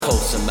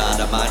out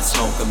of mind,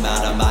 smoke 'em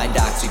out of mind.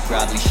 Oxy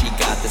probably, she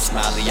got the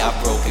smiley. I've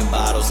broken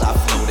bottles, I've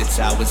floated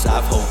towers,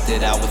 I've hoped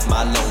it out with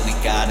my lonely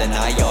God. And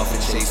I often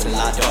chase a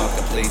lot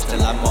darker place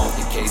till I'm off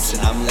the case.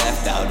 And I'm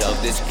left out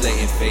of this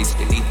blatant face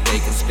beneath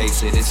vacant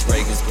space. It is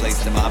fragrance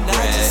placed in my breath.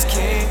 I just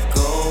can't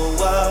go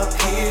up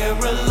here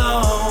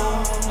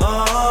alone.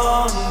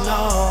 Oh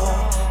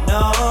no,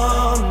 no,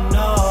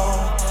 no.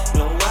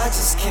 No, I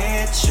just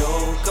can't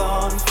choke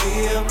on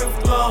fear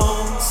of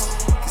bones.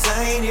 Cause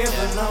I ain't here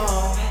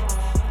alone.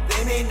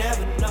 They may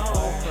never know.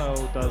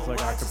 Also does like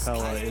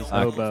acapella is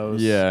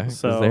oboes. Yeah,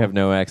 so they have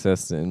no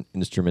access to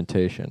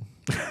instrumentation.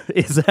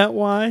 Is that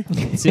why?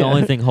 It's the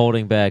only thing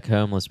holding back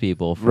homeless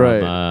people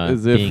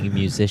from being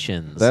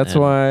musicians. That's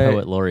and why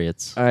poet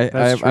laureates.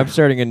 I'm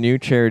starting a new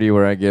charity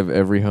where I give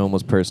every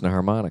homeless person a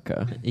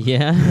harmonica.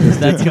 Yeah,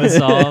 that's gonna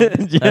solve.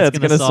 It's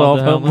gonna solve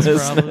the homeless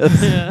problem.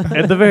 Yeah.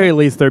 At the very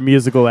least, their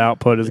musical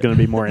output is going to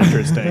be more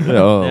interesting.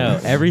 No,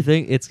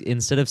 everything. It's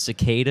instead of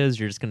cicadas,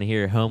 you're just gonna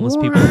hear homeless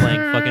people playing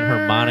fucking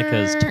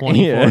harmonicas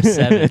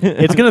 24/7.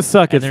 It's going to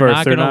suck at they're first.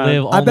 not They're gonna not.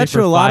 live. I only bet for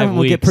you a lot of 5 them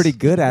will get weeks. pretty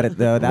good at it,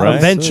 though. That Right. was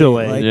sweet.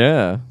 Eventually. Like,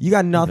 Yeah. You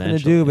got nothing to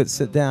Eventually. do but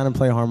sit down and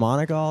play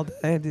harmonica all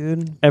day,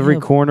 dude. Every Yeah.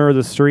 corner of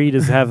the street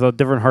has a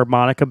different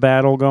harmonica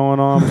battle going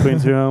on between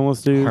two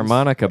homeless dudes.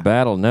 Harmonica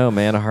battle? No,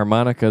 man. A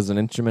harmonica is an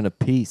instrument of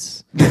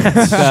peace.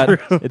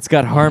 It's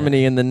got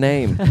harmony in the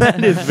name.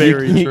 That is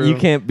very true. You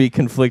can't be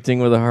conflicting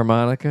with a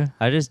harmonica.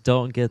 I just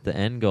don't get the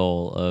end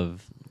goal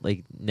of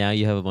like now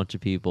you have a bunch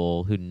of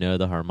people who know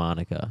the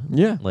harmonica.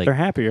 Yeah. Like They're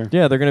happier.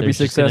 Yeah, they're going to be There's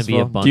just gonna be a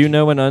successful. bunch Do you of-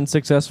 know an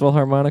unsuccessful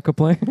harmonica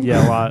player?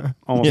 Yeah, a lot.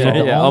 Almost Yeah, all. The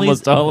yeah. only-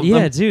 almost all of Yeah,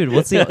 them. dude.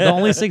 What's the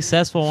only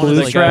successful one? Blues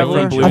is like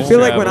Traveler? Blues I feel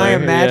like when I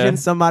Traveler, imagine yeah.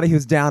 somebody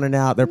who's down and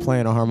out, they're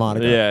playing a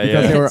harmonica. Yeah,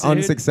 because yeah. they were Dude.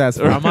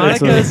 unsuccessful.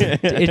 Harmonicas,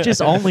 it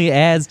just only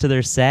adds to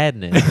their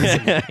sadness.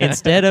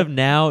 Instead of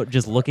now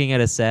just looking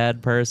at a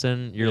sad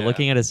person, you're Yeah.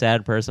 looking at a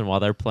sad person while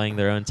they're playing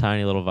their own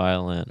tiny little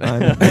violin.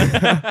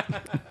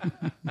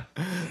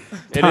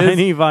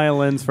 Tiny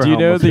violins for Do you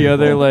know homeless the people.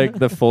 other, like,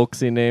 the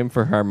folksy name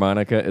for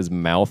harmonica is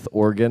mouth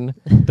organ?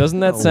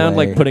 Doesn't that No sound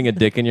way. like putting a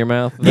dick in your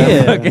mouth?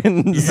 Yeah.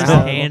 Fucking Just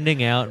Mouth-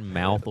 handing out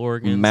mouth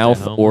organs. to mouth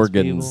homeless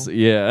organs. people.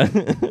 Yeah.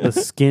 the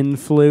skin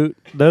flute?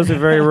 Those are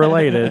very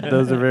related.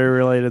 Those are very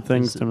related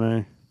things to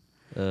me.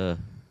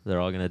 They're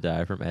all gonna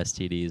die from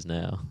STDs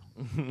now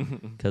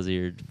because of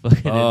your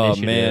fucking Oh,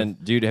 initiative. man.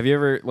 Dude, have you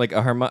ever, like,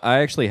 I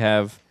actually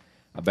have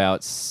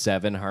about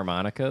 7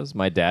 harmonicas.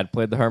 My dad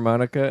played the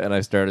harmonica, and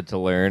I started to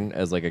learn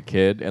as, like, a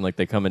kid, and, like,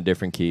 they come in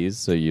different keys,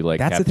 so you, like,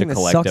 That's have the thing to that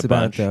collect sucks a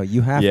about bunch. it, though.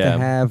 You have Yeah. to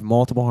have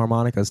multiple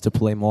harmonicas to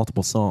play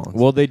multiple songs.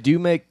 Well, they do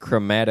make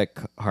chromatic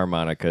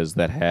harmonicas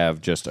that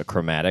have just a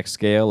chromatic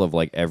scale of,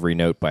 like, every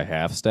note by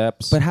half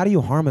steps. but how do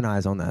you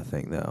harmonize on that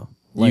thing, though?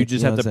 you Like,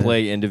 just know have what to I'm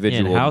play saying?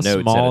 individual how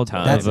notes small at a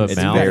time. That's it's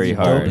mouth very you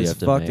dope hard. you as have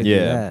to fuck to make. do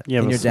Yeah. that. You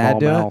have Can a your dad small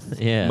do mouth.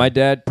 it? Yeah. My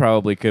dad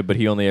probably could, but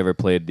he only ever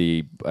played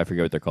I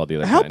forget what they're called, the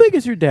other How kind. big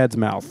is your dad's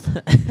mouth?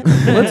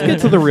 Let's get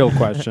to the real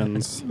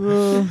questions.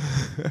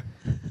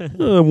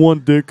 One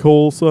dick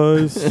hole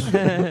size.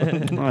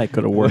 I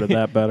could have worded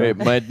that better.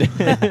 Wait,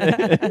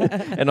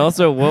 and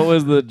also, what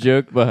was the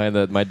joke behind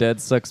that? My dad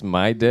sucks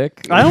my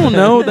dick? I don't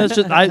know. That's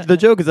just the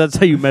joke is that's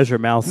how you measure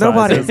mouth size.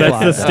 Nobody That's the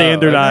implied.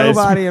 standardized.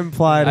 Nobody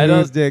implied I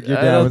whose don't dick your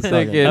I dad don't was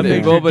think sucking. How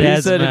big well, your but he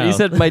dad's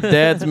said mouth? my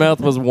dad's mouth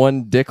was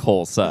one dick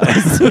hole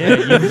size.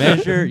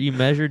 Yeah, you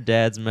measure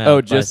dad's mouth.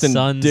 Oh, just by in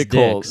son's dick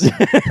dicks. holes.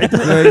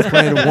 So he's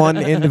playing one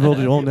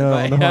individual note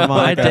on the My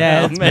harmonica.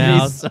 dad's How many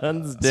mouth.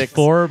 sons' It's dicks?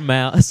 4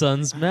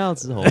 sons'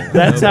 mouths. Hole.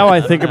 That's how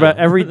I think about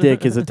every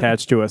dick is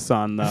attached to a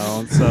son,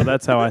 though. So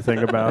that's how I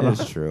think about That it.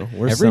 is true.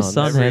 We're Every sons.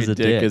 son Every has a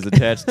dick. is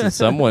attached to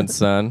someone's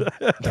son.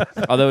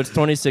 Although it's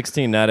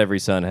 2016, not every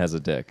son has a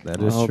dick.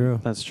 That is Well, true.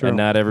 That's true. And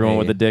not everyone Hey.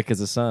 with a dick is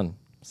a son.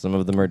 Some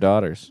of them are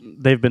daughters.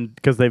 They've been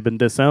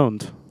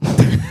disowned.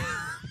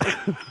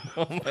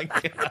 Oh my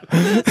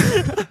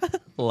god.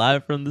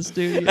 Live from the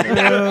studio.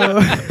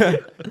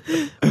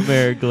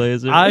 Merrick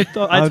Glazer. I I'm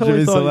totally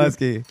Jimmy thought.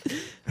 Selesky.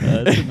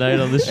 Tonight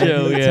on the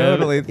show we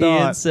Totally have Ian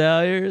thought.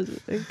 Salyers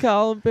and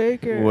Colin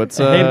Baker. What's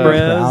Hey, up?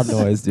 Brad. Crowd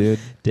noise, dude.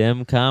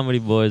 Dem comedy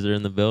boys are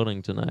in the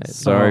building tonight.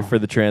 Sorry Oh. for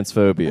the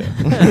transphobia.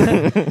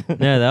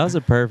 No, that was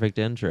a perfect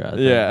intro. I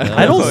think. Yeah. That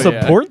I don't was- Oh,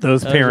 yeah. support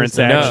those That was parents'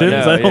 just- No, actions.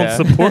 no, I don't yeah.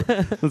 support.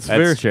 That's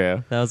very That's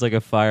true. That was like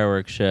a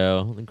fireworks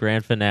show, the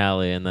grand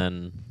finale, and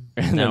then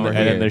And now then, we're and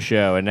then here. the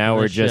show, and now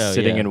The we're just show,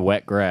 sitting yeah. in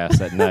wet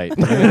grass at night,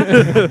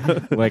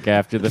 like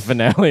after the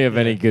finale of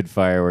any good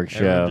fireworks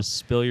Everyone show. just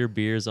spill your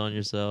beers on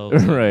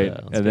yourselves. Right, Let's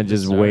and get then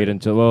this just wait started.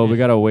 until. Well, we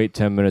gotta wait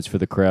 10 minutes for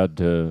the crowd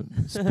to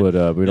split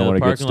up. We don't Yeah, want the to get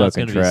parking lot's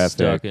stuck in gonna be traffic.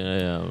 stuck in-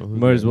 yeah, who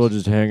Might as knows? well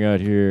just hang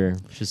out here,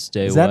 Just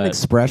stay Is that an wet.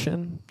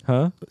 expression?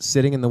 huh?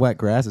 Sitting in the wet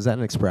grass? Is that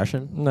an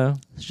expression? No,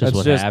 It's just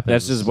what That's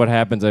happens. just what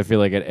happens. I feel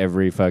like at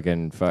every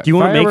fucking. Do you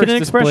wanna make it an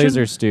displays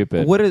expression? are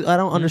stupid. What is? I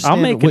don't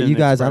understand make it what an you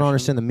guys. I expression. don't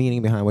understand the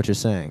meaning behind what you're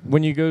saying.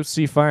 When you go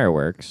see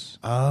fireworks,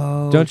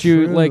 Oh, don't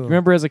you like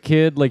remember as a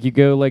kid, like you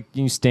go like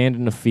you stand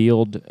in a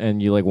field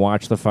and you like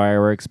watch the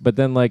fireworks, but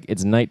then like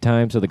it's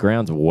nighttime, so the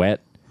ground's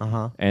wet.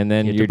 Uh-huh. And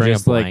then You have to you're bring a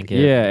just like, blanket.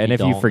 yeah. And You if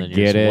you don't, then you're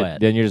forget just it, wet.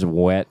 then you're just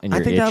wet and I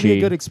you're think that would be a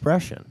itchy. good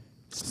expression.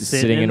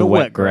 Sitting in the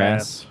wet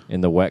grass.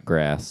 In the wet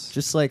grass.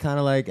 Just like kind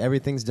of like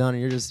everything's done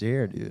and you're just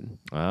here, dude.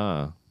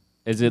 Ah.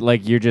 Is it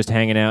like you're just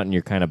hanging out and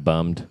you're kind of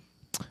bummed?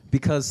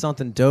 Because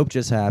something dope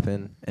just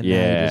happened. And Yeah.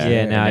 Now you're just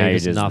Yeah, there. now you're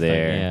just nothing,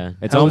 there. yeah.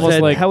 It's How was almost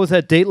that- like how was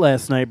that date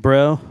last night,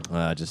 bro?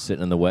 just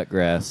sitting in the wet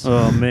grass.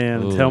 Oh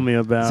man, Ooh. tell me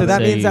about So it. that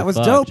So means you that was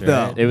fucked, dope,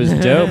 right? though. It was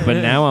dope, but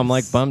now I'm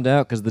like bummed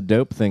out because the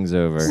dope thing's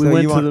over. we So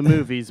went you to want- the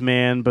movies,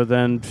 man, but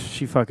then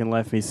she fucking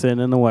left me sitting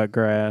in the wet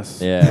grass.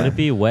 Would Yeah. it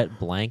be wet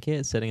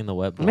blanket? Sitting in the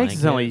wet It blanket? makes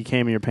it sound like you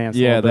came in your pants.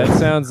 a Yeah, little that bit.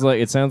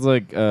 sounds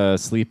like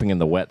sleeping in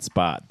the wet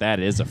spot. That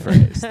is a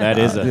phrase. That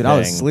is a Dude, thing. I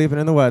was sleeping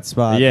in the wet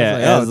spot. Yeah, I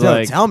was like, as oh, dude,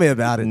 like tell me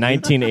about it. dude.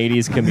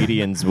 1980s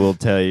comedians will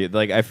tell you.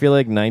 Like, I feel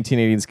like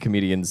 1980s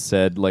comedians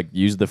said like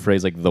used the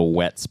phrase like the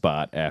wet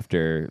spot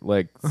after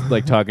like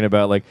talking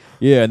about like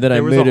yeah, and then I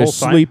There was a made her whole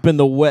sign- sleep in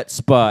the wet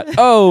spot.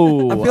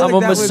 Oh, I feel I'm like a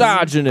that was-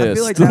 misogynist. I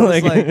feel like that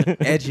was like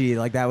edgy.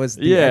 Like that was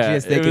the Yeah,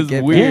 edgiest they it could was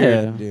get.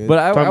 weird. back, dude. But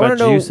I Talk want to about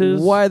know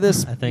juices? why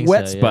this I think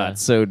wet so, yeah.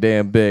 spot's so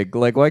damn big.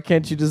 Like, why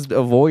can't you just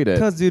avoid it?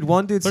 Because dude,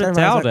 one dude Put a started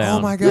around, towel was like, down.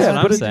 oh my god, That's what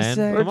what I'm did saying. you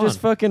say? Or Come just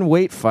on. fucking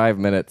wait 5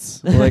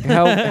 minutes. Like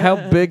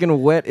how big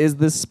and wet is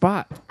this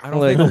spot? I don't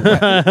like, think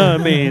wet- I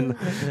mean,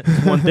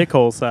 one dick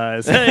hole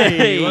size.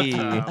 Hey, what's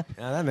up?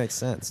 Yeah, that makes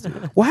sense,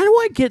 dude. Why do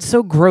I get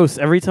so gross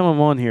every time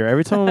I'm on here?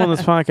 Every time I'm on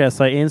this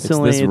podcast, I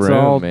instantly this it's room,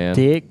 all man.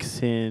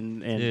 dicks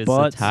and Dude, it's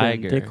butts the and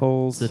tiger. dick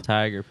holes. It's the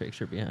tiger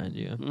picture behind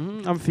you.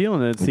 I'm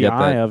feeling it. It's You the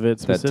got eye that- of it.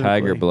 that tiger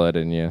specifically. blood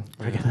in you.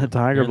 I got that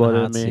tiger You're in blood the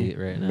in hot me. seat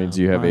right now. Means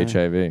you have My-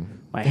 HIV.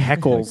 My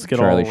heckles Like get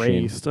Charlie all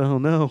Sheen. raised. Oh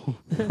no!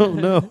 Oh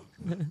no!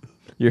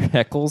 Your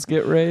heckles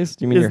get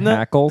raised? You mean Isn't your that-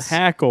 hackles?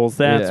 Hackles.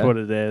 That's Yeah. what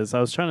it is.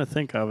 I was trying to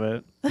think of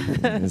it.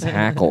 His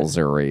hackles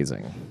are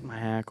raising. My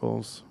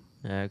hackles.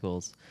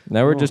 Hackles.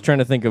 Now we're Oh. just trying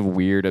to think of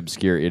weird,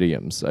 obscure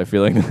idioms. I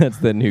feel like that's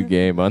the new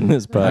game on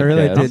this podcast. I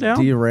really did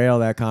down. derail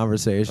that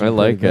conversation. I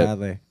like pretty it.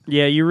 badly.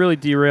 Yeah, you really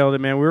derailed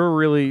it, man. We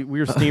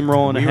were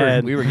steamrolling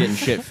ahead. We were getting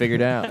shit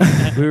figured out.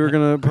 We were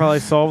gonna probably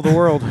solve the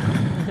world.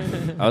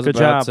 I was Good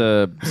about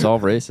job. to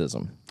solve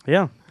racism.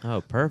 Yeah.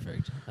 Oh,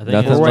 perfect. I think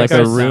Nothing it's like a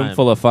just room time.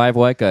 full of 5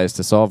 white guys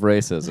to solve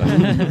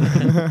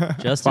racism.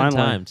 Just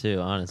Finally. in time, too,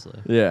 honestly.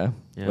 yeah.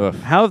 Yeah. Ugh.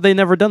 How have they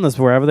never done this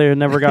before? Have they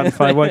never gotten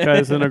 5 white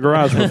guys in a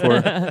garage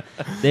before?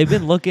 They've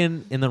been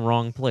looking in the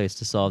wrong place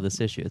to solve this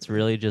issue. It's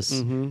really just,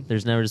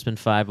 there's never just been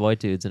 5 white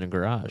dudes in a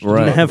garage.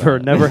 Right.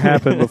 Never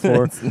happened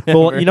before.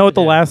 Well, you know what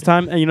the last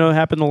time? You know what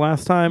happened the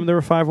last time there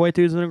were 5 white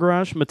dudes in a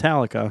garage?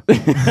 Metallica.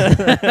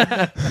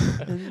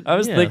 I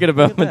was Yeah, thinking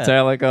about look at that.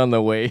 Metallica on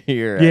the way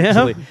here. Yeah?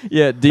 Actually.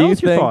 Yeah. Do Tell you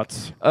us your think?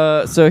 thoughts.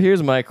 So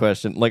here's my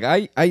question. Like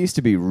I used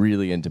to be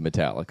really into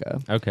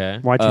Metallica. Okay.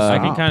 Why'd you I I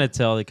stop? can kind of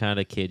tell the kind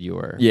of kid you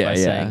were Yeah, by yeah,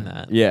 saying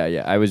that.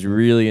 yeah. I was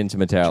really into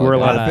Metallica. wore a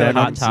lot of Hot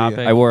denim. Topic.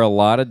 I wore a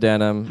lot of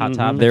denim. Hot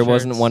Topic There shirts.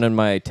 wasn't one in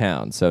my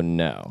town, so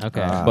no.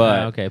 Okay. But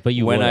okay, but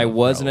you when would've, I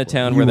was in a probably.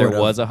 town You where there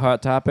would've. was a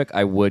Hot Topic,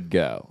 I would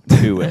go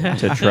to it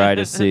to try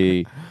to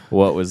see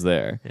what was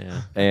there.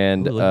 Yeah.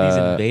 And Ooh, look at these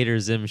Invader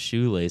Zim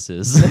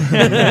shoelaces.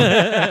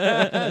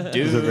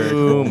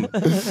 Doom.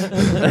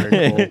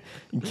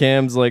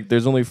 Cam's like,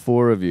 there's only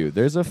 4 of you.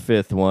 There's a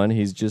 5th one.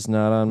 He's just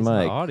not on He's the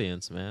mic.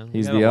 audience, man. We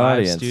He's got the a live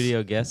audience.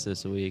 studio guest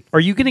this week. Are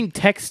you getting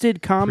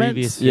texted comments?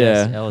 Previous Yeah.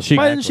 guest, Ellis She-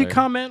 Why didn't she Backler.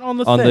 comment on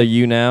the On thing? the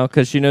you now,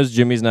 because she knows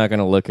Jimmy's not going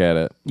to look at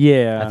it.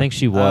 Yeah. I think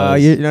she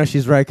was. You know,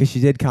 she's right because she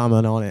did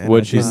comment on it. and I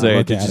What'd she didn't say?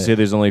 look Did at you it. say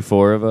there's only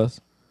 4 of us?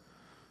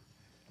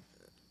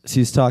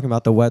 She's talking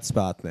about the wet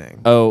spot thing.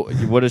 Oh,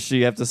 what does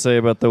she have to say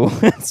about the wet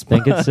I think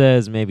spot? it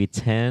says maybe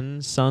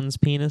 10 sons'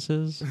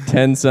 penises.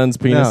 10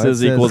 sons' No, it penises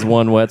says- equals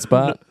 1 wet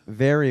spot?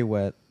 Very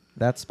wet.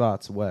 That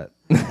spot's wet.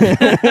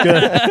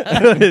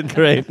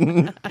 Great.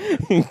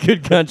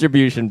 Good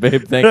contribution,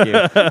 babe. Thank you.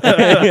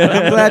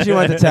 I'm glad you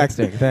went to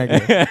texting. Thank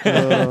you.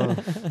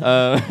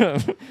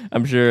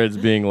 I'm sure it's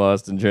being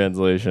lost in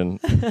translation.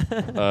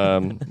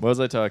 What was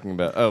I talking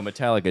about? Oh,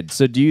 Metallica.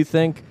 So do you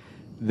think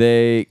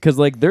because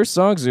like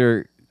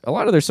a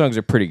lot of their songs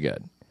are pretty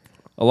good.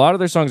 A lot of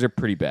their songs are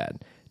pretty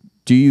bad.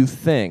 Do you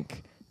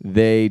think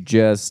they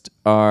just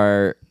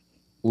are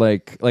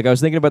like I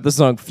was thinking about the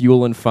song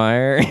Fuel and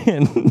Fire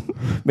and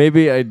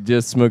maybe I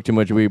just smoked too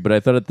much weed, but I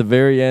thought at the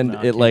very end No,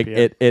 it can't like be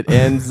it. it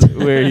ends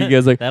where he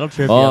goes like That'll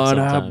trip you up on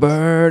a sometimes.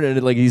 bird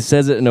and he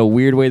says it in a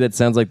weird way that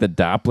sounds like the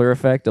Doppler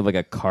effect of like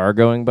a car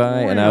going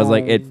by and I was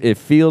like it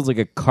feels like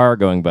a car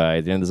going by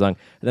at the end of the song.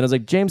 And then I was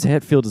like James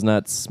Hetfield is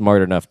not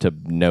smart enough to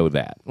know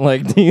that.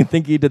 Like do you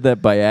think he did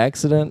that by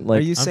accident? Like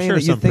Are you saying sure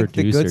that you some think the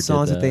producer good did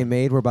songs that that. they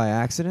made were by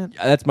accident?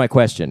 that's my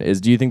question.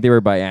 Is do you think they were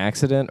by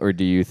accident or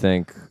do you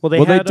think Well, they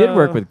they had, did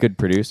work with good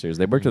producers.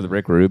 They worked with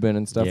Rick Rubin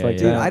and stuff Yeah, like yeah.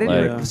 Dude, that. I didn't.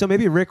 Like, Yeah. So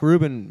maybe Rick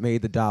Rubin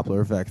made the Doppler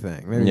effect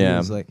thing. Maybe Yeah. he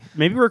was like,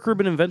 Maybe Rick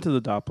Rubin invented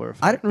the Doppler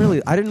effect. I didn't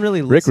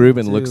really. Rick listen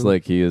Rubin to- looks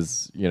like he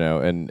is,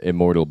 an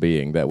immortal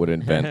being that would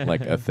invent like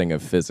a thing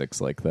of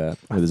physics like that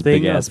with his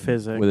thing big of ass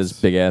physics. with his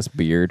big ass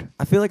beard.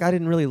 I feel like I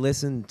didn't really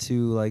listen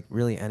to like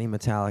really any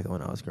Metallica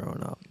when I was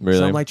growing up. Really?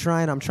 So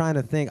I'm trying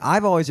to think.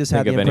 I've always just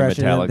had Think the of any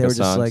impression that they Metallica were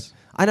just like. songs?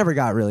 I never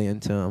got really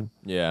into them.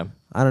 Yeah.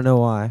 I don't know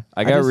why.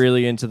 I got just-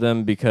 really into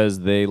them because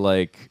they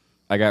like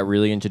I got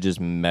really into just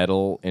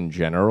metal in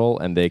general,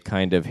 and they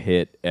kind of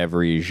hit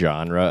every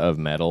genre of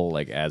metal,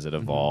 like as it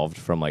evolved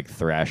from like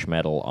thrash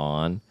metal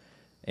on.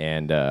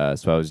 And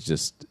so I was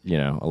just, a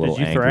little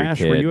Did you angry thrash?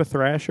 kid. Were you a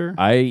thrasher?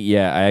 I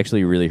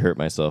actually really hurt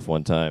myself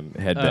one time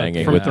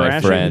headbanging from with my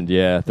thrashing? friend.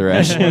 Yeah,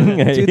 thrashing.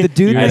 Dude, the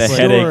dude I had a next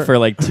headache door- for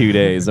like 2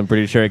 days. I'm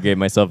pretty sure I gave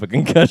myself a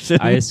concussion.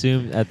 I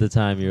assumed at the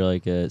time you were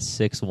like a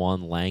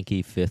 6'1"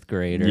 lanky 5th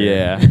grader.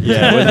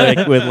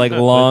 yeah, with like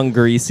long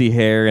greasy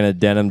hair and a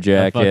denim A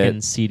jacket.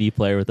 fucking CD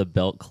player with a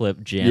belt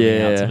clip jamming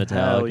out to Yeah.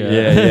 Hell Metallica.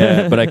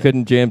 Yeah, but I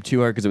couldn't jam too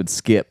hard because it would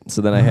skip.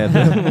 So then I had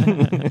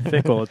to.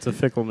 Fickle. It's a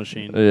fickle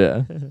machine.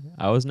 Yeah,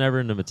 I was never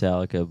into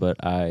Metallica, but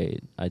I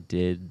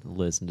did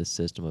listen to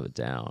System of a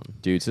Down.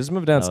 dude, System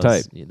of a Down's That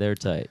was- tight. They're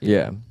tight.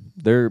 Yeah,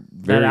 they're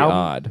very that album,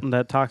 odd.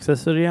 That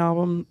Toxicity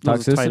album. that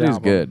was a tight Toxicity is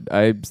album. good.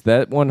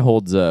 That one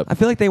holds up. I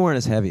feel like they weren't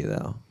as heavy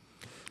though.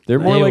 They're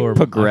more They like were- I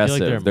feel like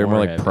progressive. they're more more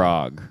like heavy.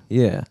 prog.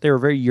 Yeah. They were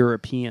very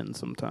European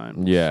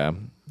sometimes. Yeah,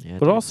 Yeah,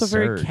 But dude, also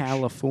very Surge.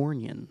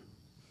 Californian.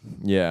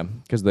 yeah,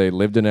 because they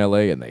lived in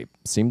L.A. and they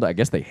seemed. I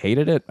guess they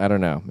hated it. I don't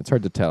know. It's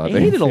hard to tell.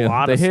 They hated a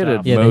lot They of hated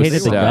stuff. Yeah, most they hated the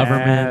stuff.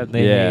 government.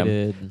 They Yeah.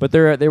 hated. But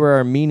they were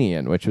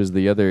Armenian, which was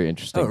the other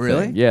interesting. Oh,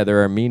 really? thing. Yeah,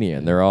 they're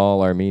Armenian. They're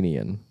all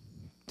Armenian.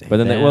 But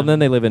then Damn. then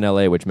they live in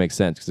L.A., which makes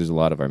sense because there's a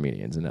lot of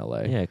Armenians in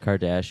L.A. yeah,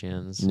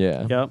 Kardashians.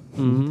 Yeah. Yep.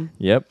 Mm-hmm.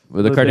 Yep.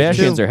 Well, the But there's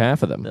Kardashians two. are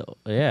half of them. No,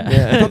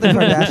 yeah. I thought the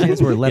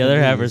Kardashians were Lebanese. The other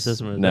half are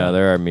System of a No, Down.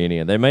 they're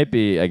Armenian. They might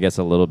be, I guess,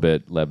 a little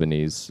bit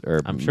Lebanese, or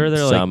I'm sure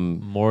they're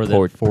some like more than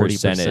 40%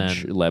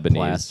 percentage Lebanese.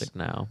 plastic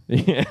now.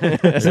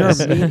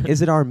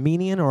 Is it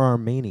Armenian or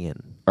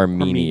Armenian?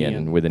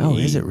 Armenian with an Oh,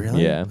 E. is it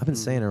really? Yeah. I've been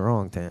saying it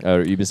wrong, Tan. Oh,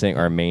 you've been saying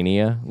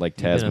Armenia, like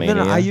You've been Tasmania.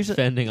 No, I usually-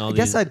 defending all I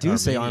guess these I do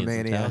say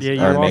Armenians in Armenia. town. Yeah,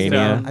 you Armenia.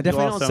 lost, I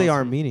definitely you don't say lost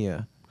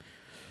Armenia.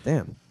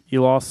 Damn.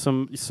 You lost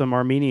some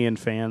Armenian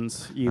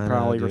fans. You I know,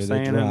 probably were dude, they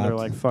saying it. They're dropped.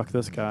 like, "Fuck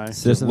this guy."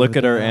 Just System look of a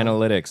at our Down.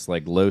 analytics,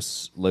 like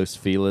Los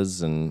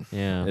Feliz, and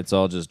Yeah. it's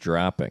all just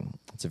dropping.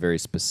 It's a very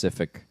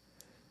specific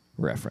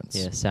reference.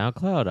 Yeah,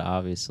 SoundCloud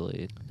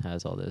obviously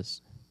has all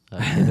this.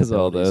 Has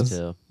all capabilities, this.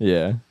 Too.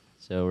 Yeah.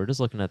 So we're just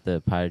looking at the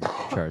pie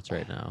charts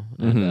right now,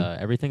 and Mhm.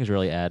 everything's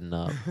really adding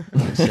up,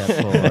 except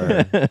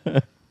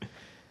for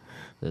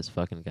those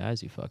fucking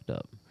guys you fucked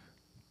up.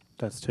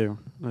 That's true.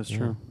 That's Yeah.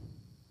 true.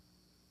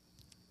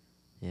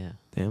 Yeah.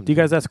 Damn. Do you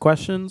guys ask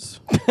questions?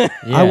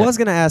 I was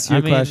gonna ask you I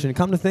a mean- question.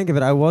 Come to think of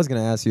it, I was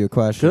gonna ask you a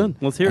question. Good.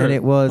 Let's hear And it.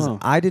 it was Oh.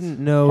 I didn't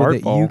know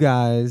that Hardball. you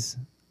guys.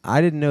 I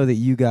didn't know that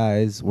you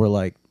guys were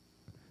like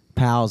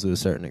pals to a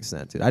certain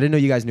extent, dude. I didn't know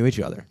you guys knew each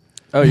other.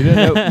 Oh, you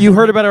didn't know? You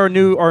heard about our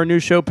new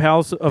show,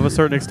 Pals, of a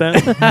certain extent.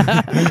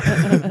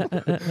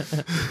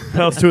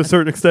 Pals to a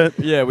certain extent.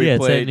 Yeah, we Yeah,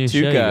 it's that played new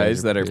two show you guys guys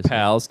are that are producing.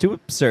 pals to a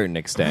certain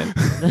extent.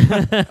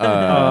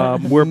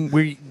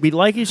 We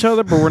like each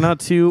other, but we're not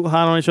too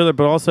hot on each other.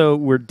 But also,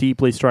 we're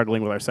deeply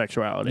struggling with our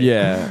sexuality.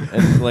 Yeah,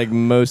 and like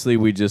mostly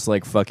we just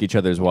like fuck each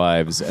other's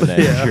wives and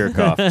then jerk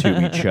off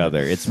to each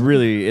other. It's like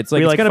We it's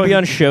like gonna be fucking-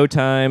 on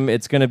Showtime.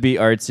 It's gonna be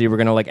artsy. We're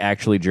gonna like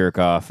actually jerk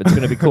off. It's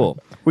gonna be cool.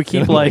 We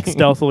keep like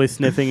stealthily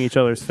sniffing each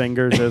other's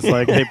fingers as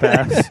like they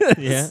pass.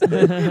 Yeah.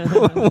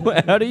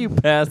 How do you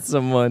pass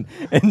someone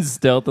and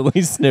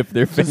stealthily sniff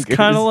their fingers? It's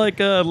kind of like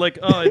oh,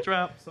 I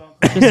dropped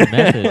something. Just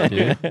method,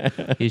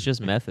 dude. He's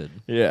just method.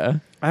 yeah.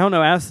 I don't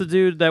know. Ask the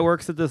dude that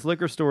works at this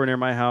liquor store near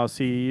my house.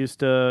 He used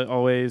to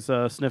always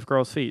sniff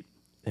girls' feet.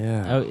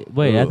 Yeah. Oh,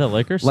 wait, at the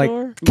liquor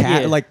store?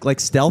 Cat, Yeah. like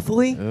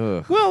stealthily.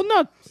 Ugh. Well,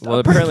 not. Well,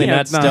 apparently yeah,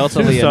 not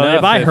stealthily so enough.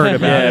 If I heard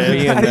about yeah,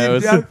 it, Ian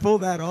knows. I didn't pull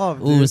that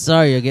off. Ooh, Dude.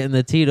 sorry, you're getting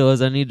the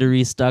Tito's. I need to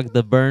restock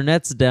the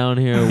Burnett's down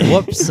here.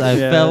 Whoops, I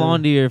Yeah. fell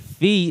onto your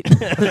feet.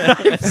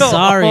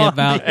 Sorry on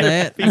about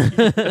that.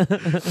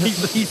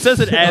 he says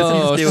it as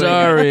Oh, he's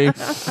doing it.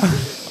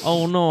 sorry.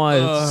 Oh no,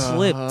 I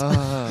slipped.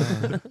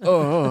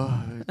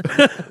 Oh,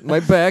 my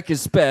back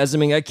is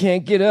spasming. I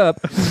can't get up.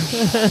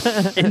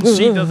 And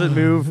she doesn't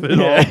move at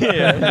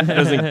all.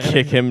 Doesn't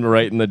kick him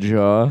right in the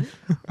jaw.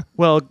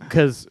 Well,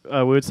 because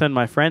we would send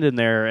my friend in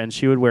there, and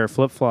she would wear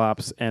flip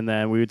flops, and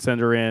then we would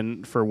send her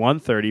in for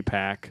 130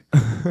 pack.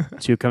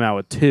 She would come out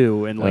with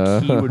two, and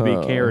like he would be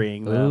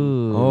carrying them.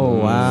 Ooh. Oh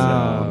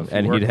wow. So-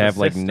 And Work he'd the have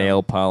like system.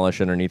 nail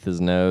polish underneath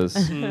his nose.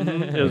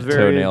 Mhm. It was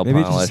very Toenail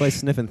Maybe polish. just like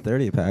sniffing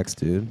 30 packs,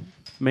 dude.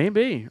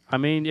 maybe. I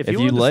mean, if If you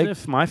you wanted like- to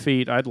sniff my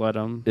feet, I'd let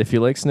him. If you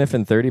like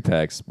sniffing 30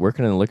 packs,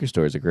 working in a liquor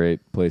store is a great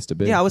place to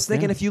be. Yeah, I was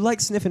thinking if you like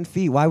sniffing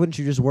feet, why wouldn't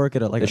you just work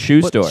at a shoe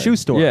foot- store. Shoe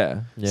store.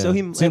 Yeah. Yeah. So he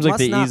Seems it like must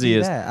the not be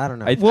easiest. that. I don't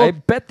know. I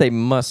bet they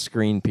must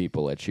screen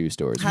people at shoe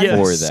stores How do you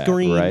for that,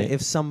 screen right?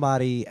 if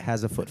somebody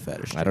has a foot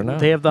fetish? I don't know.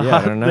 They have the Yeah,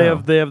 I don't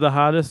know. they have the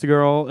hottest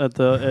girl at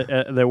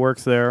the that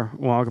works there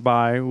walk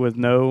by with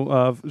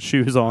no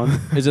shoes on.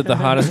 Is it the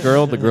hottest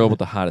girl? The girl with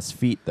the hottest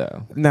feet,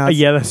 though. No,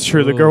 Yeah, that's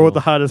true. The girl with Ooh. the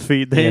hottest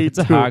feet. Yeah, They if it's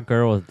a do- hot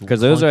girl with Because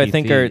those I funky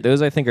think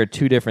feet. are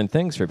two different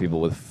things for people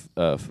with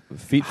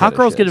feet. Hot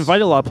girls get fetishes.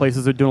 invited a lot of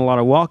places. They're doing a lot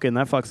of walking.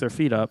 That fucks their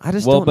feet up. I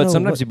just Well, don't but know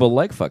sometimes what- people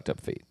like fucked up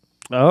feet.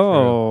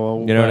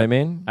 Oh, You know what I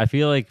mean? I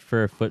feel like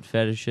for a foot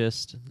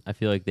fetishist, I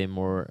feel like they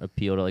more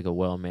appeal to like a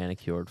well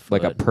manicured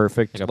foot. Like a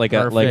perfect, Like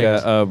a like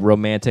perfect- a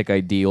romantic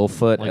ideal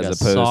foot, Like as a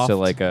opposed soft- to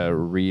like a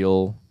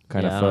real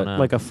kind Yeah, I of don't foot. know.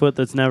 like a foot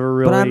that's never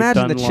really. But I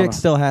imagine done the a chick lot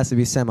still has to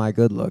be semi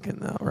good looking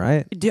though,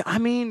 right? I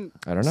mean,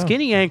 I don't know.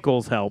 skinny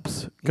ankles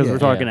helps because Yeah. we're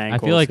talking Yeah.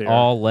 ankles. I feel like here.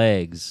 all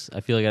legs. I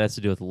feel like it has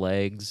to do with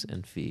legs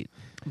and feet.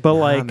 but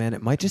like, man,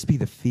 it might just be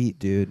the feet,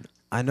 dude.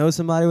 I know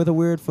somebody with a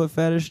weird foot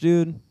fetish,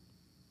 dude.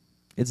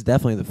 It's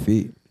definitely the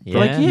feet.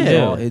 Like, you yeah. do.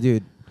 Oh, hey,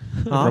 dude.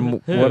 Huh? From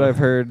what I've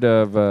heard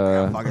of,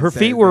 her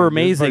feet were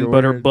amazing,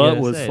 but her butt Yeah,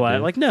 was say it, flat.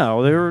 dude. Like,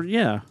 no, they were,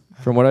 yeah.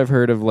 from what I've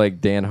heard of,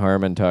 like Dan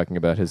Harmon talking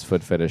about his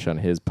foot fetish on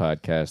his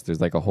podcast, there's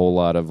like a whole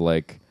lot of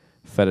like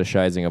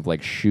fetishizing of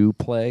like shoe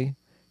play,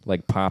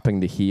 like popping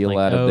the heel Like,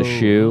 out of the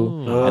shoe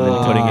and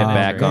then putting it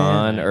back yeah.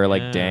 on, or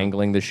like Yeah.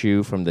 dangling the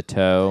shoe from the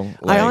toe.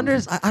 I Like,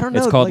 understand. I don't know.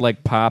 It's called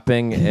like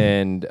popping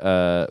and Locking?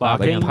 like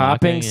popping,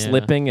 Locking, yeah.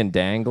 slipping, and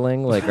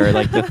dangling, like are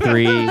like the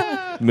three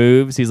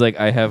moves. He's like,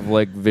 I have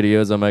like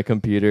videos on my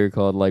computer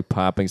called like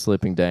popping,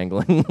 slipping,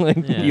 dangling. Like,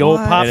 Yeah. The old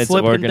What? pop, and it's slip,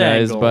 and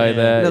organized dangle. by Yeah.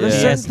 that. No, there's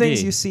yeah. certain things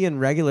PSD. you see in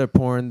regular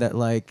porn that,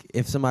 like,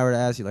 if somebody were to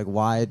ask you, like,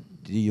 why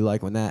do you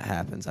like when that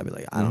happens? I'd be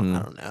like, I don't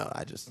know.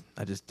 I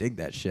just dig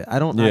that shit. I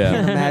Yeah.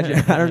 can't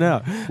imagine. I don't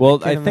know.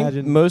 Well, I I can't think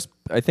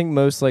imagine.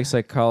 most like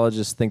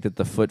psychologists think that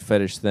the foot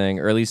fetish thing,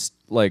 or at least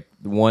like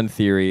one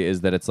theory,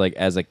 is that it's like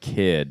as a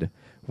kid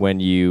when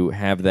you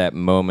have that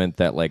moment,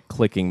 that like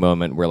clicking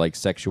moment where like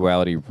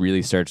sexuality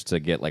really starts to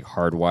get like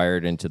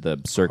hardwired into the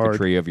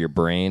circuitry of your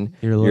brain.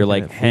 You're You're looking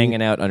like at feet.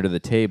 hanging out under the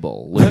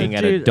table, looking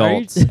at Dude, are you-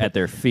 adults at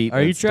their feet. Are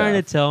and you trying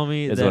stuff. to tell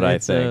me is that what I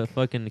it's a think.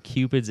 fucking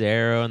Cupid's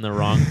arrow and the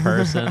wrong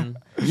person?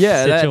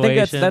 Yeah, I think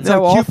that's situation? how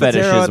No, all Cupid's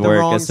arrow fetishes at the work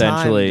wrong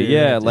essentially. time, dude.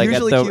 Yeah, like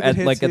Usually at Cupid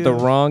the hits at the you.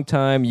 wrong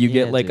time, you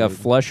get Yeah, like a dude.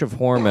 flush of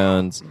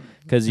hormones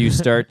because you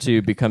start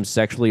to become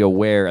sexually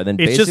aware, and then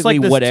It's just basically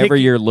like this whatever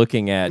tick- you're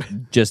looking at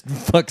just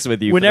fucks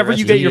with you. Whenever for the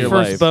you rest get of your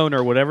first life.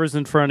 boner, whatever's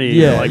in front of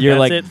you, Yeah, you're that's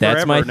like, it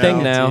that's my forever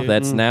thing now. dude.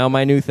 That's now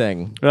my new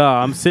thing. Oh,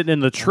 I'm sitting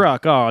in the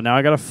truck. Oh, now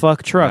I gotta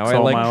fuck trucks Now I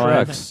all like my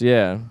trucks.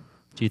 Yeah,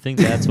 Do you think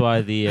that's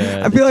why the?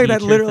 I feel like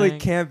that literally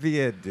can't be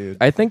it, dude.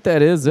 I think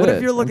that is What it.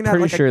 if you're looking I'm at,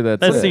 pretty like, a- sure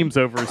that's life. That it. seems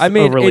I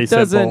mean, overly it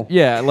doesn't. simple.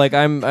 Yeah, like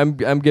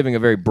I'm giving a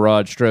very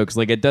broad strokes.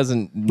 Like it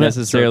doesn't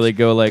necessarily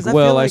go like, 'Cause I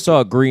well, feel I like-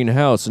 saw a green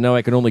house, and now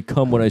I can only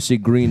come when I see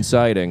green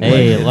siding.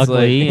 Hey, Like, it's luckily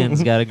like-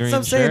 Ian's got a green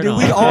That's what I'm saying, shirt dude. on.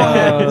 We all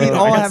have, we I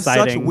all got have such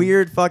sighting.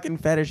 weird fucking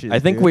fetishes. I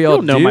think dude. we all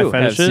don't know do my have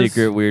fetishes.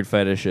 secret weird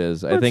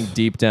fetishes. I think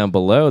deep down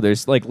below,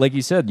 there's like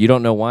you said, you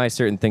don't know why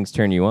certain things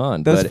turn you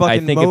on. Those but I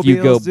fucking think mobiles, if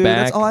you go dude. back,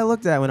 That's all I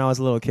looked at when I was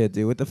a little kid,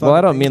 dude. What the fuck? well,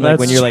 I don't mean like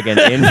when you're like an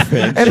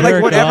infant. And like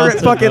Jerk whatever off it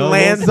to fucking mobiles.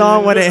 lands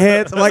on when it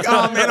hits, I'm like,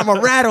 oh man, I'm a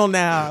rattle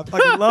now. I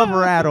fucking love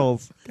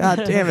rattles.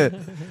 God damn it.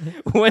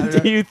 When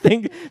do you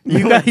think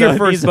You got your these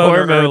first boner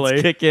hormones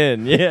early. kick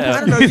in? Yeah, I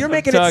don't know. You're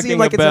making it Talking seem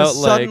like it's a about,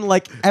 sudden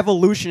like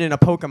evolution in a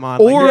Pokemon.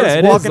 Or- Like, you're Yeah, just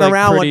it is, walking like,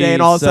 around one day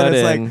and all of a sudden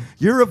pretty it's like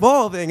you're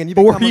evolving and you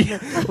Or become you,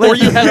 a, or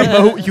you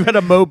had you had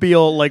a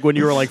mobile like when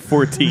you were like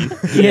 14.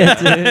 Yeah,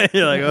 dude.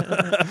 You're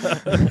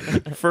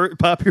like,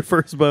 pop your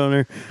first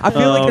boner. I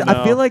feel Oh, like no.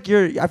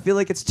 I feel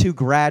like it's too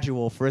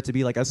gradual for it to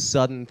be like a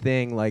sudden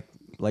thing like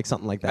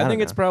something like that. I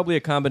think it's probably a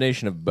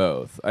combination of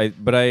both. I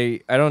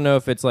don't know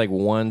if it's like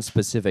one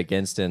specific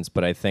instance,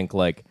 but I think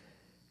like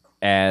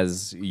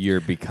as you're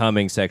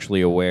becoming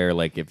sexually aware,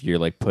 like if you're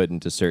like put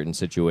into certain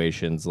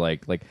situations,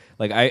 like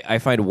I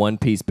find one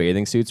piece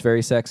bathing suits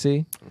very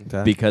sexy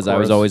Okay. because I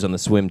was course. always on the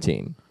swim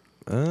team.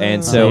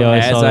 And So so you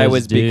always as saw I those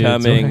was dudes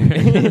becoming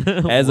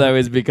wearing- as I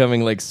was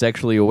becoming like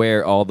sexually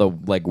aware, all the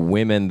like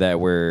women that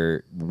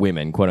were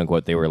women, quote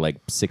unquote, they were like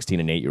 16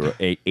 and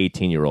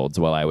 18-year-olds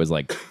while I was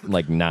like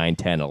 9,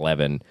 10,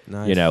 11,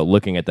 Nice. you know,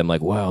 looking at them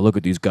like, wow, look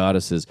at these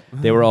goddesses.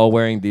 They were all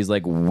wearing these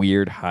like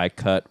weird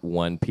high-cut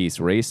one-piece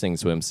racing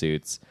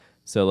swimsuits.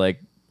 So like,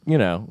 you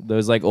know,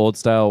 those like old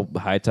style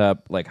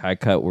high-top like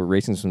high-cut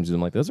racing swimsuits,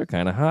 I'm like, those are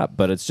kind of hot,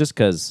 but it's just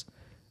cuz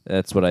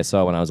that's what I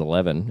saw when I was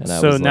 11. And I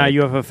So was now like,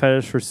 you have a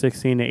fetish for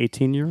 16 to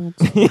 18 year olds?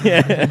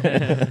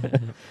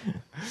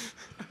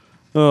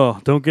 Oh,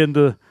 don't get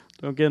into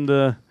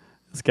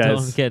this guy's.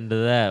 Don't get into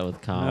that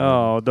with Colin.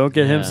 Oh, don't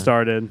get him Yeah.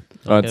 started.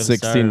 on Get him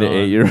 16 to started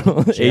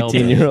 8-year-old, jailbait.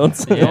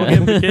 18-year-olds. Yeah.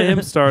 Don't get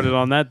him started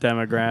on that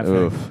demographic.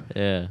 Oof.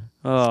 Yeah.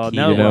 Oh, Key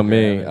now You know Look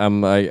me. at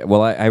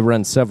it. I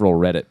run several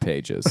Reddit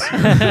pages.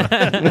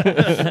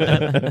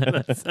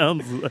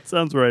 that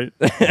sounds right.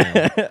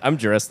 I'm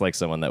dressed like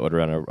someone that would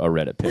run a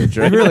Reddit page.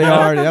 You Right? really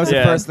are. That was Yeah.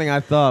 the first thing I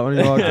thought when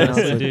you walked in. I was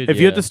like, Dude, If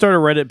you had yeah. to start a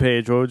Reddit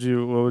page, what would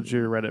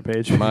your Reddit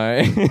page?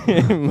 my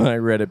my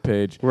Reddit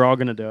page. We're all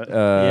gonna do it.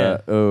 Yeah.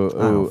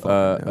 don't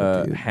fucking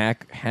know, dude.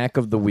 Hack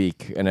of the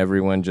week, and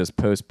everyone just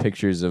post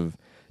pictures of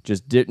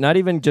just not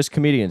even just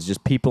comedians,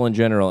 just people in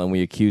general, and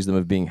we accuse them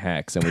of being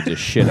hacks, and we just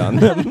shit on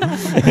them.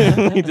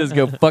 We just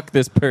go, fuck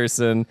this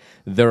person,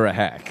 they're a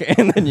hack,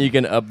 and then you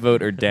can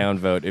upvote or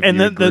downvote if And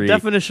you then the agree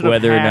definition of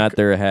whether or hack not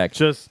they're a hack.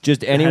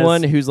 just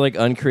anyone has- who's like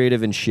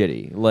uncreative and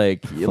shitty,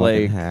 like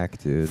fucking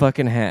hack, dude.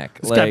 fucking hack.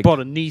 This like, guy bought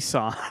a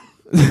Nissan.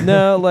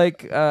 No,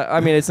 like I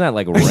mean, it's not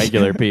like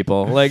regular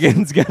people. Like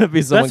it's gotta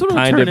be someone what it'll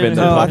kind of turn in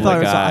the into. I public thought it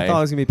was, eye. I thought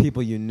it was gonna be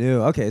people you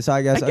knew. Okay, so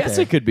I guess. I guess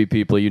it could be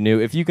people you knew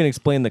if you can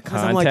explain the 'Cause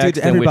context. I'm like, dude,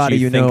 in which everybody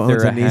you you think know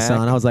owns they're a Nissan.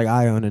 hack. I was like,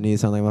 I own a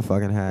Nissan. Like, I'm a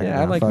fucking hack.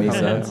 Yeah, I Nah, like fuck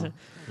Nissans. off.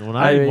 Well,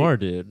 not I- anymore,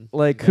 dude.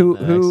 Like Got in that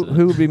who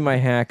accident. would be my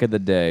hack of the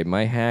day?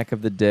 My hack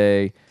of the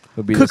day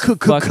would be this fucking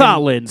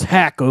Collins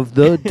hack of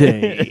the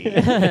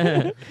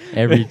day.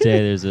 Every day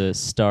there's a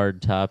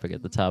starred topic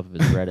at the top of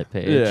his Reddit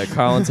page. yeah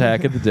Collins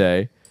hack of the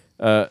day.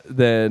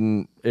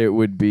 Then it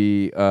would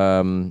be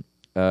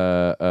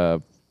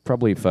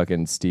probably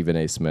fucking Stephen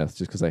A. Smith,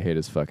 just because I hate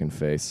his fucking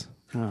face.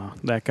 Oh,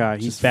 that guy.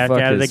 He's Just back fuck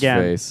at it his again.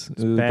 Face.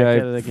 He's The back guy,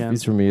 at it again.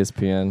 He's from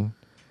ESPN.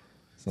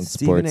 He's on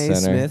Stephen Sports A.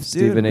 Center. Smith, dude,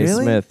 Stephen A.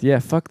 really? Smith. Yeah,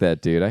 fuck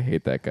that dude. I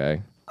hate that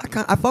guy.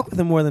 I fuck with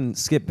him more than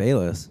Skip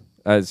Bayless.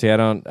 See, I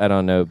don't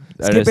know.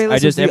 Skip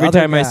Bayless is the every other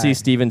time I guy. see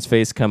Steven's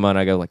face come on,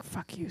 I go like,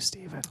 "Fuck you,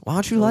 Steven." Why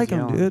don't you like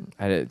him, dude?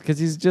 Because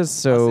he's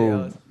just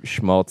so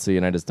schmaltzy,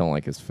 and I just don't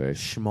like his face.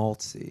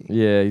 Schmaltzy.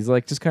 Yeah, he's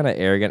like just kind of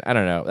arrogant. I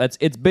don't know.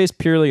 It's based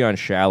purely on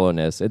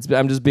shallowness.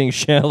 I'm just being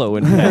shallow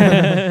and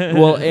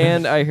well.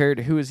 And I heard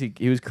who was he?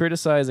 He was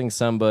criticizing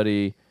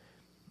somebody.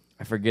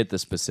 I forget the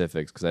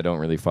specifics because I don't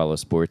really follow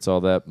sports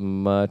all that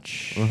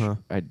much.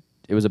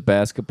 It was a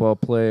basketball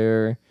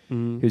player.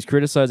 He was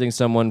criticizing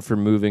someone for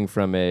moving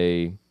from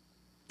a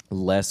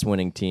less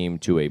winning team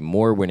to a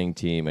more winning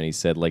team, and he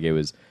said like it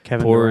was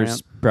Kevin poor,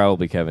 Durant.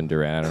 probably Kevin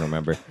Durant. I don't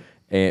remember.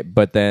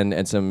 But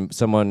then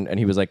someone and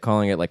he was like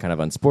calling it like kind of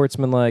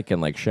unsportsmanlike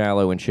and like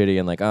shallow and shitty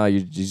and like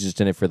he's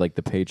just in it for like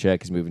the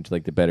paycheck. He's moving to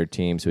like the better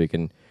team so he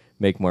can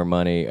make more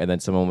money. And then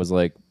someone was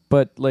like,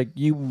 but like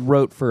you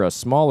wrote for a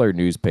smaller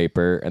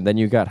newspaper and then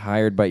you got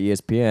hired by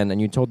ESPN and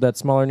you told that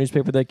smaller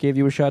newspaper that gave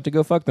you a shot to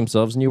go fuck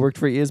themselves and you worked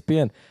for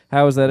ESPN.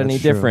 How is that any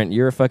That's true. different?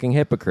 You're a fucking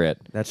hypocrite.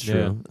 That's Yeah.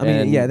 true. I mean,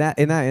 And- yeah, that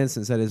in that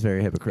instance, that is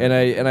very hypocritical.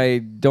 And I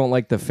don't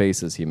like the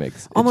faces he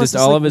makes. Almost Just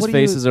it's all like, of his what do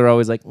you- faces are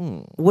always like,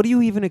 what do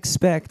you even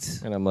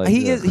expect? And I'm like,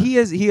 he ugh.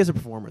 is a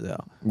performer though.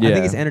 I Yeah.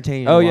 think he's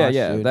entertaining. Oh to yeah, watch,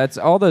 yeah. dude. That's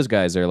all those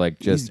guys are like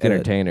He's just good.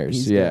 entertainers.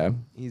 He's yeah. good.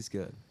 He's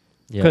good.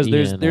 Yeah, Because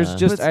Ian, there's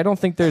just But- I don't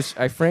think there's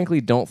I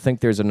frankly don't think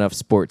there's enough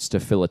sports to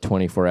fill a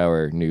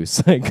 24-hour news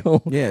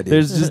cycle. Yeah,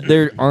 dude.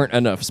 there aren't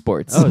enough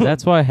sports. Oh,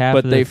 that's why half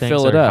But of the they things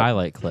fill it are up.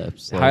 highlight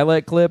clips. Like,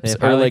 highlight they clips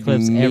have are highlight like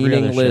clips every other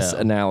meaningless show.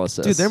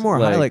 analysis. Dude, they're more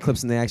Like, highlight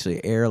clips than they actually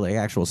air like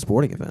actual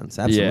sporting events.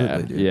 Absolutely, Yeah,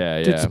 dude.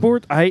 yeah, Dude,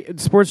 yeah.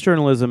 sports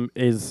journalism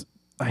is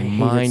I hate it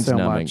Mind so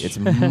numbing. much. It's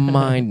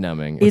mind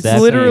numbing. It's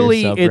That's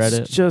literally your it's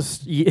subreddit?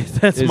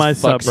 just that's Is my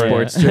fuck subreddit.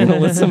 sports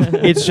journalism.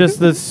 It's just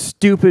the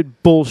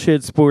stupid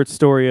bullshit sports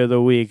story of the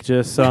week.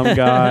 Just some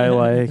guy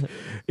like,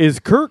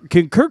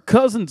 can Kirk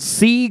Cousins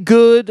see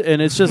good?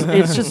 And it's just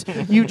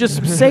you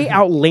just say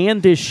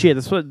outlandish shit.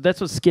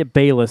 That's what Skip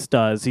Bayless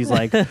does. He's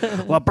like,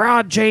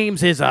 LeBron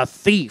James is a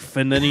thief,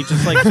 and then he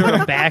just like sort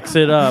of backs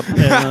it up.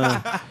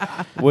 And,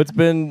 What's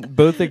been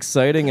both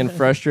exciting and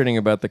frustrating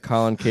about the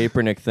Colin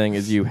Kaepernick thing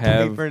is you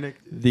have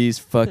these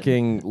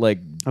fucking like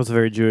that was a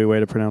very Jewy way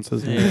to pronounce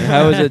his name.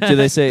 how is it? Do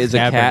they say is it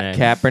Kaepernick.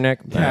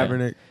 Kaepernick?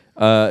 Kaepernick.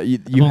 You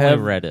I've only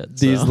have read it,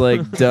 these so.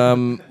 like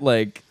dumb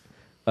like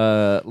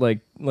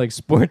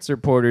sports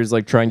reporters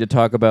like trying to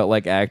talk about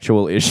like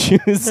actual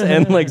issues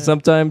and like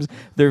sometimes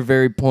they're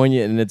very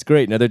poignant and it's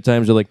great and other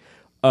times they're like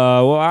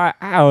well I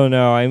don't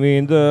know I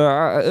mean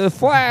the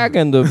flag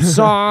and the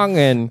song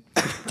and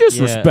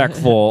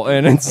disrespectful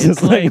and it's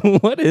just like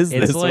what is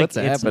It's this like what's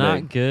it's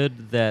happening not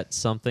good that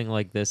something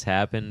like this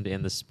happened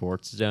in the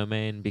sports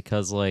domain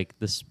because like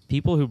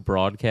people who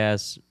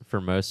broadcast for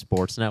most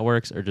sports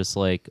networks are just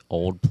like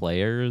old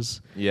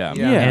players. yeah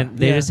Yeah. And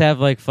they just have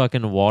like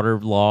fucking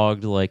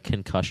waterlogged like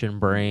concussion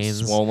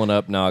brains. swollen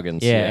up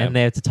noggins Yeah, and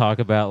they have to talk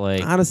about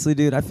like Honestly,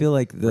 dude, I feel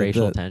like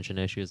racial the tension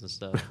issues and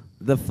stuff.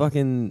 the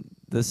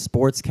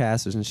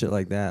sportscasters and shit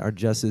like that are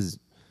just as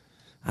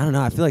I don't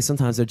know. I feel like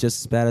sometimes they're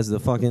just as bad as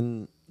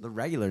the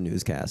regular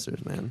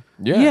newscasters, man.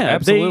 yeah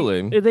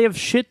absolutely They have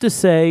shit to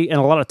say and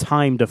a lot of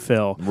time to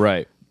fill.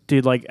 right.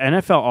 Dude, like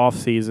NFL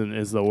offseason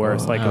is the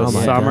worst. Like oh the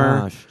my summer.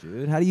 Gosh,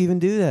 dude, how do you even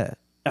do that?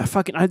 I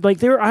saw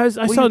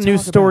you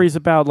news talk stories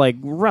about like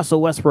Russell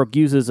Westbrook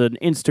uses an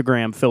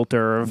Instagram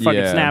filter or a fucking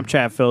Yeah.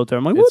 Snapchat filter.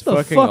 I'm like, It's what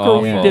the fucking fuck are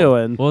we awful.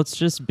 doing? Well, it's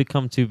just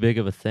become too big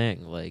of a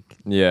thing. Like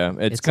Yeah,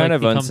 it's kind like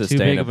of become too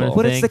big of a unsustainable.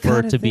 But it's thing the for kind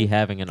it of to be thing-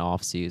 having an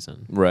off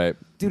season. Right.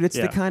 Dude, it's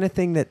Yeah. the kind of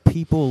thing that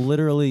people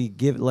literally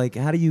give. Like,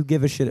 how do you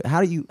give a shit? How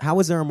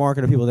is there a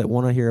market of people that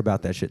want to hear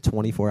about that shit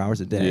 24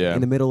 hours a day Yeah.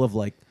 in the middle of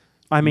like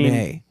I mean,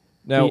 May?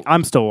 Now,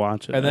 I'm still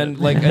watching. and then it.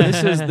 like and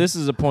this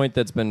is a point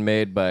that's been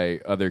made by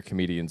other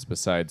comedians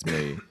besides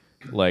me.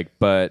 Like,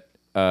 but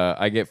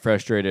I get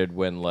frustrated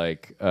when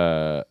like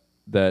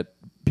that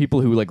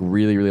people who like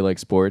really really like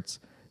sports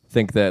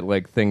think that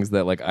like things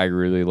that like I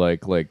really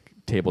like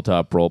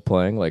tabletop role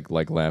playing like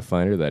Laugh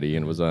Finder that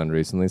Ian was on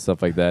recently,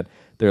 stuff like that.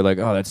 They're like,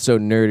 oh, that's so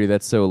nerdy,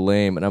 that's so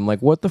lame, and I'm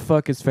like, what the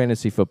fuck is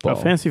fantasy football?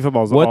 fantasy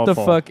football is what awful.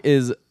 the fuck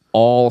is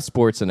all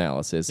sports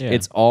analysis? Yeah.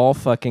 It's all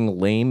fucking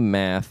lame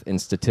math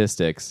and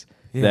statistics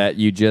that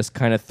you just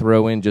kind of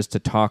throw in just to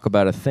talk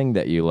about a thing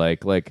that you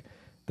like. Like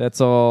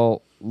that's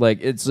all. Like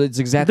it's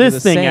exactly This the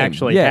thing same.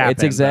 actually yeah, happened,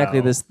 it's exactly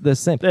though. the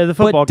same. The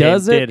football but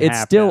does game it? did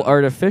It's still happen.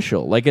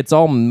 artificial. Like it's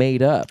all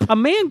made up. A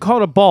man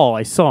caught a ball.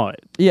 I saw it.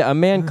 Yeah, a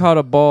man caught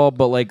a ball,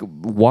 but like,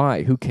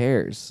 why? Who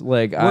cares?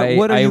 Like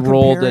What are I you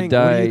rolled a comparing-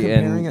 die what are you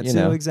comparing and it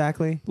to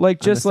exactly? like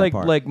I just missed that like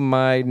part. like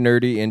my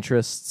nerdy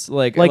interests,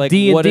 like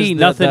D what and is D, the-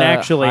 nothing the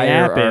actually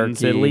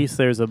happens. At hierarchy? least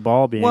there's a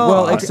ball being.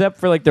 Well, okay. except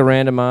for like the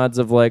random odds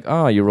of like,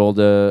 oh, you rolled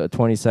a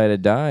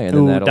 20-sided die, and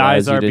then Ooh, that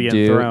dies allows you are to being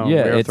do. thrown.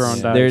 Yeah, We are it's,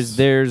 throwing dice.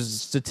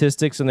 there's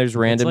statistics and there's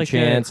random like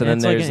chance, and then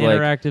it's there's like an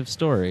like interactive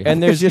story.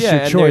 and there's just yeah,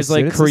 your and choice, there's dude.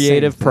 like It's the same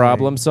creative thing.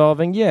 problem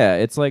solving. Yeah,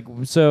 it's like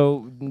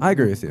so. I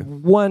agree with you.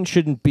 One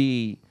shouldn't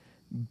be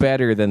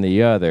better than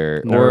the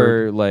other,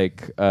 or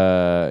like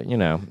you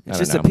know. It's I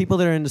just don't that know. people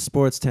that are into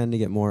sports tend to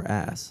get more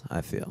ass.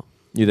 I feel.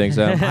 You think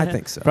so? I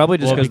think so. Probably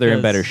just Well, because they're in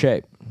because- better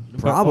shape.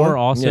 Probably. Or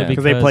also Yeah.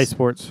 'Cause they play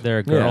sports. There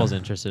are girls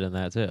interested in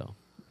that too.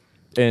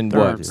 In There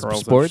what aren't girls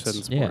sports?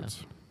 interested in Yeah.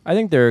 sports. I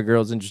think there are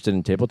girls interested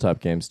in tabletop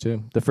games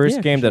too. The first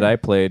Yeah, game for that sure. I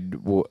played,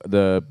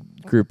 the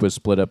group was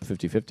split up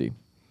 50-50.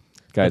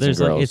 But Guys and there's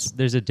like girls.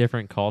 there's a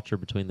different culture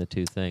between the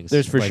two things.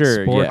 There's for Like,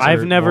 sure, sports yeah. are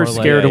I've never more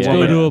scared a like, woman.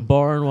 Let's go to a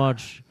bar and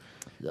watch.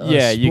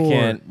 Yeah, you sport."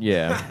 can't.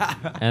 Yeah,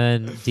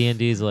 And then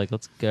D&D's like,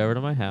 let's go over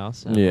to my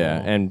house. And yeah,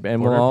 we'll and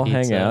we'll order all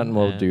hang pizza out and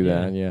we'll do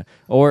that. Yeah,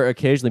 or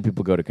occasionally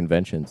people go to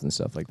conventions and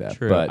stuff like that.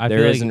 True. But I there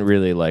feel like isn't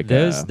really like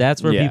Those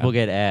that's where yeah. people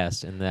get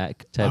asked in that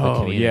type of Oh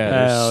community. yeah,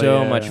 there's Hell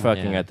so yeah. much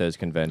fucking Yeah. at those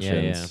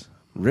conventions.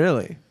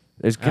 Really?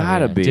 There's Oh,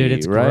 gotta yeah. be, Dude,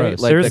 it's right?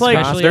 gross. There's the like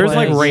especially there's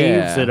like like-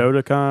 raves yeah. at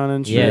Otakon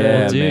and shit. Yeah, Yeah,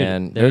 well, dude,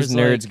 man. there's Those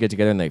nerds like- get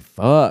together and they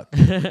fuck.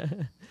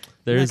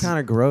 There's kind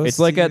of gross. It's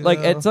like to a you,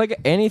 like though? it's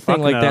like anything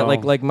Fuck like that.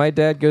 no. Like my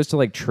dad goes to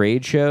like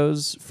trade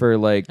shows for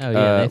like Oh,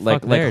 yeah, they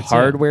like fuck there, too.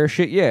 hardware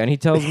shit. Yeah, and he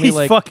tells me He's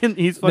like fucking I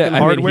mean,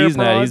 hardware. he's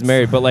not. He's broads.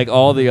 married, but like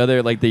all the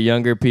other like the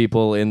younger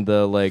people in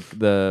the like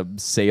the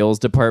sales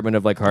department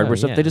of like hardware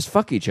stuff, yeah. they just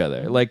fuck each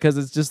other. Like because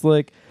it's just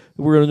like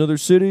we're in another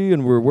city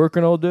and we're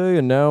working all day,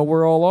 and now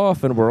we're all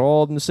off and we're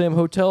all in the same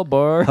hotel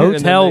bar. and then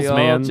Hotels, they all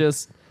man.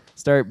 just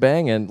start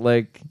banging.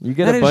 Like you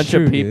get That a is bunch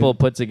true, of people dude.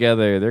 put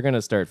together, they're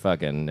gonna start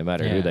fucking no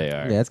matter who Yeah. they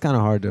are. Yeah, it's kind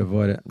of hard to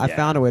avoid it. I Yeah.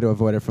 found a way to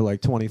avoid it for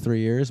like 23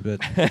 years, but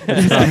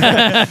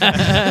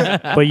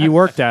But you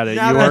worked at it.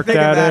 Now You that I worked think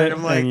at about it, it,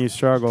 I'm like- and you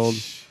struggled.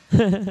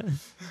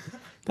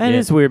 That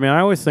is Yeah. weird, man. I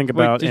always think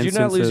Wait, about. did you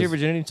not lose your instances-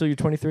 virginity until you're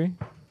 23?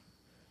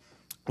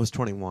 was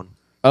 21.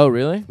 Oh,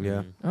 really?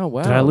 Yeah. Oh,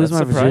 wow. Did I lose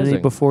that's my virginity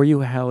surprising. before you?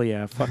 Hell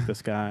yeah! Fuck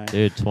this guy.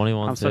 dude,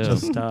 21 I'm too. such a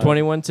stud.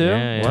 21 too?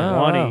 Yeah, yeah.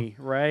 Wow. 20,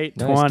 right?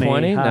 Nice. 20.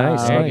 20? Nice,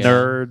 Ah, nice.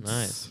 nerds.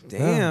 Nice.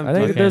 Damn. I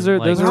think dude. those are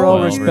Like those are all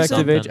 12 or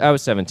respective age. something. I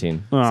was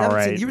 17. All 17,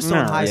 right. you were still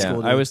in high All school, Yeah,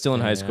 dude. I was still in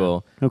Yeah, high yeah.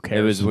 school. Who It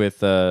cares? was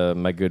with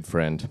my good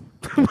friend.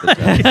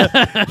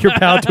 Your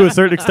pal to a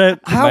certain extent.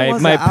 How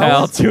was my it? I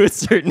pal was- to a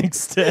certain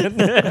extent.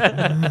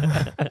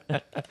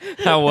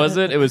 How was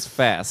it? It was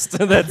fast.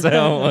 That's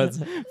how it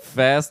was.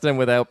 Fast and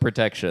without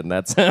protection.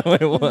 That's how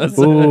it was.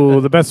 Ooh,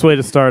 the best way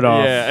to start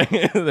off.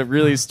 Yeah, that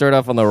really start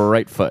off on the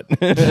right foot.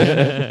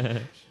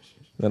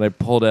 Then I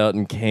pulled out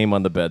and came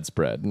on the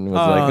bedspread and was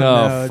Oh, like, no,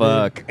 "Oh dude.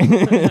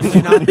 fuck!" Did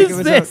you not think it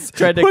was a-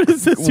 Tried to What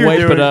is this you're wipe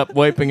it doing? up,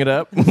 wiping it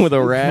up with a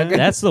rag.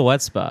 That's the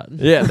wet spot.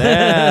 Yeah,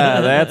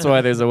 that's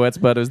why there's a wet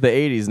spot. It was the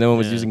 80s. No one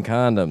was using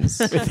condoms.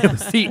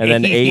 And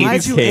then 80s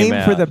Why'd you came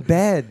aim for out. the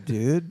bed,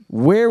 dude?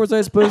 Where was I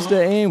supposed to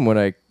aim when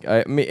I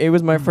mean, it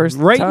was my first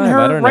Right time. in I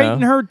her, don't right know.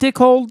 in her dick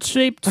hole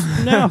shaped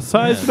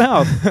sized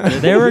mouth.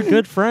 They were a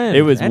good friend.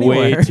 It was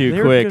anyway. way too They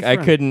were quick. good I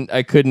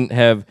friends. couldn't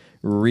have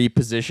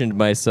repositioned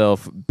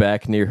myself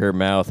back near her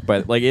mouth,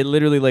 but like it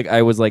literally like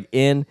I was like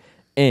in,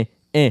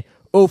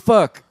 oh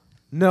fuck,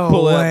 No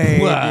pull way, out,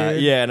 blah.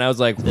 dude. Yeah, and I was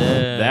like,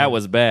 Yeah. that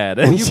was bad.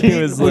 Were And you, she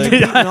beat, was were you like,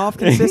 beating off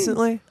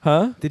consistently?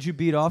 huh? Did you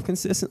beat off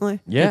consistently?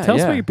 Yeah, Tell us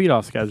yeah. about your beat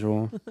off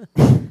schedule.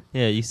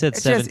 Yeah, you said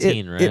It's just-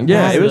 17, it- right? it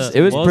Yeah, matters.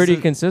 it was What pretty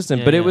the- consistent,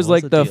 yeah, but it yeah, was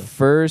what's like the deal?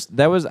 first.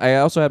 That was I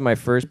also had my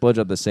first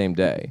blowjob the same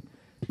day,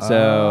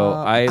 so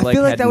I I like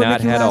feel like had that would not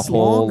make you had a last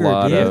whole longer,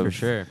 lot dude. Yeah, of. for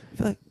sure. I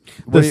feel like,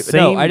 What do you-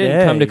 same no, I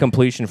didn't come to day.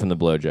 completion from the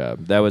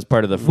blowjob. That was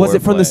part of the. was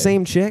it from the foreplay.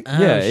 same chick?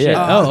 Yeah, shit.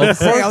 yeah. Oh,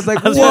 of I was like,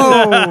 whoa!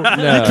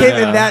 No, you came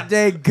no. in that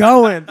day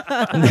going,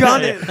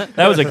 gunning.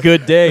 That was a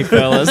good day,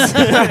 fellas.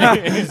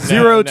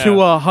 0 to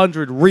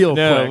 100 real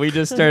No, quick. we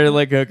just started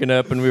like hooking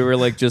up, and we were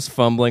like just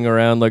fumbling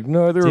around, like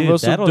neither Dude, of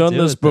us have that'll done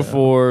do this it, though.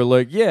 before.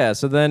 Like, yeah.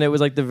 So then it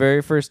was like the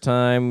very first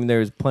time. There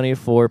was plenty of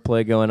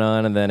foreplay going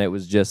on, and then it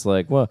was just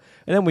like, well,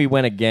 and then we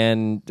went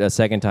again a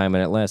second time,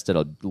 and it lasted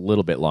a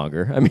little bit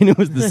longer. I mean, it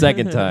was the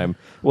second time.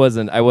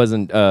 I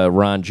wasn't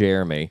Ron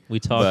Jeremy. We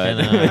but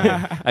talking.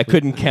 I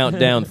couldn't count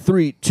down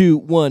 3, 2,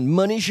 1,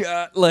 money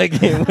shot. Like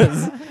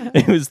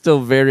it was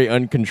still very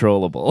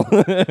uncontrollable.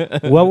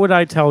 What would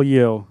I tell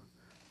you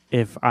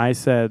if I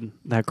said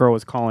that girl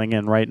was calling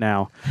in right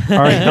now? All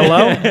right,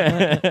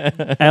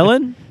 hello?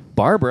 Ellen?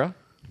 Barbara.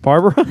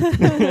 Barbara?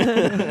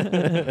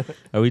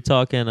 Are we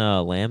talking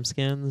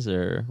lambskins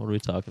or what are we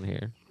talking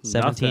here?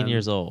 17 Nothing.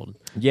 years old.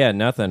 Yeah,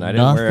 nothing. I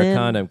didn't wear a Nothing?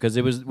 condom because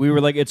we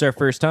were like, it's our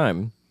first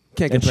time.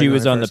 Can't get and she pregnant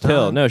was her on the first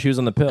pill. time. No, she was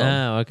on the pill.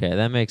 Oh, okay.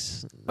 That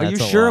makes. Are you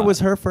that's a sure it lot. was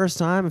her first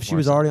time? If she More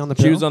was already on the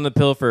pill, She was on the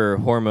pill for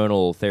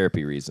hormonal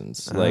therapy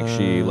reasons. Like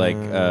she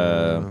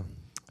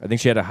I think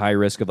she had a high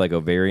risk of like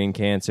ovarian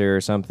cancer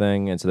or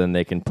something, and so then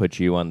they can put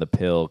you on the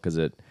pill because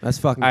it. That's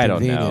fucking. I don't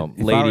convenient.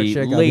 know, If I were a lady,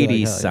 chick, I'd be lady like, hell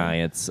yeah.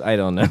 science. I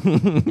don't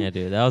know. Yeah,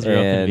 dude, that was real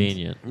And-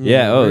 convenient.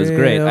 Yeah, oh, it was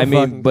great. Real I mean,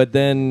 fucking- but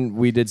then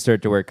we did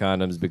start to wear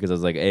condoms because I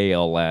was like, A,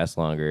 I'll last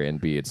longer, and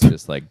B, it's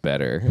just like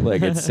better,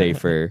 like it's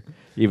safer.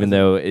 Even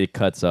though it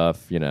cuts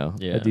off, Yeah.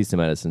 a decent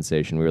amount of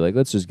sensation, we were like,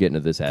 let's just get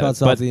into this habit.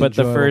 Cuts off the But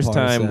the enjoyable first part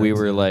of time we sex,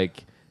 were yeah.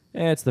 like,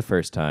 it's the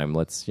first time.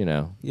 Let's give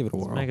it a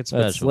whirl. Make it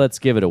special. let's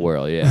give it a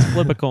whirl. Yeah,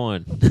 Flip a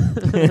coin.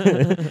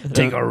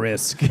 take a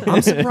risk.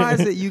 I'm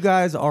surprised that you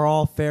guys are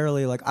all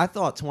fairly like. I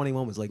thought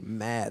 21 was like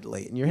mad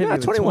late, and you're hitting Yeah, me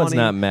with 21's 20,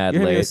 not mad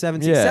you're hitting me late. with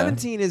 17. Yeah.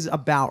 17 is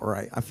about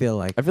right. I feel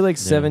like. I feel like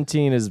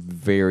 17 is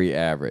very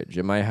average.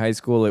 In my high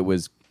school, it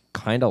was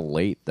kind of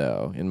late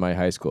though. In my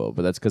high school,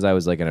 but that's because I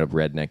was like in a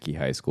rednecky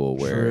high school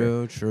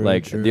where, True.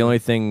 the only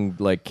thing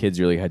like kids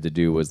really had to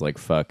do was like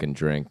fuck and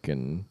drink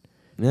and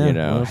Yeah, what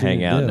else are you hang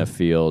gonna out do? in a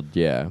field.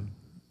 Yeah.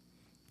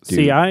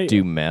 See, I-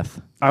 do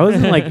meth. I was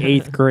in like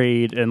 8th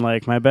grade, and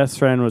like my best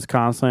friend was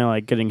constantly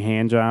like getting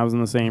hand jobs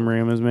in the same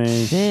room as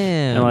me.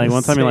 Damn. And like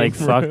one time he like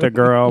Same fucked a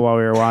girl while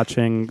we were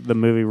watching the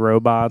movie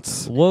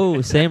Robots.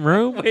 Whoa, same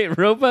room Wait,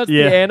 Robots,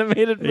 Yeah. the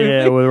animated movie?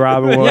 Yeah, with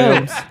Robin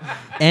Williams.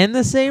 and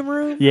the same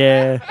room.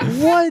 Yeah.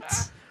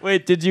 What?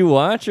 Wait, did you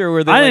watch or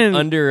were they I like didn't-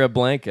 under a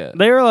blanket?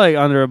 They were like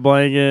under a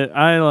blanket.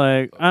 I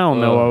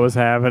don't know Oh. what was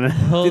happening.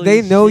 Did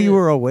they know you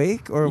were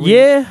awake or?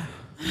 Yeah,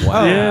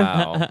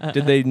 Wow.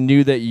 Did they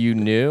knew that you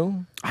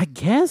knew? I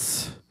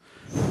guess.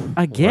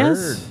 Do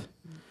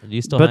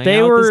you still but hang they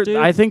out with were. this dude?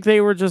 I think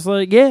they were just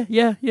like, yeah. Are,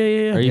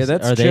 Yeah, you,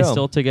 that's are they chill.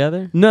 still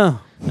together? No.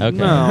 Okay.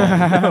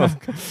 No.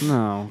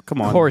 No.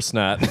 Come on. Of course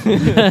not.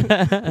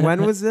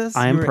 When was this?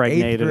 I You were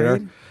impregnated 8th her.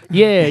 grade?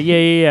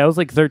 Yeah. I was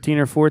like 13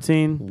 or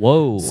 14.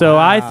 Whoa. So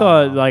I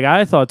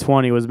Wow. thought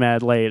 20 was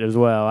mad late as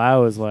well. I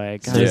was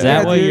like, So is Yeah.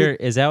 that what dude.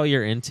 is that what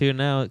you're into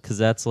now? Because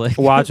that's like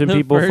Watching the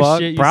people first fuck?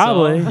 shit you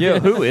Probably. saw? Yeah,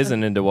 who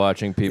isn't into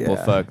watching people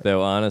Yeah. fuck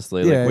though?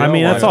 Honestly, Yeah, we I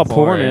mean, watch that's all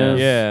porn is.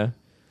 Yeah,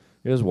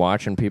 you're just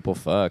watching people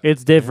fuck.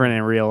 it's different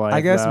in real life. I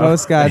guess though.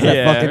 most guys have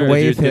Yeah. fucking Did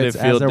wave it hits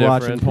feel as they're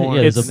watching different? porn.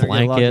 Yeah, there's a and they're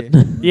blanket.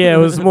 lucky. Yeah, it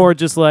was more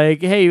just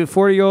like, hey,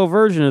 40-year-old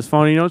virgin is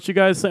funny. Don't you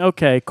guys think?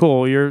 Okay,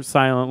 cool. You're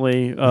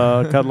silently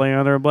cuddling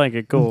under a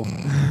blanket. Cool.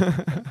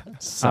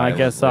 I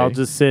guess I'll Silently.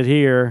 just sit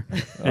here Oh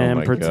and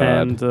my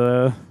pretend.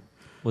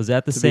 Was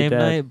that the To be same dead.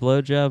 night?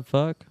 Blowjob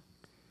fuck?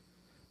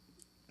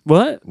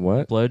 What?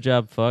 What?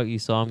 Blowjob fuck? You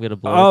saw him get a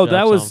blowjob? Oh,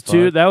 that was saw him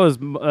two. fuck?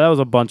 That was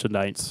a bunch of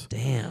nights.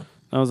 Damn.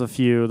 That was a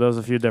few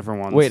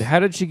different ones. Wait, how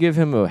did she give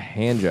him a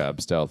hand job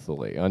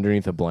stealthily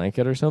underneath a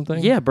blanket or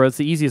something? Yeah, bro, it's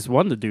the easiest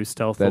one to do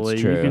stealthily.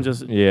 that's true. You can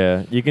just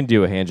you can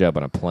do a hand job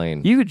on a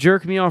plane. you could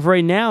jerk me off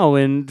right now,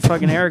 and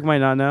fucking Eric might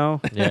not know.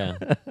 Yeah.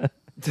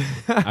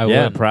 I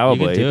yeah, would. probably.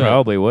 You could He do it.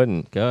 probably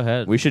wouldn't. Go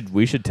ahead. We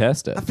should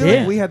test it. I feel Yeah.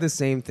 like we had the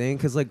same thing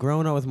because, like,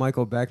 growing up with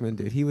Michael Beckman,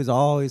 dude, he was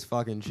always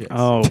fucking chicks.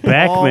 Oh,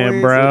 Beckman,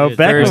 Always bro. Dude,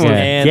 Beckman First was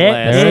and get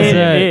last. There's in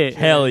a- it.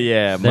 Hell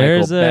yeah,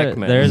 there's Michael a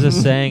Beckman. there's a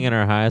saying in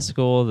our high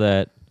school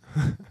that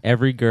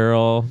every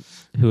girl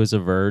who is a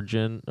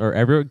virgin, or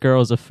every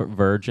girl is a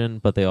virgin,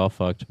 but they all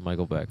fucked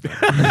Michael Beckman.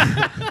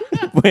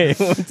 Wait,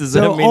 what does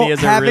So that mean? He has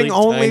having a really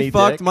only tiny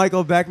fucked dick?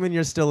 Michael Beckman,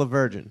 you're still a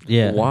virgin.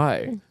 Yeah.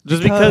 Why?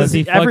 Just Because because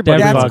he fucked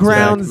everybody everybody. That's fucks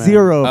ground Beckman.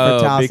 zero for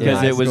Oh, Towson because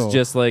High it was School.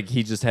 just like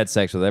he just had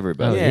sex with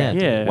everybody. Oh, yeah.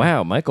 Yeah.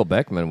 Wow, Michael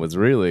Beckman was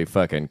really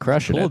fucking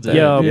crushing Cool it. dude. then.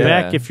 Yo, Yeah.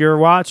 Beck, if you're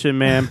watching,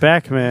 man,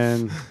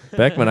 Beckman.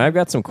 Beckman, I've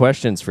got some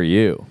questions for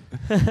you.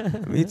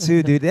 Me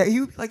too, dude. Yeah,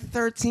 you like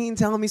 13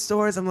 telling me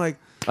stories. I'm like,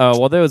 Oh,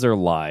 well, those are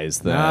lies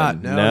then. Nah,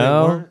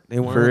 no, they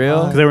weren't. For They real?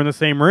 weren't Because they were in the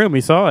same room.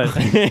 We saw it. I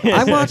watched him. So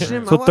I watched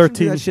him do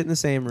 13 that shit in the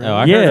same room. Oh,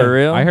 I Yeah. heard For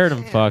real? I heard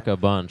him fuck a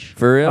bunch.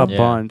 For real? A Yeah.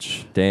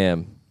 bunch.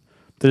 Damn.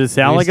 Did it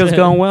sound We like it was used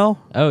to- going well?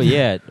 Oh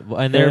yeah,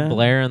 and they're Yeah.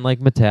 blaring like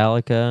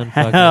Metallica and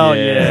fucking. Hell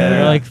yeah.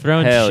 They're like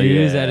throwing Hell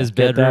shoes yeah. at his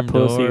Get bedroom that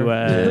pussy door.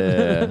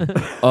 wet.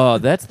 Yeah. Oh,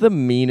 that's the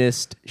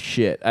meanest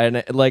shit.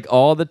 And like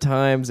all the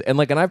times,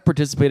 and I've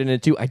participated in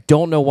it too. I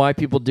don't know why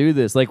people do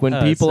this. Like when Oh,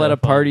 it's people so at a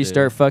fun, party dude.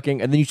 start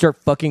fucking, and then you start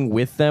fucking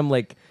with them,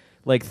 like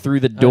through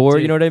the door.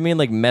 dude. You know what I mean?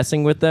 Like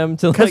messing with them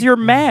to Because like, you're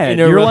mad. in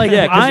a You're rough- like,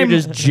 yeah, because I'm you're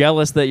just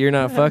jealous that you're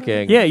not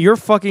fucking. Yeah, you're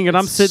fucking, and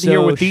I'm It's sitting here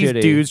so with these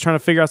shitty. dudes trying to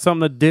figure out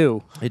something to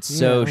do. It's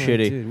so Yeah,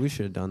 shitty. Dude, we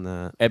should have done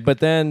that. But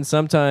then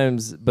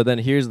sometimes,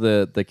 here's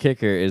the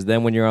kicker is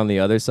then when you're on the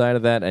other side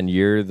of that and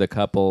you're the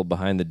couple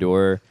behind the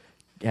door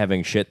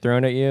having shit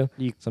thrown at you,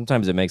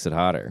 sometimes it makes it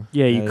hotter.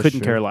 Yeah, you That is couldn't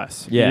true. care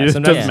less. Yeah, It just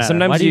sometimes, doesn't matter.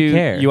 sometimes Why do you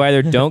care? you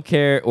either don't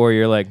care or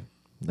you're like,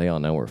 they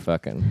all know we're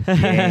fucking.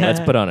 Let's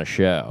put on a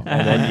show,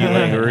 and then you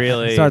like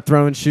really Start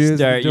throwing shoes. at the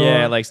start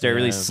door.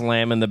 really Yeah.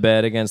 slamming the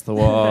bed against the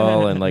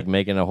wall and like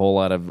making a whole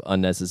lot of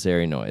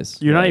unnecessary noise.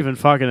 You're not Like, even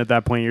fucking at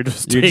that point. You're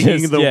just you're taking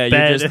just, the yeah,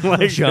 bed you're just and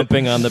like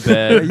jumping on the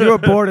Yeah, bed. you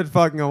aborted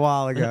fucking a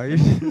while ago.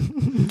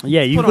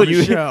 Yeah, you Put on could.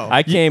 a show.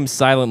 I came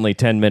silently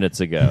 10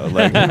 minutes ago.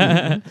 Like,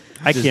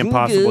 I can't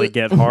possibly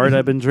get hard.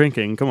 I've been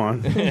drinking. Come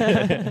on.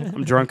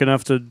 I'm drunk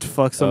enough to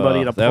fuck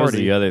somebody at a That was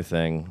party. the other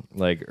thing,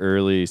 like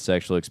early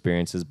sexual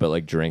experiences, but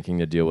like drinking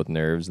to deal with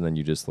nerves, and then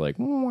you just like.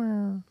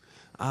 You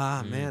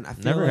Man, I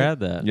feel Never like had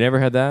that. never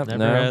had that? Never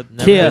no. had.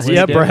 Never Yes, had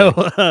yeah, weed.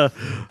 bro.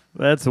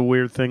 That's a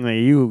weird thing that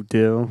you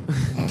do.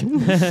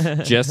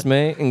 Just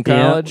me in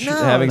Yeah. college, No,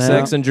 having no.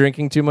 sex and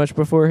drinking too much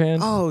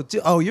beforehand.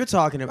 You're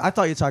talking. I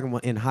thought you were talking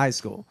in high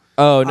school.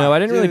 Oh no, I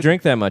didn't really dude.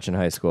 drink that much in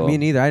high school. Me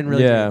neither. I didn't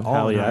really Yeah. drink all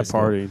Hell in yeah, high I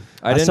school. partied.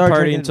 I didn't started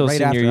party drinking until right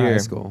senior after year. high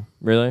school.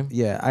 Really?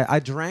 Yeah, I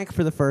drank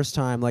for the first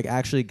time. Like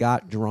actually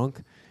got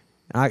drunk.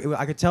 And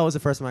I could tell it was the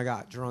first time I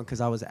got drunk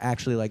because I was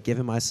actually like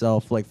giving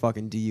myself like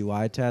fucking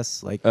DUI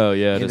tests. Like Oh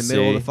yeah, in to the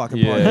middle of see. the fucking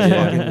Yeah, party, just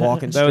yeah. fucking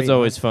walking. That was straight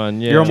always up.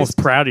 fun. Yeah. You're almost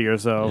proud of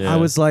yourself. Yeah. I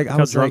was like,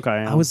 How drunk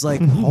I am. I was like,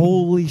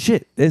 holy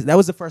shit! That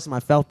was the first time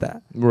I felt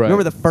that. Right.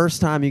 Remember the first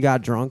time you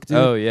got drunk, dude?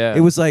 Oh, yeah. It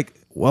was like,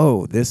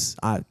 whoa,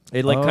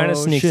 It like kind of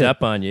sneaks shit.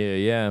 up on you.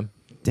 Yeah.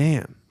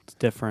 Damn. It's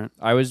different.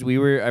 I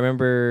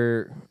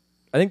remember,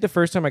 I think the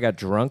first time I got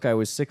drunk, I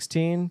was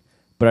 16,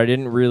 but I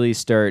didn't really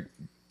start,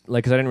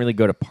 like, because I didn't really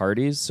go to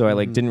parties, so I,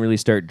 like, didn't really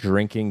start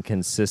drinking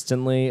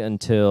consistently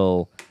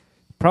until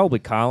probably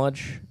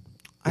college.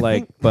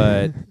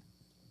 But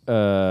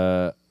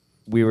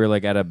we were,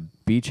 like, at a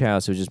beach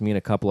house. It was just me and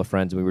a couple of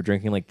friends, and we were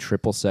drinking, like,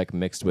 triple sec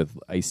mixed with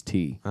iced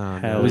tea.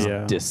 Hell It was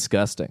yeah.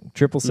 disgusting.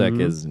 Triple sec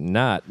is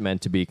not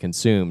meant to be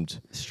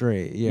consumed.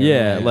 Straight. Yeah.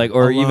 Yeah, right. like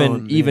or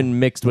Alone, even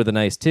mixed with an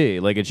iced tea.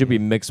 Like it should be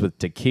mixed with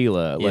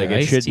tequila. Yeah, like it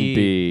iced shouldn't tea,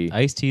 be.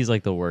 Iced tea is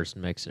like the worst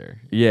mixer,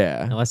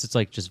 Yeah, unless it's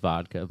like just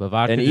vodka. But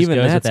vodka and just even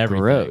goes that's with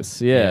everything.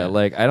 gross. Yeah,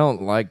 like I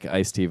don't like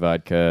iced tea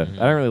vodka. I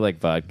don't really like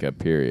vodka.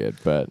 Period.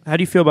 But How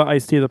do you feel about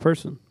Ice T the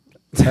person?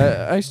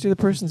 iced tea the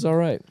person's all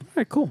right. All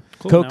right, cool.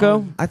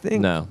 Cocoa? I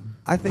think. No.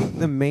 I think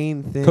the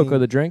main thing. Cocoa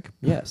the drink?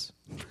 Yes.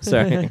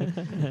 Sorry.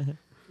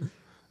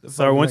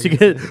 So once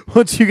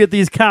you get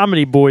these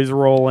comedy boys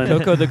rolling,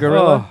 Coco the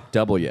gorilla?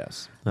 Double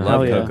yes. Oh,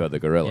 Love yeah. Coco the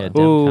gorilla. Yeah,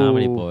 Dem Ooh.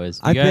 Comedy Boys.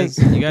 I You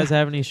think- guys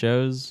have any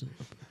shows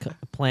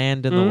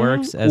planned in the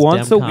works as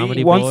once Dem a week-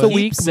 Comedy once Boys? a Keep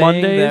week,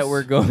 saying Mondays. that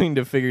we're going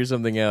to figure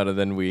something out, and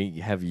then we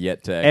have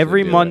yet to actually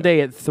every do it.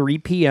 Monday at 3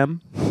 p.m.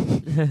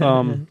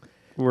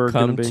 We're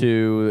Come gonna be.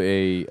 to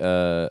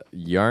a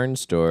yarn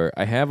store.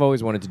 I have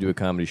always wanted to do a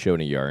comedy show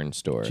in a yarn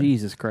store.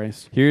 Jesus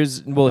Christ.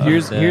 Here's my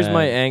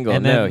angle.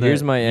 and No, then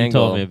here's my you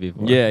angle. told me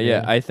before. Yeah,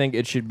 Yeah. I think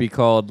it should be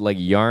called like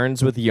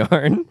Yarns with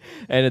Yarn,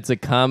 and it's a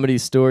comedy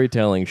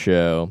storytelling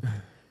show.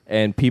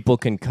 And people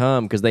can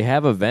come because they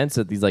have events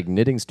at these like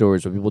knitting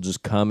stores where people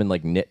just come and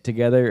like knit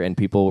together, and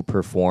people will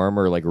perform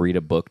or like read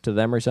a book to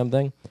them or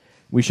something.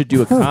 We should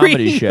do a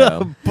comedy Read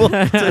show.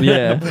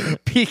 Yeah.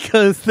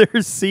 Because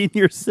they're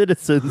senior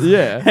citizens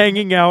Yeah.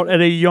 hanging out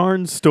at a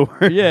yarn store.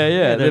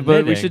 Yeah, they're but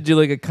we knitting. should do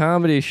like a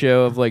comedy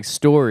show of like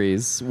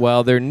stories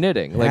while they're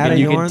knitting. Like, At and a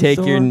you can yarn take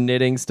store? your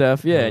knitting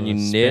stuff, and you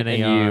knit spin a and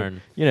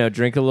yarn. you know,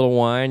 drink a little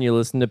wine. You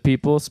listen to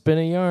people spin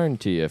a yarn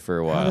to you for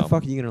a How while. the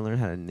fuck are you gonna learn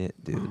how to knit,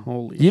 dude?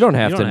 Holy You don't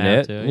have You to don't knit.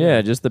 have to, yeah,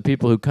 yeah. just the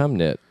people who come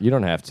knit. You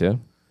don't have to.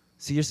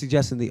 So you're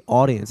suggesting the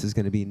audience is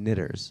gonna be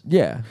knitters?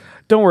 Yeah,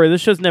 Don't worry,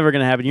 this show's never going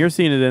to happen. You're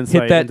seeing it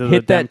insight into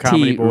the Dem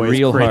Comedy T Boys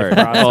real creative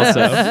hard.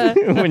 process.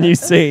 Also, when you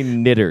say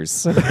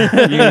knitters, you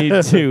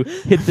need to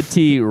hit the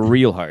T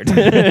real hard.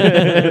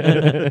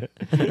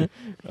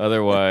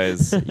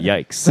 Otherwise,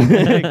 yikes.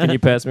 Can you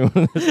pass me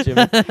one of those,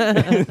 Jimmy?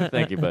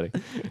 Thank you, buddy.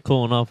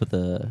 Cooling off with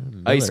a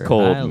Ice Miller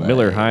cold High Life.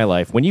 Miller High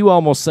Life. When you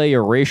almost say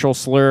a racial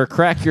slur,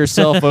 crack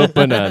yourself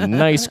open a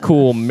nice,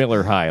 cool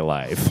Miller High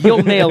Life.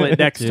 You'll nail it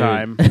next Dude.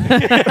 time.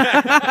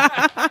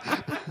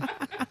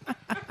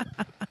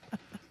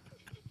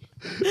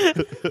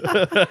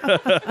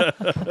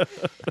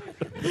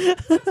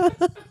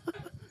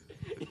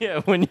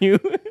 Yeah, when you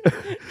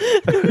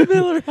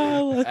Miller High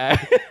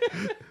Life.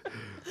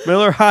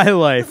 Miller High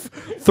Life.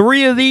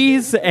 3 of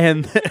these,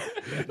 and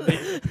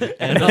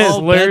And all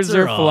slurs bets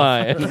are off.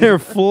 flying. they're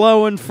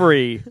flowing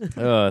free.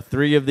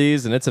 3 of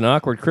these, and it's an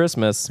awkward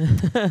Christmas.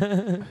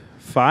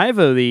 5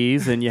 of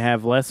these, and you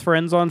have less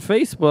friends on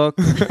Facebook.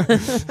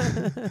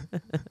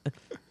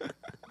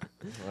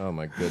 Oh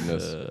my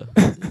goodness.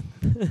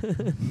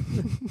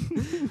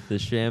 The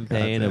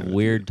champagne of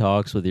weird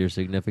talks with your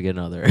significant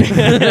other.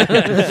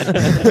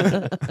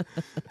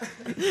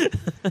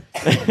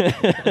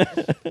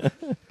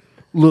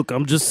 Look,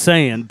 I'm just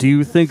saying, do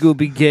you think it would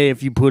be gay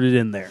if you put it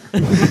in there?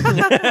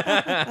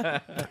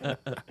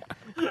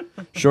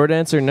 Short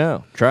answer,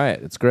 no. Try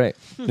it. It's great.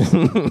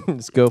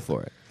 Just go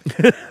for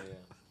it.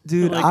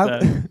 Dude, I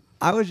like that.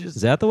 I was just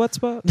Is that the wet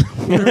spot?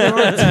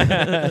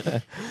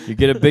 You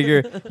get a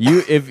bigger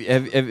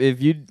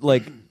if you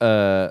like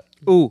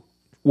Ooh,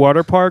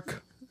 water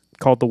park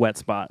called the Wet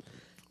Spot.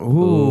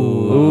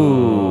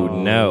 Ooh,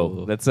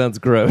 no, that sounds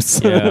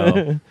gross.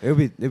 Yo.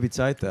 It'd be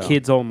tight though.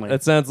 Kids only.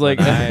 That sounds like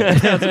I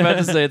was about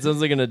to say. It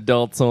sounds like an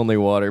adults-only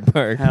water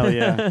park. Hell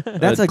yeah.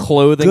 That's a a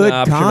clothing good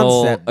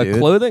optional. concept, A dude.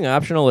 clothing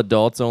optional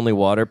adults-only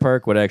water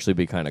park would actually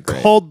be kind of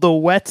great. Called the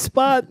wet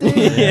spot, dude.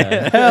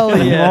 Yeah. Hell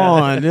Come yeah.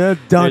 on, yeah,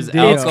 done There's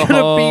deal. It's gonna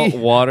alcohol, be-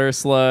 water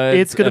slides,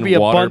 it's gonna and be a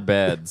water bun-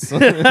 beds.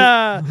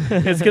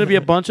 It's gonna be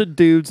a bunch of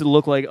dudes that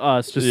look like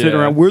us just sitting Yeah.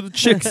 around. Where the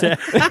chicks at?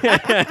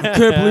 Can't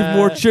believe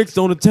more chicks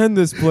don't attend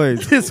this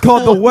place. It's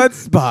called the wet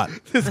spot.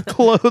 This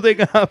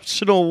clothing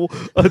optional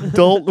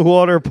adult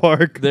water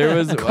park There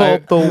was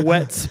called the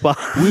wet spot.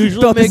 We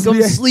usually Thought make this them would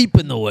be a- sleep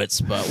in the wet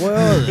spot. Where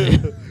are they?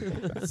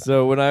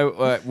 So when I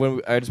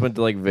just went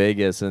to like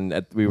Vegas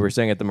and we were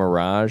staying at the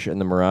Mirage, and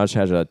the Mirage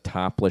has a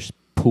topless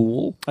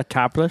pool. A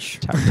topless.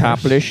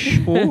 Topless.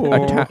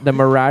 The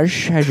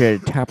Mirage has a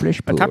topless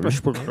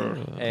pool.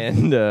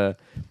 And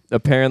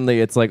apparently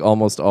it's like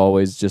almost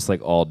always just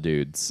like all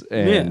dudes.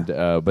 And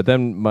but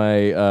then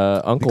my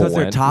uncle Because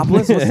they're went.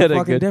 topless? What's the Had a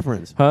fucking good-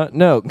 difference? Huh?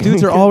 No,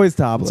 Dudes are always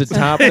topless. it's a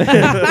top.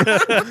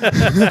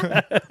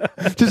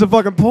 just a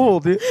fucking pool,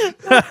 dude.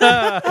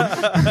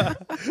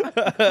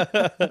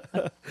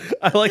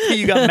 I like that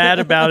you got mad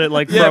about it.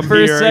 Like Yeah, from for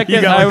here, a second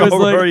you got I was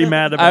already like,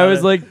 mad about I was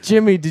it. like,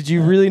 Jimmy, did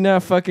you really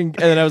not fucking? And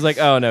then I was like,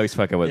 oh no, he's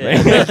fucking with me.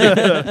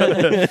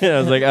 I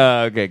was like,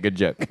 oh okay, good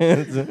joke.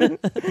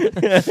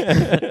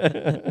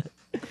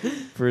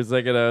 For a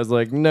second, I was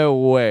like, no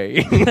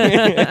way.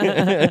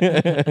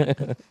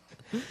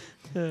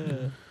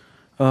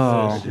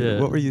 oh,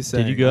 Shit. What were you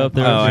saying? Did you go up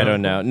there? Oh, I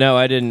don't know. No,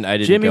 I didn't.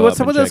 Jimmy, go what's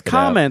up up with and those check it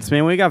out. comments,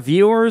 man? We got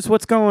viewers.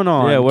 What's going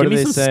on? Yeah, what Give are me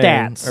they some saying?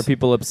 stats. Are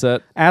people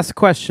upset? Ask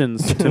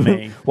questions to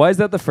me. Why is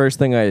that the first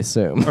thing I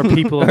assume? Are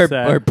people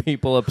upset? Are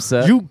people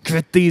upset? You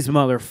get these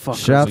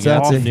motherfuckers. Shouts got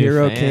out some to new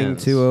Hero fans.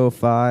 King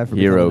 205 for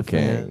Hero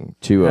becoming a fan. King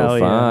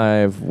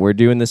 205. We're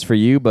doing this for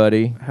you,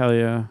 buddy. Hell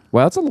yeah.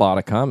 Wow, that's a lot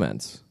of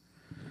comments.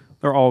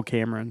 They're all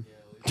Cameron.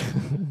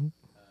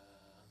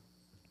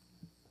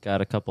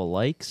 Got a couple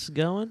likes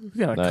going. We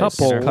got a Nice.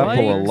 couple. of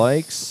We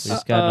likes.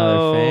 just got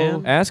another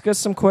fan. Ask us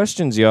some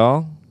questions,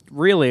 y'all.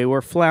 Really,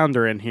 we're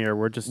floundering here.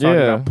 We're just talking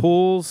Yeah. about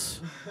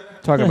pools.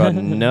 Talking about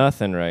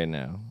nothing right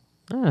now.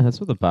 Ah, that's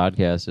what the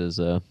podcast is.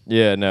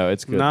 Yeah, no,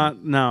 it's good.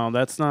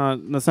 That's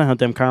not how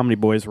Dem Comedy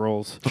Boys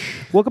rolls.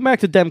 Welcome back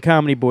to Dem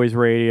Comedy Boys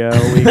Radio.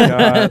 We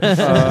got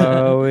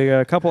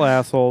a couple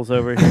assholes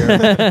over here.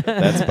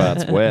 That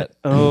spot's wet.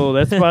 Oh,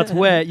 that spot's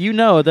wet. You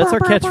know, that's our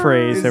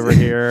catchfresh over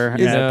here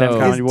Is- at Dem No.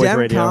 Comedy Is Boys Dem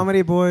Radio.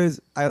 Comedy Boys?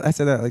 I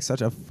said that like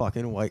such a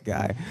fucking white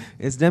guy.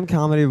 Is Dem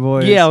Comedy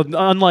Boys? Yeah,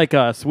 unlike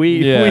us, we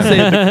Yeah. say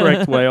it the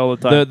correct way all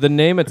the time. The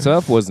name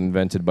itself was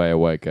invented by a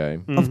white guy.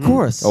 Of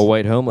course. A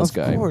white homeless Of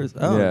guy. course.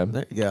 Oh, yeah.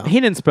 there you go. He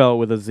didn't spell it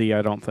with a Z,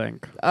 I don't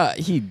think.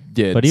 He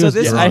did. But he So was.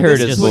 this is- I heard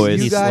this his is what voice.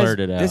 you He guys- slurred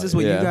it out. This is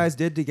what Yeah. you guys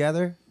did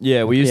together?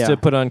 Yeah, we used Yeah. to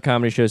put on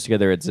comedy shows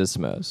together at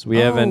Zismos.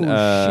 We Oh, haven't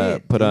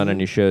shit, put on dude.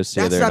 any shows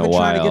That's together what I've in a been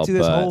trying while. to get to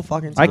this but- whole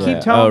fucking I time. keep Yeah.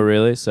 telling- Oh,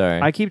 really?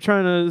 Sorry. I keep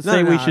trying to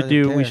say no, we I should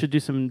didn't do we care. should do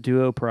some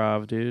duo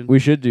prov, dude. We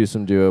should do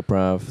some duo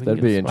prov.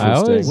 That'd be get some- I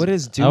interesting. always, What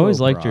is I always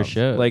duo liked your prov?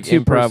 show. like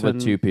Two improv person-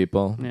 with two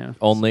people Yeah.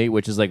 only,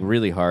 which is like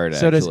really hard.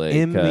 So does actually,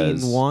 M mean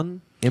 'cause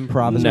one?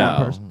 Improv is No.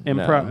 one person?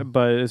 Improv, No.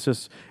 but it's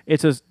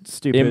a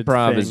stupid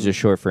Improv is thing. just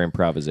short for Then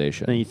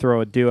improvisation. you throw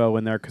a duo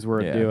in there because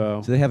we're Yeah. a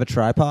duo. Do they have a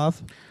tripod?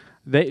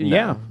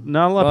 Yeah,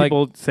 not a lot of Well,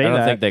 people say I don't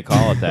that. think they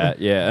call it that.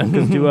 Yeah,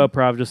 because duo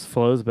prov just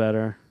flows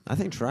better. I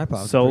think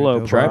tripod. Solo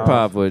prov.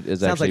 tripod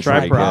is Sounds actually like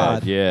pretty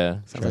tripod. good. Yeah,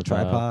 Sounds like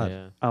tripod. Yeah.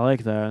 I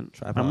like that.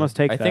 Tripod. I must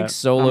take I that. think I'm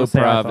solo gonna say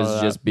I prov thought is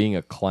of just that. being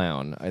a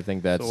clown. I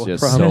think that's Solo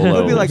just prov. solo.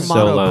 It'd be like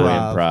solo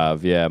monoprov.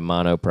 improv. Yeah,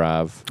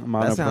 monoprov.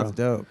 Mono That sounds prov.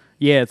 dope.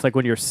 Yeah, it's like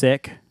when you're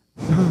sick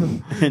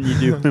and you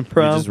do You're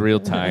improv just real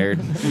tired.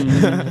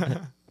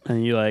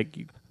 and you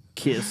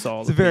kiss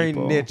all It's the a very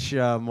people. niche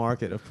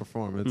market of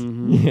performance.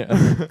 Mhm.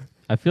 Yeah.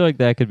 I feel like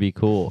that could be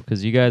cool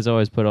because you guys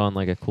always put on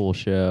like a cool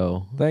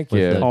show. Thank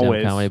with you. the Dem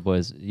Always. Comedy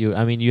Boys. You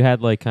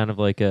had like kind of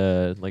like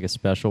a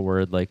special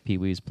word like Pee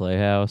Wee's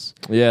Playhouse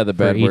Yeah, the for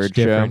bad each word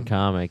show. different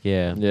comic.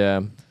 Yeah, Yeah,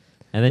 and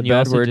then the you bad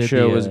also word did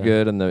show the, was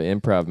good, and the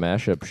improv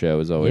mashup show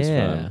was always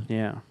fun.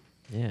 Yeah,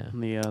 Yeah.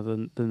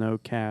 and the no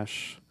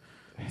cash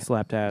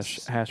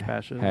slapdash hash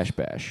bashes. Hash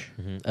bash.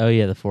 Mhm. Oh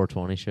yeah, the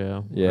 420 show.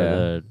 Or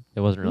Yeah. it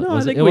wasn't really. No, I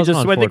was it- think it we wasn't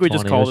just- on I think we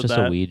just 420, called it it was just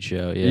that. a weed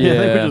show. Yeah, Yeah. I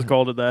think we Yeah. just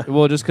called it that.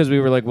 Well, just because we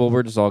were like, well,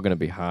 we're just all gonna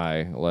be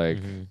high, like.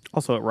 Mhm.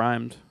 Also, it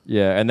rhymed.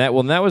 Yeah, and that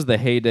was the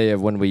heyday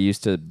of when we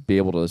used to be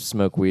able to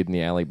smoke weed in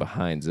the alley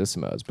behind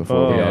Zismos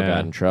before we all Yeah.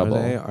 got in trouble.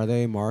 Are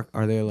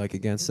they like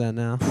against that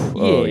now?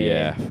 Oh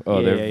Yeah. yeah.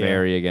 Oh, they're Yeah, yeah.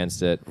 very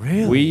against it.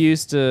 Really? We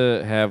used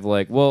to have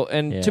to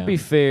Yeah. be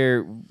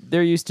fair,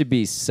 there used to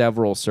be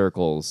several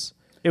circles.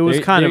 It was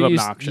There- kind of there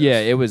used- obnoxious. Yeah,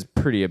 it was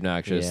pretty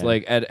obnoxious. Yeah.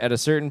 Like at a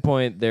certain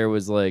point, there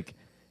was like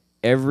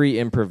every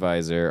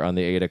improviser on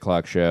the 8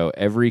 o'clock show,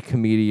 every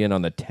comedian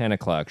on the 10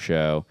 o'clock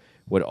show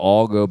would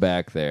all go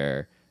back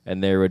there,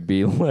 and there would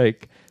be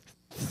like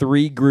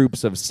 3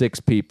 groups of 6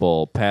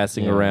 people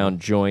passing Yeah. around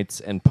joints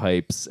and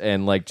pipes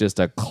and like just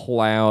a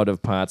cloud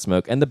of pot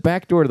smoke, and the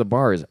back door to the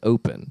bar is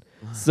open.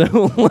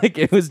 So like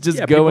it was just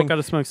Yeah, people going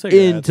gotta smoke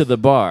cigarettes. into the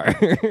bar,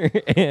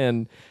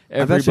 and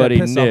I bet you everybody it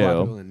pissed off a lot of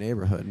people knew. in the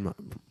neighborhood.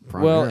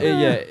 Well,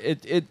 primarily.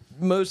 it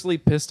mostly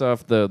pissed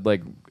off the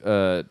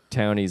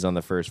townies on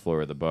the first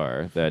floor of the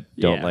bar that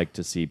don't Yeah. like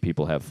to see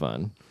people have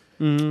fun.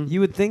 You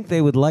would think they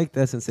would like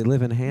that since they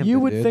live in Hampton. You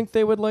would dude. think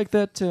they would like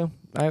that too.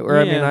 I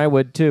mean, Yeah. I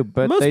would too,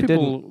 but Most they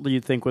people didn't.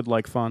 you'd think would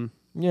like fun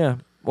Yeah,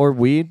 or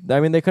weed. I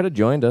mean, they could have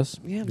joined us.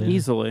 Yeah,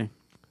 easily.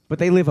 but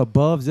they live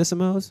above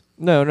Zissimo's.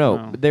 No,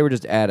 No. they were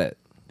just at it.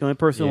 The only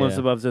person who lives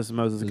Yeah. above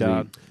Zissimo's is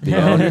God.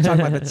 Oh, you're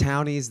talking about the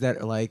townies that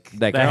are like.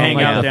 That That hang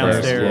kinda out like the first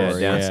downstairs.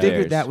 floor, Yeah. I downstairs.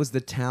 figured that was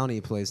the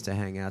townie place to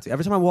hang out to.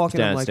 Every time I walk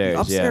in, I'm like, the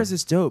Downstairs, yeah. upstairs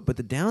is dope, but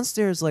the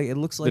downstairs, like, it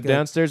looks like the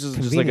downstairs is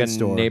just like a convenience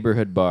store.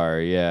 neighborhood bar.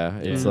 Yeah,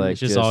 it's like it's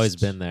just always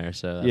been there.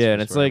 So that's Yeah, and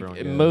just it's where like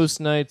everyone goes. most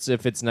nights,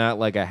 if it's not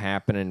like a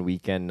happening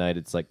weekend night,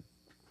 it's like,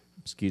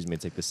 excuse me,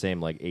 it's like the same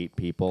like 8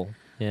 people.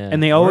 Yeah.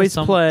 And they Or always it's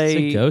a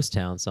play- ghost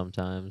town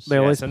sometimes. They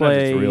Yeah, always sometimes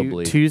it's play real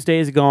bleak.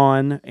 Tuesday's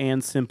Gone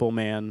and Simple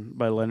Man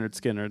by Leonard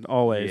Skinner.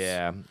 Always.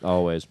 Yeah,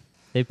 always.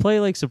 They play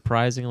like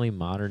surprisingly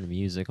modern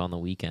music on the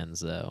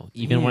weekends though,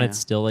 even when Yeah. it's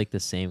still like the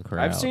same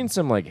crowd. I've seen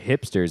some like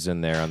hipsters in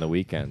there on the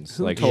weekends,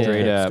 Who like told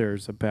straight up.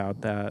 hipsters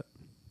about that?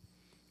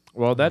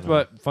 Well, that's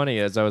what funny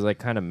is. I was like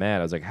kind of mad.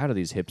 I was like, how do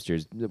these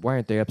hipsters? Why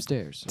aren't they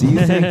upstairs? Do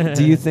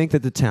you think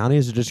that the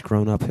townies are just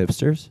grown up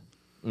hipsters?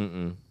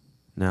 Mm-mm.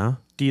 No.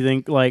 Do you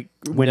think like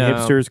when No.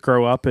 hipsters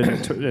grow up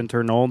and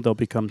turn old, they'll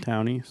become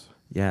townies?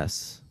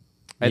 Yes.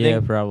 I yeah,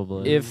 think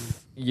probably.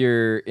 if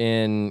you're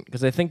in,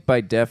 because I think by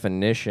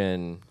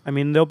definition, I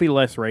mean, they'll be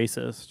less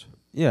racist.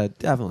 Yeah,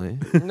 definitely.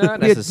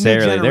 not New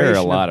necessarily. There are a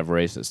generation lot of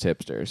racist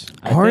hipsters.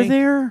 I Are think-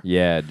 there?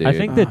 Yeah, dude. I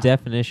think the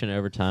definition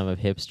over time of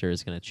hipster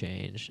is going to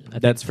change. I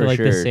think That's for like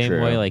the sure same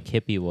true. way like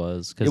hippie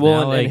was. Because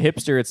well, now, and like,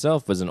 hipster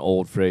itself was an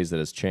old phrase that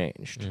has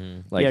changed.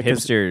 Like Yeah,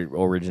 'cause- hipster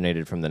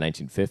originated from the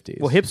 1950s.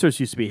 Well, hipsters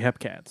used to be hep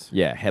cats.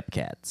 Yeah, hep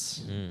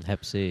cats.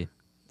 Hep C.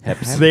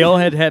 They all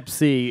had Hep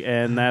C,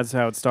 and that's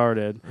how it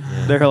started.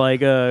 They're like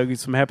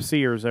some Hep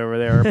C'ers over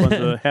there, a bunch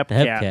of Hep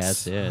Hep cats.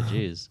 cats. Yeah,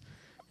 jeez.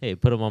 Hey,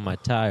 put them on my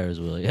tires,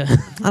 will you?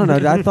 I don't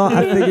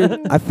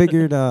know. I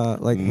figured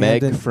like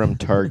Meg Hamden, from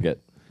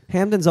Target.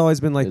 Hamden's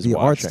always been like is the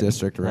arts watching.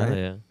 district, right? Oh,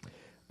 yeah.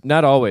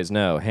 Not always.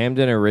 No,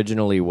 Hamden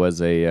originally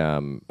was a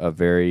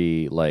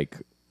very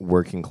like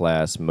working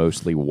class,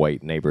 mostly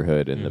white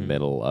neighborhood in the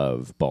middle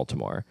of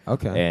Baltimore.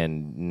 Okay.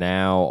 And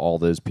now all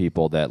those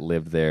people that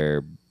lived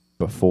there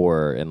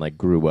before and like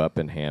grew up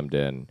in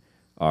Hamden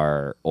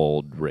are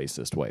old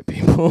racist white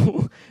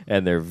people,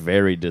 and they're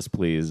very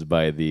displeased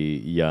by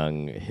the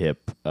young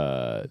hip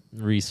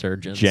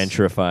Resurgence.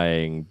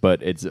 gentrifying.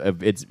 But it's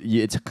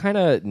kind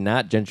of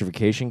not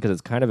gentrification because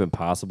it's kind of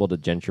impossible to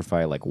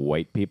gentrify like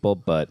white people,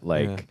 but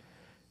like Yeah.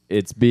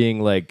 it's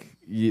being like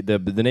the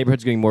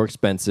neighborhood's getting more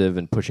expensive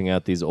and pushing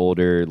out these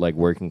older like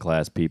working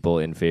class people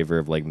in favor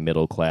of like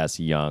middle class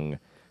young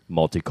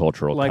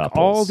multicultural Like couples.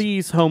 all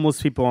these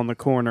homeless people on the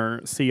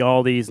corner see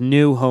all these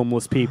new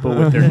homeless people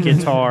with their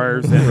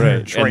guitars and their and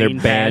their train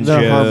banjos bands.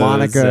 Their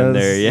harmonicas.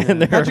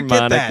 and their How'd you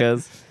get that?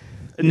 harmonicas.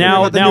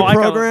 Now, the now new I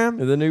got- program.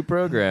 The new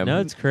program.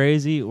 No, it's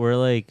crazy.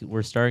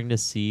 We're starting to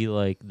see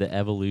like the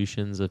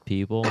evolutions of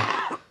people.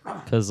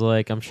 Cause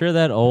like I'm sure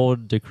that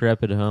old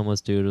decrepit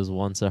homeless dude was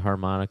once a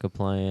harmonica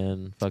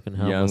playing fucking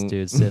homeless Young-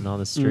 dude sitting on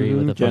the street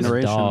with a fucking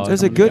Generations. dog.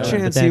 There's a good But But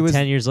chance then he was.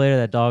 10 years later,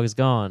 that dog is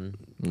gone.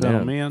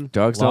 Oh man,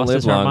 Dogs don't Lost live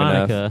his long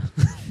harmonica.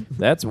 enough.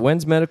 That's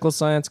when's medical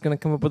science going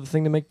to come up with a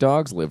thing to make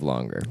dogs live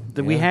longer?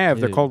 that we Yeah, have.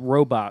 They're dude. called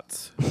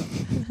robots.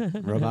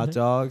 Robot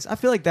dogs. I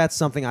feel like that's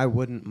something I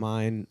wouldn't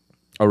mind.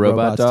 A robot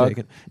robots dog?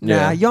 taking. Yeah.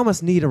 Nah, you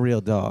almost need a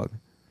real dog.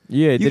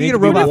 Yeah, You they can need get a to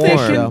be robot fish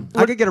warm.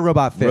 though. I could get a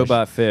robot fish.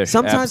 Robot fish,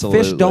 Sometimes fish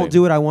absolutely. don't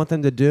do what I want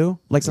them to do.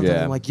 Like sometimes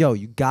Yeah. I'm like, "Yo,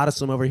 you gotta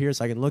swim over here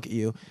so I can look at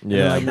you." And Yeah.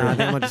 they're like, "Nah,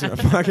 damn, I'm just gonna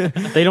fucking."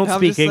 They don't I'm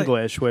speak just like-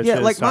 English, which yeah,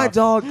 is like my tough.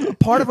 dog.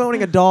 Part of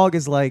owning a dog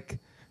is like,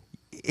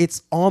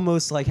 it's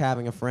almost like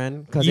having a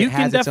friend because You it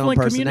can has its own definitely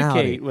personality.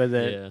 communicate with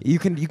it. Yeah.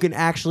 You can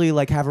actually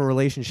like have a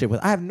relationship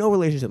with. I have no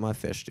relationship with my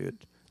fish, dude.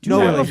 Do you no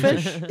have a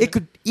relationship. fish? It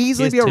could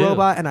easily He be has a two.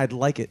 robot, and I'd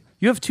like it.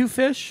 You have 2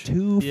 fish.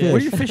 Two Yeah. fish.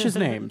 What are your fish's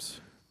names?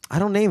 I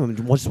don't name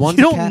them. One's You a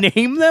don't cat.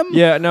 name them.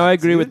 Yeah, no, I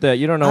agree Dude, with that.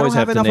 You don't I always don't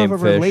have to enough name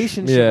of a fish.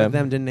 relationship Yeah. with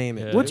them to name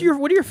it. Yeah. What do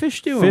your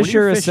fish do? Fish What are do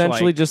your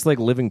essentially like? just like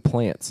living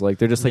plants. Like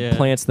they're just like Yeah.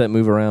 plants that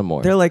move around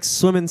more. They're like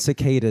swimming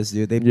cicadas,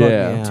 dude. They bug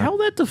Yeah. me out. Tell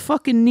that to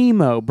fucking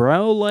Nemo,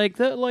 bro. Like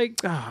that.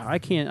 Like I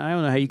can't. I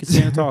don't know how you can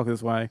stand and talk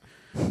this way.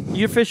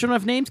 Your fish don't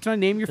have names. Can I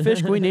name your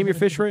fish? Can we name your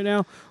fish right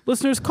now?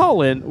 Listeners,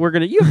 call in. We're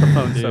gonna. You have the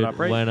phone set Dude, up,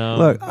 right? when,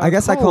 Look, I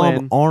guess I call call them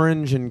in.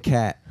 orange and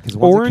cat because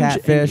one's Orange a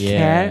catfish. and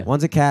cat?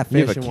 One's a catfish.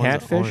 You have a and one's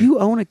catfish? orange. You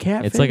own a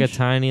catfish. it's like a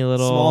tiny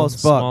little, Small as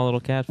fuck. small little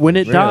cat. When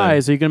it Really?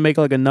 dies, are you gonna make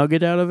like a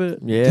nugget out of it?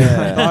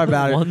 yeah. Thought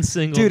about it. One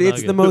single Dude, it's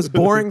nugget. the most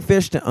boring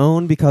fish to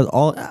own because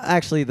all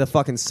actually the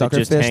fucking sucker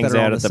just fish hangs that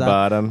are out on at the side,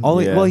 bottom. All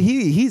Yeah. well,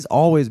 he's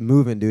always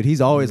moving, dude.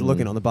 He's always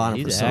looking on the bottom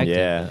He's for something. active.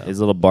 Yeah, though. his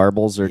little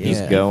barbles are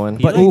just Yeah. going.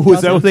 He, But- like, Ooh,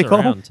 is that what they jumps call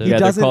 'em? around, too. He Yeah,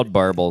 they're doesn't- called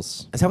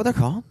barbles. Is that what they're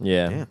called?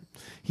 Yeah. Damn.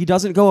 he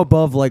doesn't go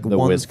above like The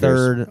one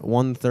whiskers.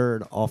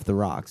 third off the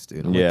rocks,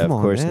 dude. I'm like, Yeah, come of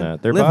on, course man.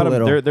 not. They're Live a bottom.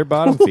 little. They're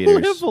bottom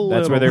feeders. Live a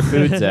That's where their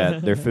little. food's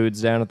at. Their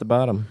food's down at the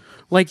bottom.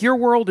 Like your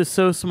world is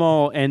so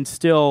small, and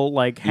still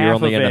like half You're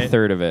only of in it, a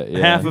third of it. Yeah.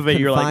 half of it,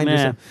 you're like, Confined nah.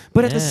 yourself.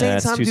 But at the Yeah, same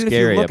that's time, too dude, if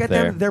scary you look up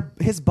at them,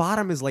 his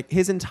bottom is like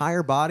his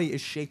entire body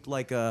is shaped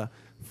like a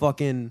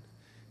fucking.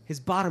 His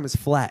bottom is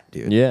flat,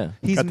 dude. Yeah.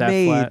 He's Got that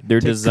made. flat. They're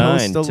to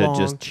designed coast to along.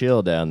 just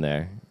chill down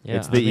there. Yeah,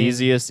 It's the I mean,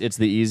 easiest. It's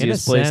the In a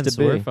easiest place sense,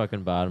 to we're be.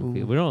 fucking bottom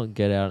feed. We don't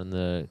get out in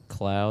the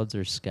clouds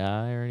or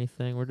sky or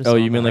anything. We're just. Oh, on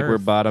you the mean like we're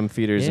earth. bottom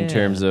feeders in Yeah.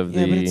 terms of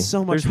Yeah, but the? it's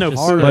so much There's no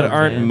harder. food. But Yeah.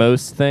 aren't man.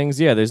 most things?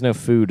 Yeah, there's no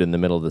food in the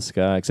middle of the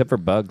sky except for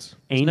bugs.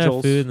 There's no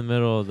Angels. food in the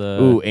middle of the.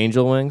 Ooh,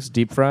 angel wings,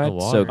 deep fried,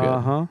 water. so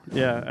good.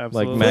 Yeah,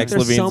 absolutely. Max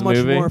There's so Levine's much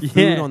movie? more food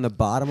Yeah. on the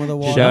bottom of the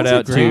water. Shout That's a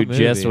out to great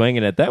Jess movie.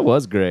 Winging It. That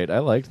was great. I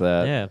liked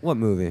that. Yeah. What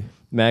movie?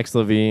 Max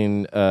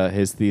Levine,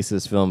 his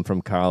thesis film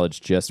from college,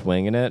 Just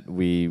Winging It.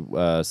 We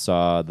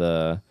saw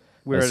the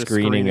We're a at a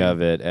screening screening.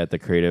 of it at the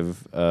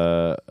Creative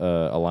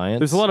Alliance.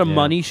 There's a lot of Yeah.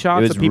 money It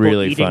shots was of people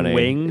really eating funny.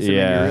 wings. And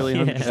Yeah. then you're really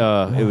hungry.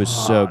 Yeah. It was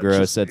so gross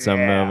just- at some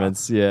yeah.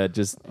 moments. Yeah,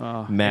 just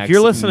Max. If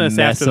you're listening to this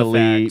after the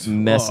fact,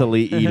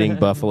 messily eating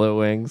buffalo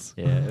wings.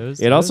 Yeah. It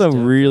was. It also was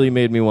dope. really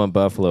made me want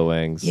buffalo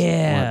wings.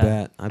 Yeah. I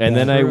bet. And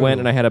then I True. went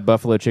and I had a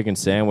buffalo chicken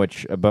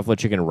sandwich, a buffalo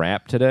chicken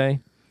wrap today.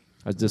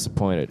 I was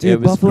disappointed. Dude, it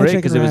was buffalo great chicken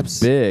because it was wraps,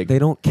 big. They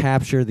don't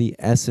capture the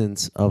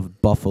essence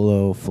of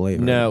buffalo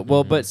flavor. No,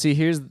 well, but see,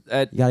 here's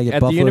at You gotta get at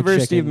the buffalo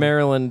University of chicken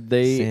Maryland.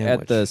 They at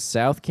sandwich. the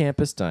South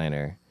Campus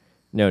Diner,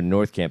 no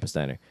North Campus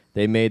Diner.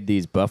 They made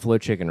these buffalo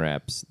chicken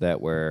wraps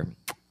that were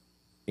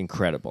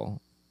incredible.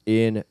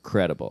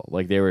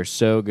 Like they were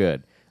so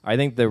good. I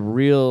think the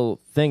real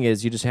thing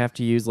is you just have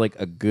to use like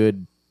a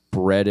good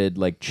breaded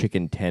like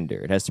chicken tender.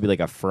 It has to be like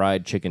a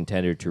fried chicken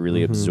tender to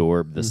really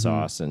absorb the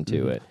sauce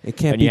into it. It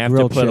can't and be you have to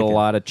grilled put a chicken.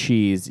 lot of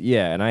cheese.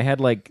 Yeah, and I had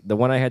like the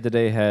one I had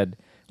today had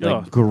like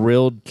Ugh.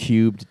 grilled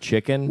cubed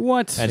chicken.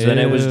 What? And then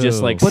it was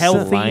just like Ew. But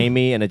the-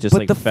 slimy, and it just but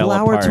like the fell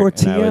flour apart.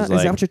 tortilla, and I was is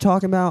like, that what you're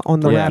talking about on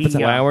the yeah, wrap? It's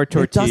like- flour It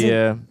doesn't-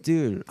 tortilla.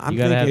 Dude, I'm You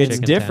gotta have thinking It's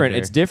chicken different. tender.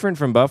 It's different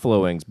from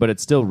buffalo wings, but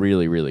it's still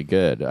really, really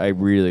good. I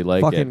really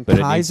like fucking it, but it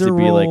needs Kaiser to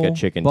be like a roll,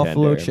 chicken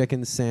buffalo tender.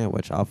 chicken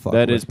sandwich. I'll fuck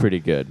That with. is pretty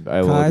good.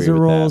 I will Kaiser agree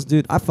with rolls, that.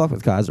 dude. I fuck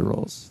with Kaiser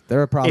rolls.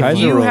 They're probably If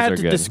Kaiser you rolls had are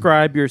to good.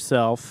 describe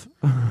yourself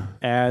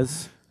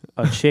as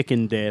a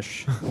chicken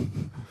dish,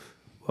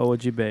 what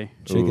would you be?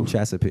 chicken Ooh.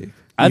 Chesapeake.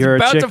 I was You're a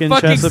about to chicken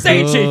fucking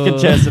say Chesapeake. chicken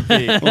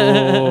Chesapeake.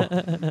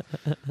 Oh,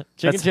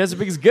 Chicken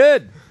Chesapeake's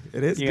good.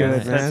 It is yeah,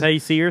 that's how you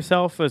see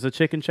yourself as a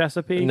chicken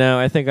Chesapeake. No,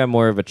 I think I'm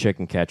more of a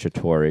chicken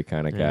cacciatore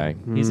kind of guy.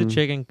 He's Mm. a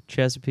chicken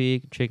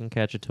Chesapeake, chicken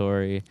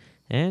cacciatore,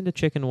 and a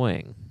chicken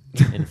wing,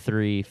 and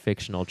 3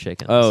 fictional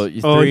chickens. Oh,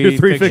 your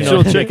three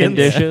fictional chicken chickens.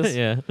 dishes.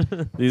 yeah,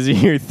 These are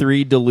your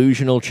 3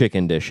 delusional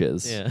chicken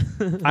dishes. yeah.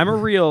 I'm a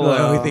real.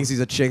 Oh, he thinks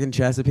he's a chicken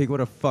Chesapeake. What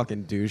a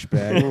fucking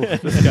douchebag.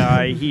 Oof, this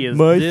guy, he is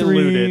My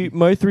deluded.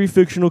 my 3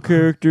 fictional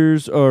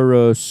characters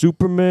are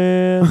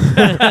Superman,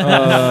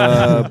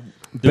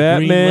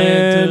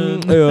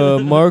 Batman,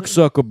 Mark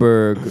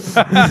Zuckerberg.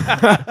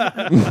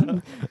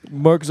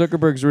 Mark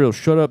Zuckerberg's real.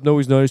 Shut up. No,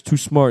 he's not. He's too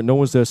smart. No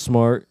one's that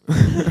smart.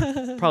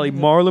 Probably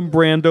Marlon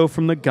Brando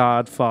from The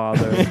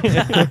Godfather.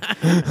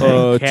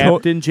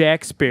 Captain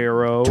Jack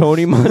Sparrow.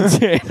 Tony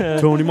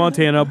Montana. Tony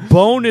Montana.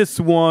 Bonus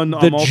one. The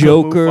I'm also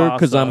Joker,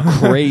 because Mufasa.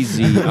 I'm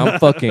crazy. I'm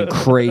fucking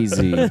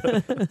crazy.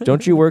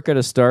 Don't you work at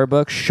a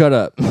Starbucks? Shut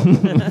up.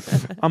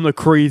 I'm the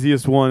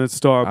craziest one at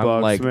Starbucks.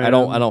 I'm like man.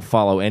 I don't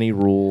follow any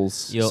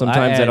rules. Yo,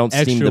 Sometimes I add don't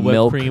extra steam the whipped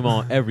milk. cream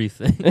on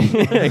everything.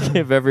 I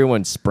give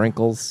everyone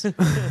sprinkles.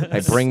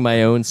 I bring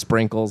my own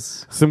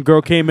sprinkles. Some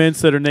girl came in,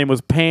 said her name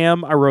was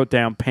Pam. I wrote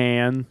down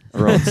Pan.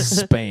 Or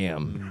else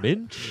spam.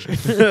 Minch.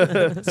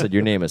 Said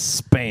your name is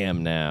spam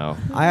now.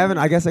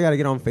 I guess I got to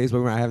get on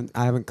Facebook.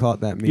 I haven't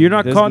caught that meme. You're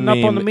not This caught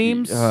up on the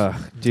meme- memes?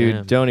 Dude,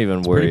 Damn. don't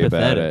even worry pretty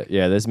about pathetic. it.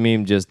 Yeah, this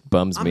meme just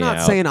bums I'm me not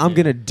out. saying I'm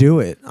gonna do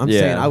it. I'm Yeah.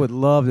 saying I would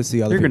love to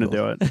see other You're people.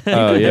 going to do it.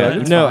 Oh yeah,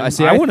 It's no. fine. I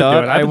see. I I wouldn't do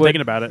thought it. I've been I would,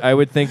 thinking about it. I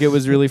would think it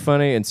was really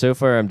funny, and so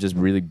far I'm just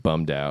really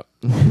bummed out.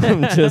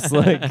 I'm just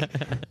like,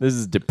 this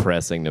is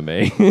depressing to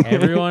me.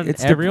 Everyone,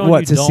 It's everyone what,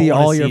 you to don't see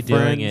wanna all see your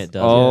doing friends? it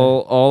does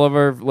all of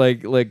our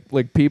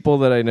like people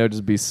that I know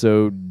just be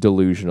so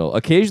delusional.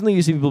 Occasionally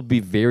you see people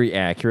be very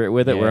accurate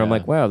with it, where I'm Yeah.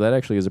 like, wow, that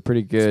actually is a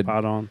pretty good.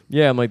 Spot on.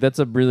 Yeah, I'm like, that's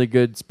a really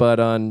good spot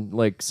on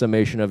like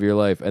summation of your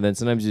life. And then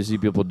sometimes you see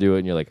people do it,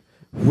 and you're like,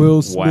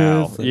 Will Smith.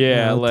 wow,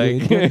 yeah, Oh, like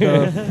dude, get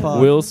the fuck-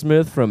 Will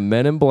Smith from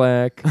Men in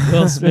Black.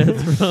 Will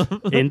Smith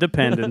from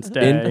Independence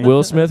Day.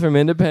 Will Smith from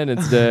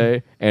Independence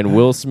Day, and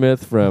Will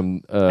Smith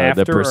from The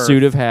After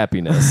Pursuit Earth. of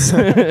Happiness.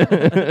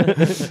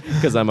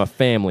 Because I'm a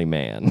family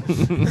man,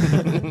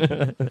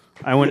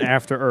 I went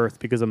After Earth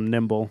because I'm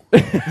nimble.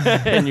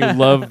 and you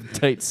love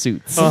tight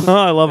suits.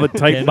 I love a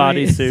tight Can we-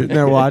 bodysuit. Sitting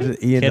there watching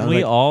Ian. Can I'm we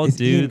like, all is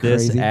do Ian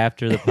this crazy?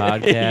 after the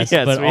podcast,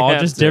 Yes, but we all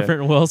have just to.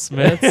 different Will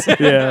Smiths?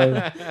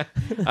 Yeah.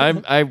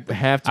 I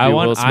have to I be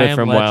want Will I Smith Am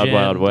from Wild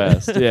Wild Legend.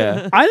 West.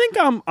 Yeah. I think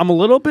I'm a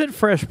little bit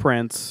Fresh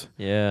Prince.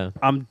 Yeah.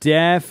 I'm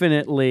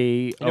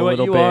definitely You a know what?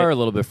 little You bit. are a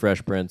little bit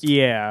Fresh Prince.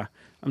 Yeah.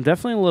 I'm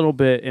definitely a little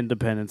bit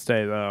Independence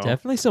Day though.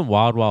 Definitely some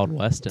Wild Wild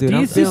West. in Dude, Do there.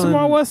 you I'm see some feeling-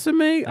 Wild West in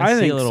me? I I see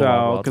think a little so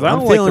Wild Wild because I I'm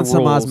don't like feeling the some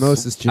rules.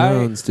 Osmosis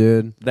Jones,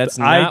 dude. That's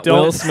I not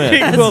don't Will think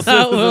Smith. Will Smith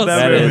is in Will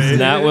that That movie. is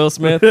not Will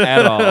Smith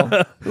at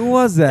all. Who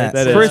was that?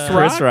 That is Chris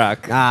Chris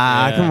Rock.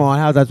 Ah, Yeah. come on.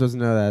 How was I supposed to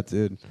know that,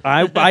 dude?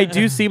 I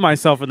do see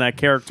myself in that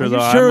character Are you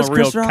though. sure I'm it's a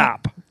real Chris Rock?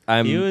 cop.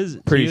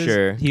 I'm pretty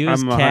sure. He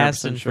was I'm 100%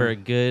 casting sure. for a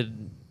good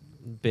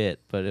bit,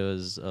 but it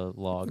was a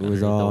log. It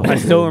was underneath all- the I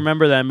water. still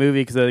remember that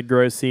movie because of the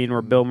gross scene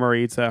where Bill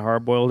Murray eats that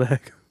hard-boiled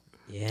egg.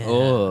 Yeah.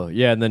 Oh,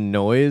 yeah, and the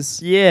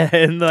noise. Yeah,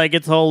 and like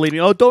it's whole leading.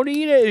 Oh, don't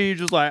eat it! And you're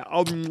just like,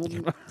 oh,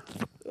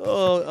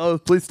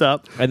 please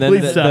stop. And then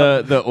Please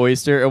stop. the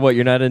oyster. What,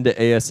 you're not into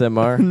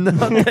ASMR?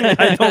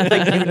 I don't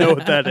think you know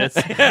what that is.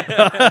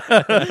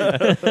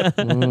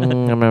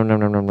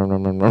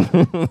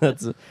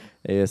 That's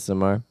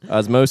ASMR.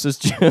 Osmosis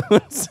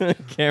Jones.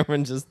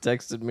 Cameron just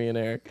texted me and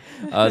Eric.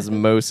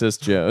 Osmosis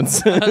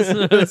Jones.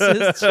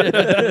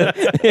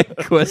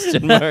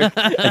 Question mark.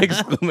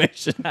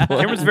 Exclamation point.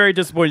 Cameron's very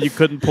disappointed you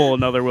couldn't pull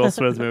another Will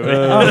Smith movie.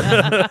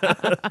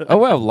 Oh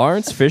wow,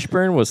 Lawrence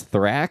Fishburne was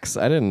Thrax.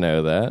 I didn't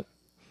know that.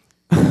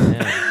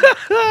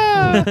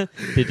 Yeah.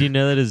 Did you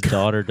know that his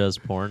daughter does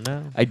porn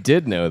now? I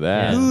did know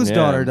that. Yeah. Whose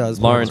daughter does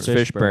porn? Lawrence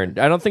Fishburne.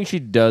 I don't think she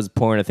does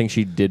porn. I think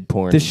she did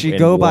porn. Does she in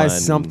go by one.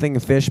 something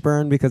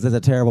Fishburne because it's a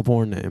terrible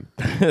porn name?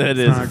 that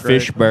is not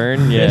great.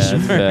 Fishburne. Yeah,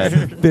 it's bad.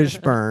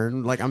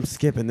 Fishburne. Like I'm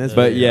skipping this.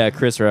 But bit. yeah,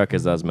 Chris Rock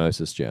is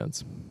Osmosis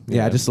Jones.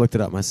 Yeah, I just looked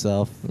it up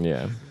myself.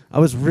 Yeah. I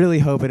was really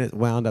hoping it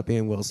wound up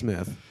being Will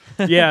Smith.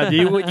 Yeah,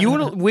 we would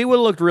have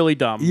looked really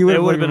dumb. You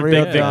it would've would have been a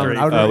looked big real dumb. victory.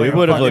 I would've Oh, been we like a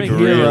would have fucking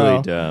looked hero.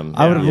 really dumb.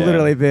 I would have Yeah.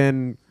 literally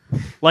been.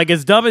 Like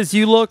as dumb as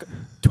you look,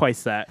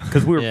 twice that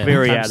because we were Yeah,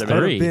 very times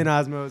adamant. three. Been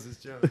Osmosis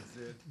Jones,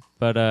 dude.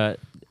 But I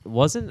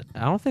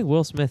don't think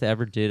Will Smith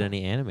ever did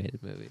any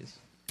animated movies.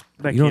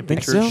 That You don't can't be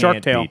think true. so? Shark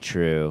Can't Tale. be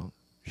true.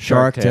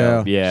 Shark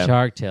Tale. Yeah.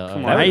 Shark Tale. Come oh,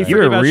 on, That how was- you you forget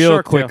were about real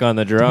Shark quick Tale? on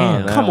the draw. Damn.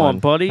 on that Come on, one.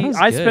 buddy. That was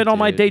I good, spent all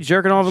my dude. day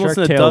jerking off and Shark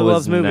listening to Tale Doug was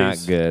Loves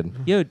Movies. not good.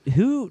 Yo,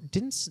 who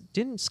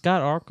didn't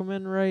Scott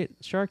Ackerman write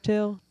Shark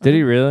Tale? Did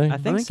he really? I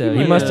think think so. he He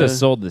might must have- have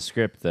sold the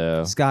script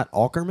though. Scott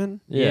Ackerman.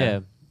 Yeah.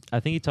 I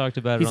think he talked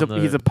about it. He's on a-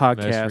 the he's a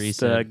podcast, most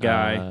recent,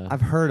 guy.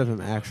 I've heard of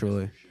him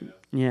actually.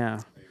 Yeah.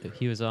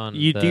 He was on.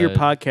 You do your the-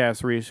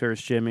 podcast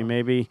research, Jimmy.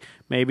 Maybe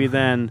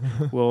then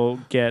we'll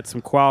get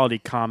some quality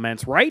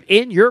comments right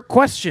in your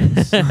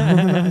questions.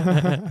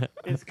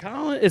 Is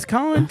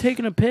Colin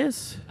taking a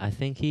piss? I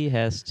think he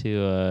has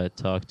to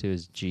talk to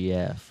his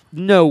GF.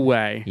 No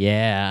way.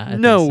 Yeah. I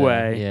No think so.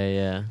 way. Yeah,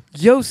 yeah.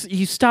 Yo,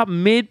 you stop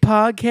mid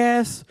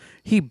podcast.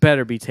 He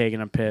better be taking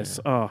a piss.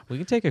 Oh, We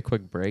can take a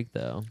quick break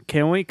though.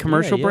 can we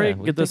commercial yeah, break?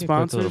 we Get can the take a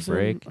quick little sponsors. in?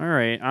 break. All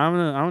right, I'm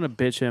gonna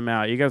bitch him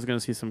out. You guys are gonna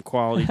see some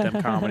quality them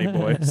comedy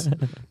boys.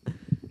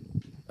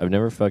 I've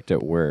never fucked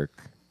at work,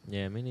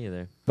 Yeah, me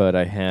neither. but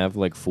I have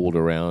like fooled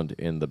around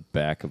in the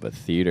back of a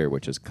theater,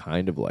 which is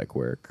kind of like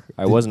work.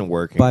 I wasn't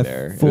working by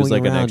there. It was fooling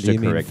like an around, do you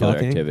mean extracurricular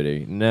fucking?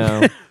 activity.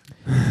 No,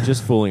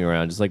 just fooling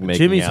around, just like making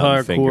Jimmy's out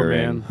and hardcore,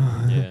 fingering.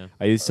 man. Yeah.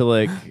 I used to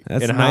like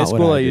That's in high not what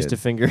school. I I used did.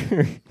 to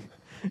finger.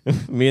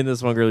 Me and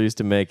this one girl used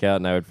to make out,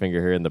 and I would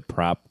finger her in the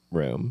prop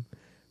room,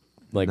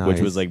 like which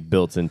was Nice. like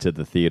built into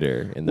the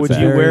theater. In the Would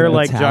back. you Very wear,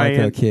 like, Metallica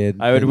giant- Kid.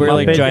 I would wear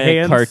like Muppet giant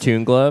hands?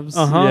 cartoon gloves,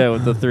 Uh-huh. yeah,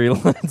 with the 3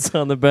 lines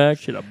on the back,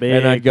 Shit, a big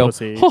and I'd go,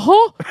 pussy. ha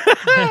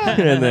ha,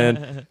 and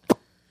then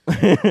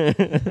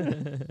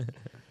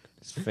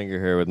just finger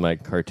her with my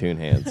cartoon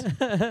hands.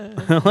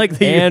 like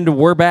the And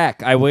we're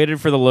back. I waited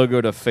for the logo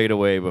to fade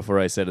away before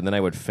I said, and then I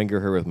would finger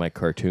her with my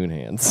cartoon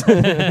hands.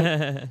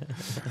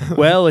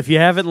 well, if you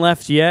haven't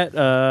left yet,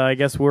 I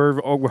guess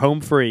we're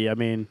home free. I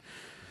mean,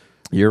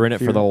 You're in it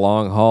for the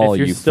long haul, if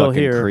you're you still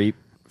fucking here, creep.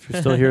 if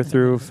you're still here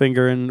through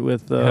fingering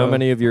with How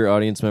many of your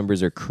audience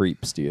members are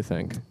creeps? Do you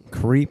think?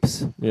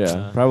 Creeps.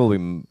 Yeah, probably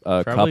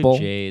a Probably couple.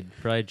 Jade.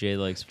 Probably Jade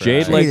likes fries.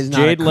 Jade Jade like is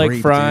not a Jade like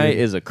creep, Fry dude.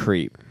 is a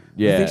creep.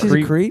 Yeah, think she's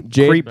a creep?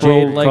 Jade Creep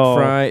like call.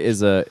 Fry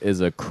is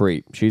a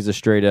creep. She's a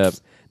straight up,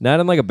 not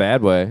in like a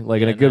bad way,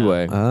 like in Yeah, a good no.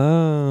 way.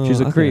 Oh, She's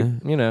a okay. creep.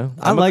 You know,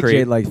 I I'm a like creep.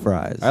 Jade like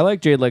fries. I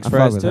like Jade likes I fuck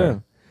fries with too.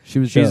 her. She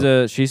was She's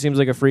dope. she seems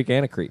like a freak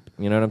and a creep.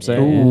 You know what I'm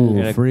saying? Ooh,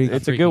 And freak.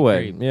 It's a Freaky good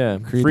way. creep. Yeah,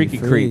 Creepy freaky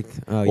creep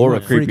Oh, or you a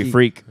know, creepy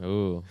freak.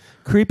 Ooh.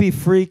 Creepy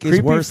freak is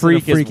Creepy worse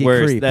freak than a freaky is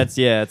worse. creep. That's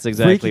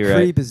exactly freaky right.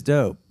 creep is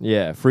dope.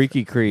 Yeah,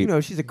 freaky creep. You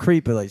know, she's a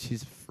creep, but like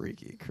she's a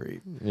freaky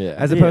creep. yeah,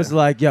 As opposed to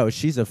like, yo,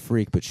 she's a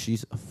freak, but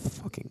she's a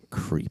fucking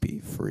creepy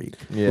freak.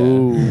 yeah.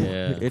 Ooh,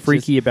 Yeah. It's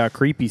freaky about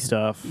creepy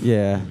stuff.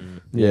 Yeah.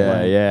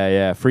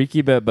 Yeah.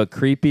 Freaky but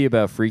creepy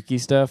about freaky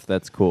stuff.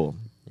 That's cool.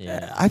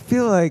 Yeah. I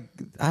feel like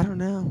I don't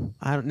know.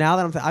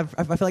 Now that I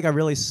feel like I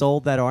really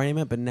sold that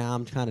argument, but now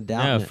I'm kind of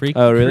doubting No, it. freaky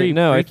Oh, really? creep.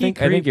 No, I freaky think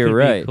creep you're could be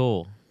right.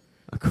 Cool.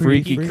 A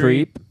Freaky freak.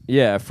 creep.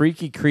 Yeah, a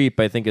freaky creep.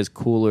 I think is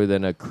cooler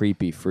than a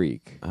creepy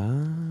freak. Ah.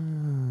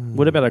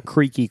 What about a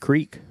creaky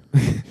creek?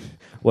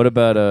 What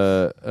about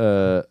a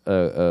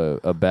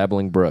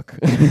babbling brook?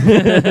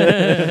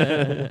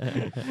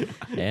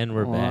 And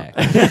we're back.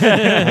 Oh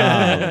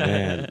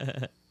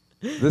man.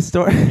 The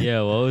story.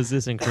 Yeah, what was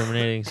this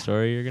incriminating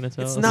story you're gonna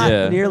tell It's us? not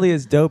Yeah. nearly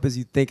as dope as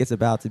you think it's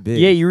about to be.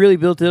 Yeah, you really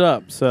built it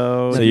up.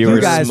 So, So You you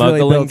were guys really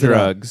smuggling built it up.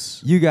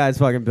 drugs. You guys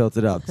fucking built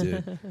it up,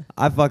 dude.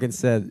 I fucking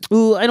said,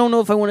 ooh, I don't know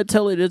if I want to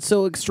tell it. It's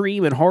so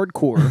extreme and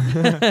hardcore.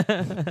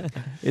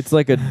 It's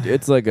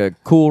like a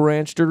Cool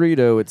Ranch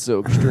Dorito. It's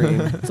so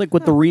extreme. It's like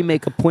what the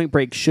remake of Point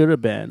Break should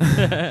have been.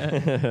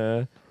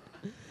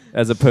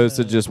 As opposed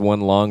to just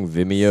one long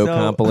Vimeo So-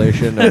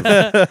 compilation of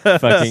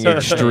fucking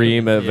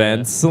extreme Yeah.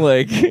 events.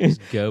 Like,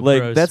 GoPro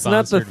like that's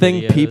not the sponsored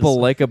thing videos. people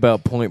like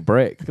about Point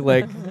Break.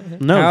 Like,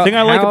 No, How- the thing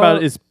I like how- about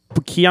it is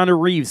Keanu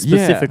Reeves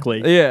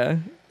specifically. Yeah.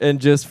 And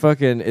just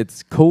fucking,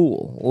 it's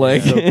cool.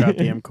 Like, So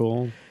goddamn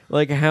cool.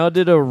 like, how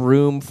did a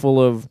room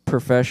full of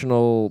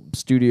professional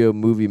studio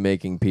movie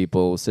making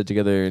people sit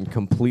together and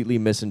completely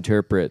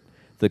misinterpret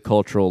the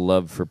cultural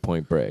love for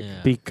Point Break? Yeah.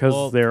 Because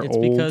Well, they're it's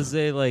old. because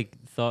they like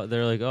thought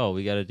they're like, oh,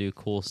 we got to do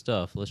cool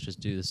stuff. Let's just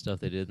do the stuff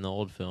they did in the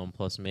old film,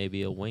 plus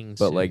maybe a wingsuit.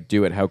 But like,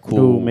 do it how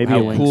cool, Ooh, maybe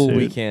how a cool wingsuit.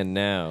 we can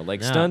now.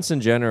 Like Yeah. stunts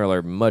in general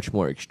are much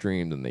more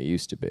extreme than they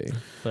used to be.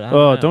 But I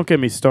Oh, know. don't get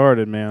me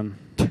started, man.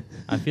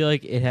 I feel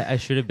like I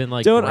should have been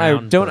like. Don't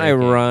groundbreaking.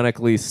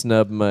 ironically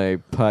snub my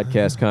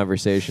podcast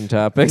conversation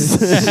topics.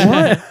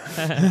 What?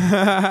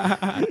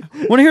 Want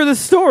to hear the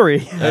story?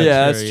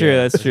 That's true.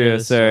 That's true.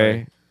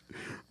 Sorry.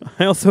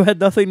 I also had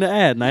nothing to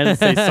add, and I had to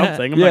say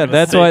something. I'm not Yeah, gonna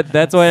that's say- why.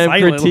 That's why I'm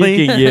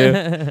silently.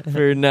 critiquing you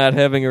for not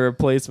having a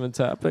replacement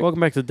topic. Welcome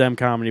back to Dem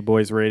Comedy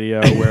Boys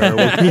Radio, where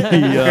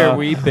Where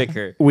we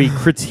bicker. we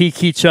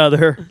critique each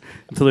other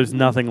until there's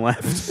nothing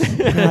left.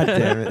 God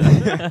damn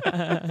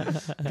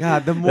it.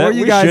 God, the more That-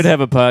 you we guys should have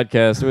a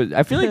podcast.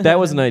 I feel like that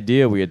was an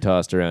idea we had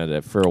tossed around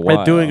it for a while.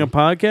 By doing a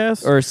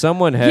podcast, or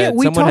someone had Yeah,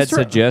 we someone had tossed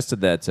around-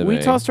 suggested that to me. we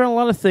tossed around a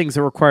lot of things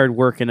that required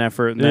work and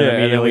effort, and then and then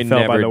immediately we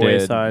fell by never the did.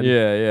 wayside.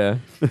 Yeah.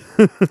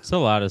 It's a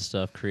lot of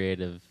stuff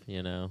creative,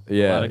 you know.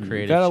 Yeah, A lot of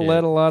creative gotta shit.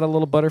 let a lot of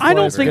little butterflies I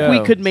don't think go. we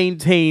could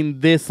maintain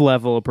this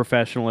level of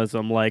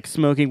professionalism, like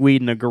smoking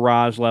weed in a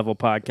garage level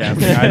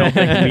podcasting. I don't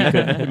think we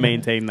could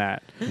maintain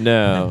that.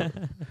 No,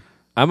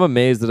 I'm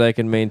amazed that I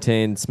can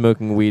maintain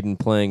smoking weed and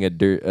playing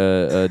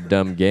a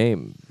dumb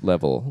game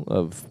level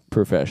of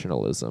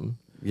professionalism.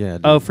 Yeah.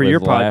 dude. Oh, for your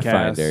with podcast,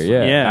 Laugh-Finder,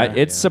 yeah,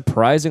 it's Yeah.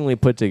 surprisingly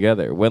put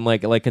together. When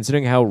like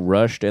considering how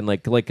rushed and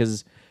like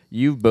because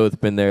you've both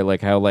been there,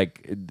 like how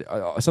like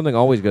something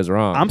always goes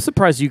wrong. I'm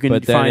surprised you can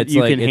but then find it's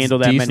you like, can it's handle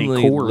that many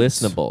decently chords.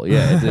 listenable.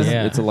 Yeah, it is,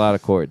 Yeah. it's a lot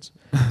of chords.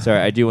 Sorry,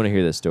 I do want to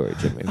hear this story,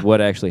 Jimmy. What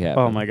actually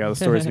happened? Oh my god, the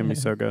story's gonna be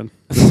so good.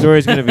 The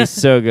story's gonna be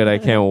so good. I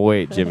can't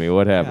wait, Jimmy.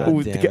 What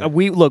happened? God damn it.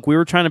 We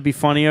were trying to be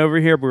funny over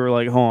here, but we were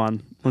like, hold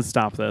on, let's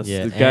stop this.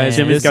 Yeah, Guys,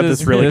 Jimmy's got is-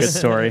 this really good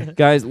story.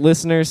 Guys,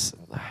 listeners,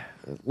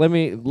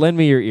 lend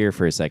me your ear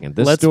for a second.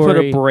 This Let's story,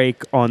 put a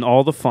break on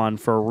all the fun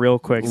for a real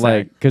quick like,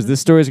 second. because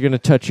this story is going to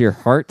touch your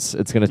hearts.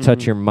 It's going to Mm-hmm.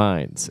 touch your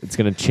minds. It's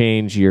going to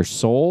change your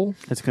soul.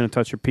 It's gonna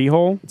touch your pee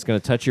hole. It's going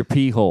to touch your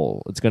pee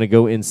hole. It's going to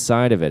go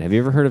inside of it. Have you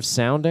ever heard of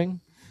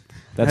sounding?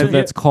 That's Have what you-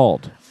 that's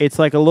called. It's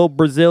like a little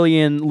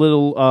Brazilian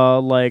little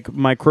like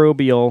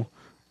microbial.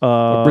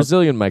 A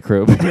Brazilian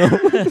microbe.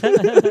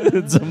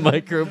 It's a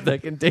microbe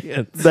that can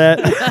dance That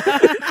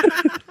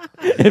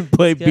and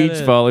play got beach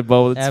a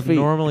volleyball with its feet.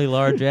 Abnormally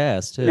large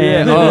ass too.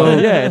 Yeah. Oh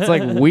yeah, it's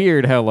like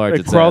weird how large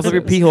it crawls ass up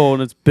your is. pee hole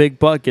and its big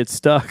butt gets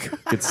stuck.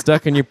 Gets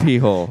stuck in your pee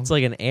hole. It's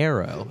like an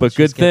arrow. But It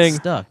good just gets thing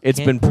stuck. it's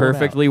Can't been pull it out.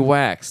 perfectly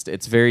waxed.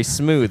 It's very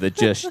smooth. It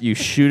just you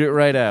shoot it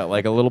right out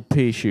like a little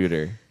pea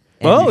shooter.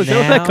 And Oh, is that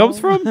where that now- comes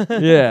from?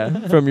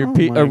 Yeah, from your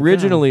pee. my God.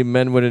 Originally,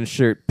 men would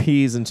insert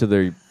peas into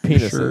their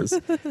penises,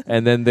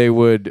 and then they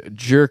would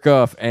jerk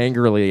off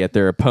angrily at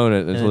their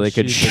opponent until And they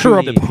could shoot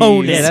shoot the the pea.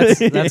 opponent.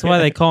 Yeah, that's why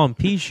they call them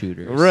pea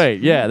shooters. Right?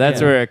 Yeah,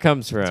 that's Yeah. where it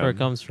comes from. That's where it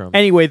comes from.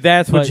 Anyway,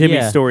 that's what But, Jimmy's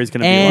yeah. story's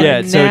gonna be And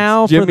like. Yeah, so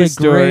now for the Jimmy's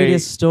story-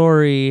 greatest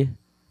story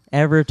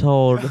ever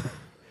told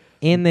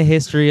in the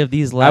history of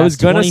these last I was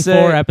gonna 24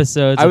 say-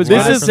 episodes. I was of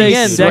going This to is Live the say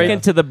from end, second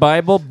right? to the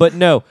Bible, but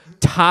no,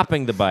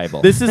 topping the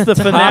Bible. This is the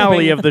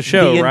finale Topping of the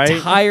show, the right?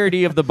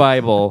 entirety of the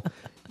Bible,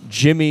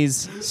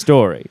 Jimmy's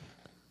story.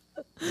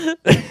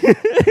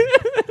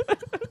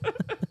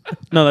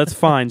 No, that's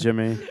fine,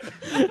 Jimmy.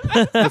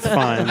 That's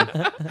fine.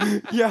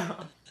 Yeah.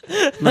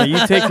 No, you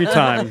take your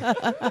time.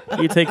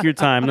 You take your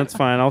time. That's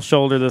fine. I'll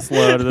shoulder this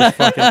load of this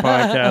fucking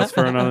podcast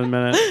for another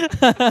minute.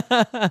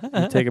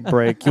 You take a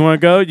break. You want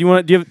to go?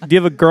 Do you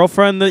have a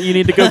girlfriend that you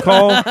need to go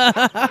call?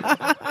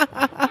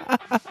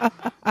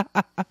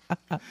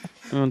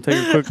 You want to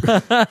take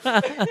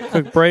a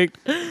quick break?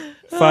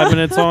 5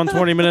 minutes on,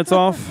 20 minutes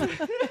off.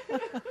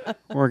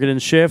 Working in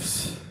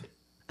shifts.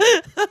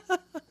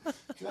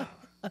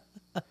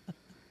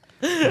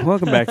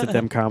 Welcome back to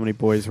Dem Comedy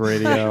Boys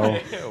Radio.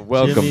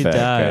 Welcome Jimmy back,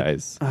 died.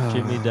 guys.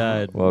 Jimmy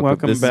died.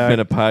 Welcome. This back. has been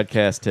a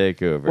podcast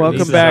takeover. Welcome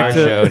This is back our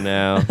to- show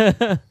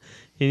now.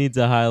 He needs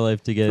a high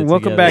life to get it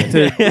Welcome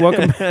together.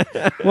 back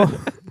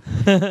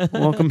to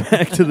welcome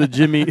back to the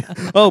Jimmy.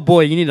 Oh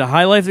boy, you need a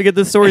high life to get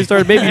this story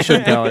started. Maybe you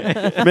shouldn't tell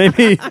it.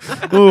 Maybe.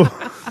 Ooh,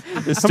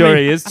 This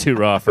story is too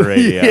raw for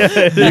radio.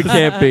 You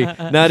can't be,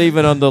 not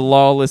even on the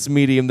lawless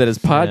medium that is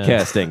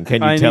podcasting.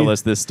 Can you I tell need-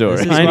 us this story?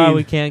 This is I why need-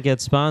 we can't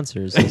get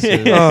sponsors. This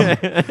is-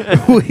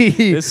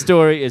 This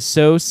story is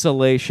so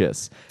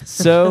salacious,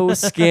 so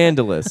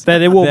scandalous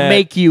that it will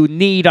make you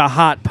need a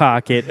hot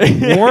pocket,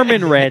 warm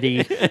and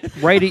ready,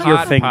 right at your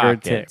Hot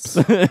fingertips.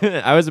 pockets.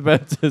 I was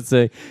about to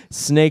say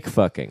snake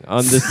fucking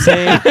on the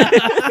same.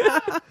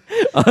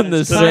 On the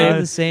It's kind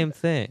of the same. same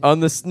thing. On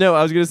the no,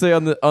 I was gonna say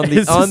on the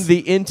It's on just- the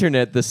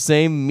internet, the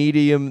same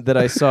medium that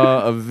I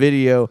saw a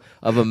video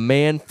of a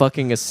man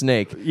fucking a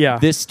snake. Yeah.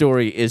 This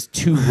story is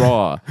too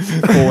raw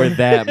for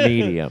that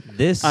medium.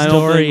 This I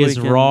don't story think we is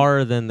can-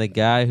 rawer than the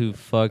guy who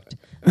fucked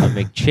a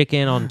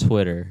McChicken on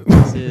Twitter.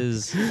 This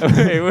is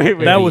wait.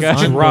 That was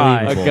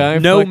dry. A guy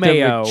No fucked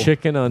mayo. a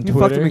McChicken on You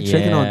fucked a Twitter.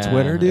 McChicken on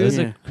Twitter, dude? It was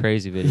Yeah. a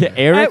crazy video. Yeah,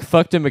 Eric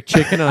fucked a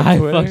McChicken on I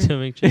Twitter. fucked a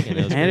McChicken. It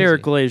was And crazy.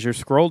 Eric Glazer,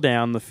 scroll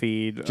down the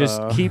feed. Just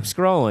keep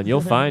scrolling,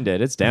 you'll find it.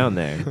 It's down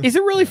there. Is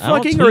it really I don't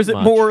fucking, or is it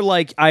tweet much. more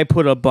like I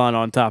put a bun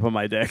on top of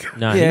my dick?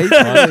 No, Yeah, he you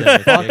fucked can a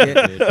fuck McChicken,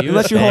 it. dude. He was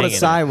Unless you hold it banging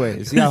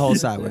sideways. You gotta hold it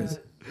sideways.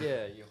 Yeah,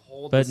 you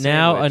hold. But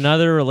now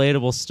another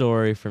relatable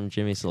story from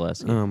Jimmy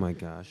Selesky. Oh my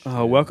gosh.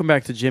 Welcome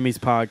back to Jimmy's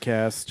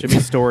podcast,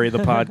 Jimmy's Story, the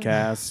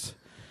podcast.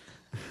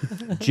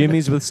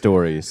 Jimmy's with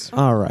stories.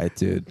 All right,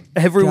 dude.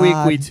 Every week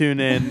God. we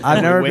tune in. I've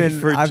and never wait been.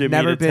 for I've Jimmy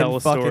never to tell been a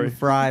fucking story.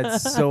 fried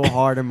so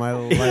hard in my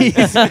life.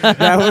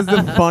 That was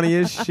the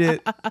funniest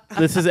shit.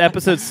 This is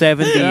episode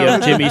 70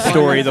 of Jimmy's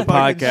Story, the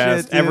Fucking podcast.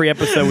 shit, dude. Every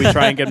episode we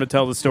try and get him to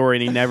tell the story,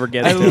 and he never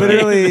gets I to it.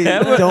 literally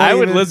don't I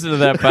would even- listen to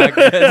that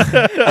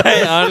podcast.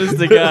 I honest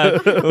to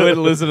God would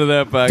listen to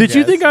that podcast. Did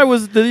you think I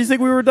was? Did you think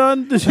we were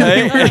done? Did you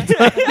think we were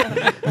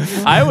done?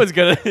 I was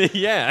gonna?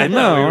 Yeah, I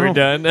thought we No. were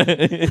done.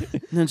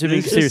 No, Jimmy,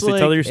 It's just seriously,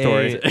 tell like your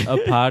story. A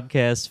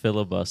podcast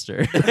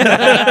filibuster.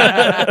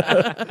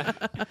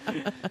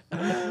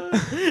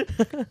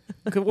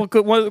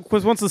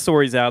 Because once the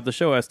story's out, the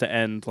show has to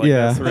end. Like,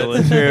 Yeah. that's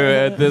really. True.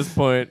 At this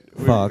point,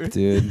 Fuck,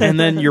 dude. And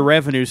then your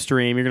revenue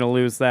stream, you're gonna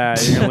lose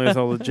that. You're gonna lose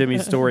all the Jimmy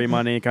Story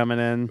money coming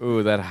in.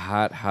 Ooh, that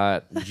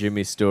hot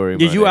Jimmy story.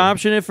 Did you money.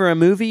 option it for a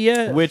movie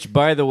yet? Which,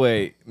 by the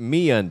way,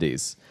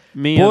 MeUndies.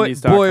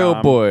 MeUndies.com. Boy,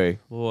 oh boy,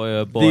 Boy,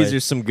 oh boy. these are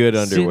some good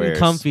Sitting underwears.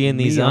 comfy in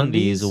these MeUndies?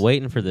 undies,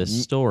 waiting for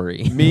this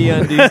story.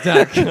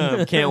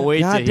 MeUndies.com. Can't wait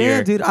God to hear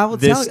damn, dude. I will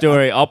this tell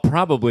story. I'll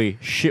probably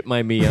ship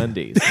my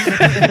MeUndies.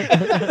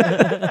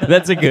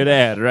 That's a good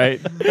ad, right?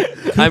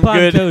 I'm Coupon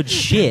good. code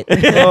SHIT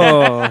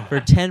Oh. for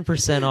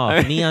 10%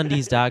 off.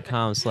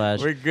 MeUndies.com/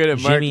 We're good at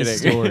Jimmy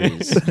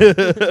marketing. Stories.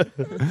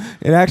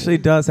 It actually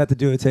does have to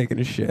do with taking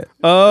a shit.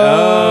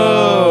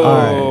 Oh.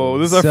 All right,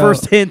 This is our so-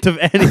 first hint of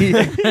any.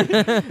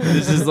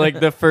 This is like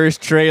the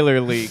first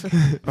trailer leak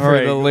for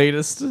right. the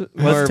latest.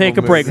 Let's take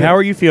a break. How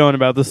are you feeling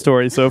about the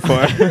story so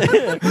far?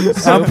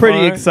 I'm pretty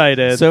far?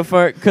 excited. So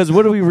far, because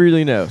what do we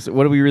really know? So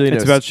what do we really know?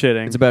 it's about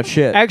shitting. It's about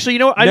shit. Actually, you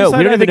know what? I no, we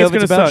decided don't I even think know it's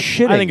if it's gonna about suck.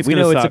 shitting. I think it's we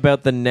gonna know suck. it's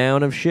about the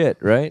noun of shit,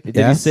 right? Did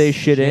you Yes. say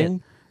shit Shit.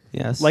 in?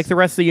 Yes. Like the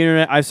rest of the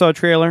internet, I saw a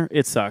trailer.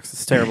 It sucks.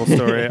 It's a terrible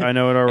story. I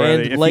know it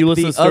already. And if like you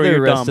listen the to the story, other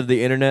you're rest dumb. of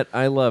the internet,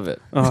 I love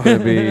it. Oh. It's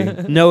gonna be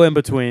No in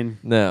between.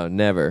 no,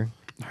 never.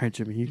 All right,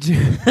 Jimmy. You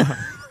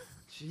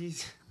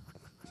Jeez.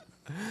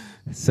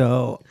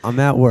 So I'm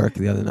at work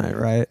the other night,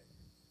 right?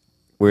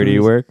 Where do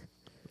you work?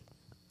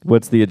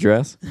 What's the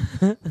address?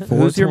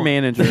 Who's your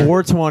manager?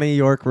 420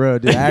 York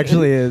Road. It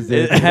actually is.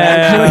 Dude.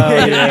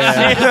 Hell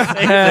yeah.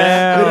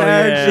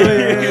 Hell It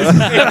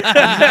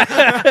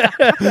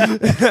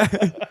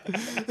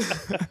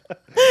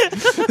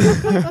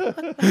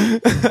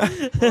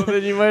Well,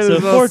 then you might So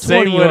as well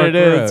say 420 what it York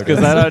is Road.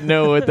 because I don't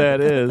know what that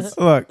is.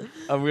 Look,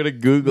 I'm gonna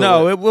Google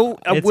No, it. it will.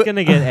 It's going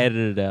to get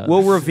edited out.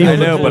 We'll reveal. I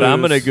the know, but I'm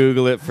clues. gonna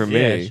Google it for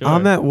Yeah, me. sure.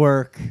 I'm at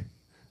work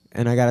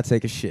and I gotta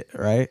take a shit,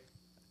 right?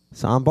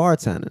 So I'm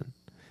bartending.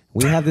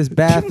 We have this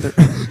bathroom.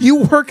 You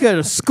work at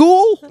a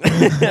school?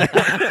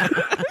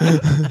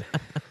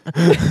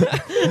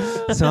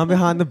 So I'm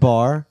behind the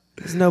bar.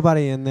 There's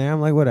nobody in there.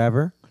 I'm like,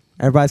 whatever.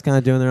 Everybody's kind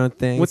of doing their own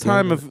thing. What So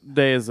time of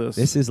day is this?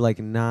 This is like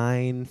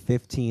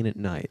 9:15 at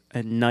night.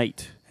 At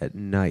night. At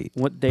night.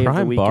 What day of the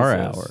Prime week bar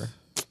is this? hour.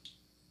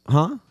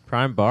 Huh?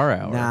 Prime bar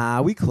hour.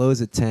 Nah, we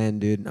close at 10,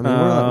 dude. I mean,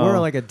 Oh. we're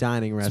like a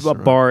dining It's restaurant.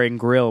 about bar and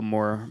grill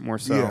more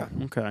so. Yeah.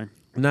 Okay.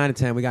 9 to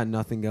 10, we got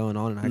nothing going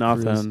on. And I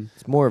Nothing.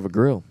 It's more of a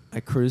grill. I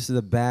cruise to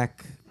the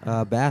back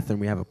bathroom.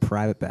 We have a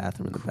private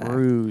bathroom in the back.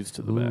 Cruise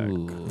to the back.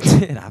 Ooh.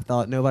 And I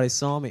thought nobody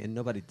saw me, and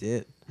nobody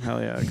did. Hell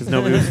yeah, because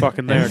nobody was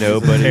fucking there. 'cause it's a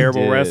Nobody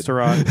terrible did.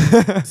 restaurant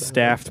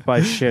staffed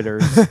by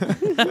shitters.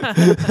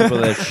 People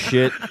that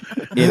shit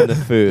in the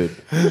food.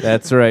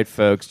 That's right,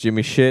 folks.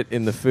 Jimmy shit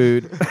in the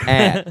food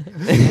at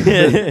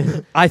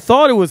I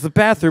thought it was the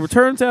bathroom. It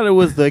turns out it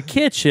was the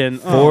kitchen.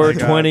 Oh my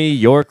God. 420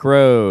 York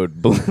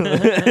Road.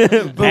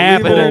 Applebee's.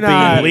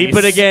 Bleep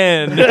it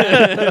again.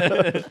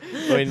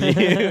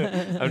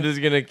 I'm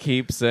just gonna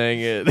keep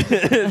saying it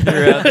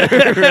throughout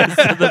the rest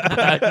of the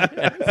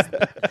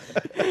podcast,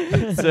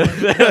 so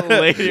that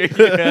later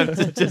you have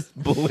to just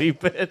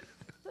bleep it.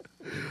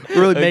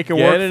 Really make it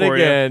Again work and for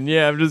again.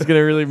 Yeah, I'm just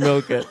gonna really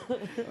milk it.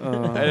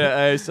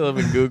 I still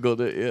haven't Googled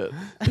it yet.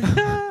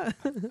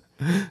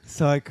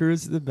 So I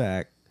cruise to the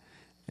back,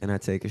 and I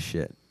take a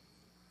shit.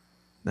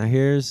 Now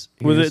here's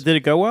you. Did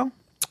it go well?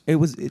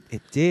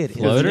 it did. Was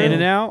Floater? it in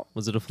and out?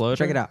 Was it a floater?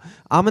 Check it out.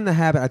 I'm in the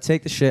habit. I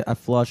take the shit, I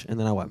flush, and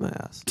then I wipe my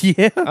ass.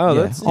 Yeah. Oh,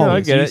 Yeah, that's I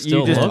always. get You it. still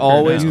You just look or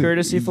always no?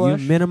 courtesy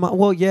flush.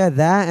 Well, yeah,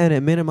 that, and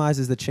it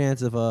minimizes the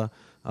chance of a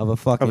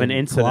fucking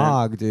incident.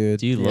 clog, dude.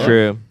 Do you look?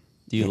 True.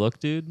 Do you look,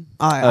 dude?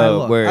 I Oh,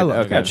 look. word. I look.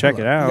 Okay. Gotta check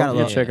it out. You gotta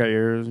You look. check out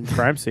your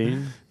crime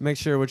scene. Make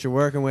sure what you're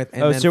working with.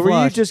 And Oh, then so were you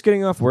flush. just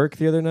getting off work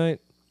the other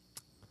night?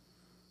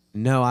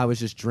 No, I was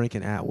just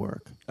drinking at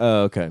work.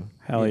 Oh, okay.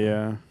 Hell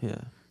yeah. Yeah.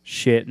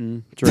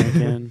 Shitting,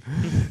 drinking.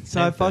 So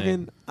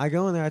I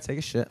go in there, I take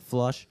a shit,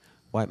 flush,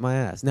 wipe my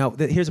ass. Now,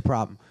 here's a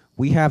problem.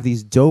 We have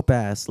these dope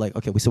ass, like,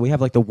 okay, so we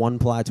have like the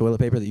 1-ply toilet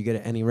paper that you get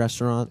at any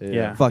restaurant.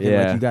 Yeah. Fucking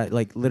Yeah. like you got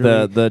like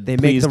literally The they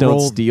please make the don't roll.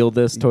 steal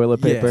this toilet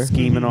Yeah. paper.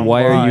 Scheming on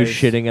Why are you flies.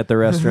 shitting at the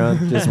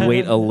restaurant? Just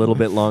wait a little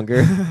bit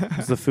longer.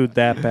 Is the food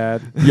that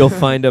bad? You'll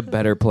find a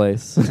better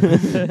place.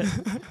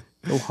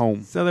 Go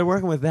home. So they're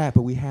working with that,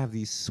 but we have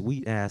these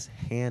sweet ass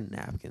hand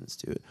napkins,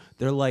 dude.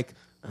 They're like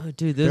Oh,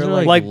 dude, those They're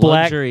are like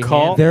black luxury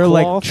cloth? hand- they're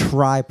like Cloth?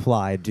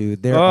 tri-ply,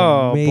 dude. They're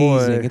Oh, amazing.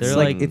 boy. It's They're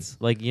like, like it's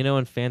like you know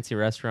in fancy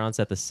restaurants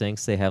at the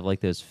sinks they have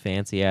like those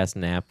fancy ass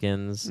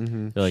napkins.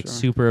 Mhm. They're like Sure.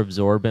 super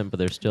absorbent, but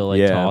they're still like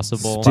Yeah.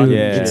 tossable. dude,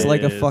 Yeah. it's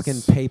like a It is.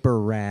 fucking paper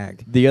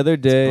rag. The other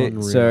day,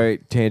 unreal. sorry,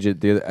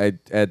 tangent.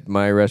 At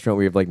my restaurant,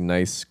 we have like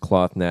nice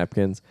cloth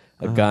napkins.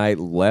 A guy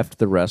left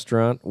the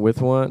restaurant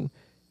with one.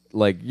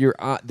 Like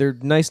they're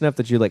nice enough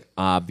that you like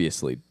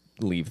obviously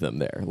leave them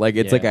there. Like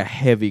it's like Yeah. a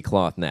heavy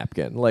cloth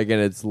napkin. Like and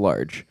it's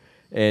large.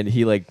 And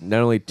he like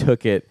not only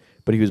took it,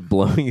 but he was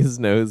blowing his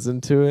nose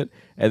into it.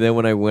 And then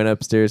when I went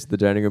upstairs to the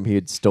dining room, he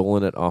had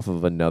stolen it off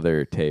of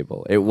another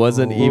table. It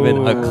wasn't even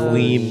a Oh,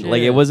 clean,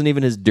 like it shit. wasn't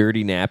even his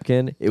dirty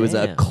napkin. It was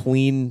a Damn.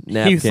 clean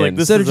napkin. He was like,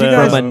 this So is did you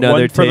guys- from another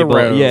one for the table.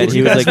 road. Yeah, Did he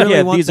you was guys like, really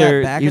yeah, want these that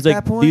are. back He was at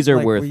like, that point? these are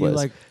Like, were you worthless.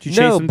 like- Did you chase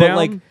No, him but down?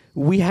 like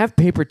we have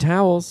paper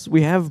towels,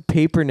 we have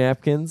paper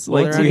napkins,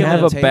 Well, like they're we on have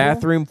the a table?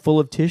 bathroom full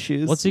of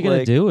tissues. What's he gonna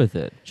like, do with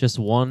it? Just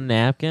one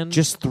napkin?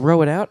 Just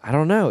throw it out? I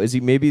don't know.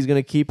 Maybe he's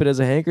gonna keep it as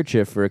a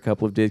handkerchief for a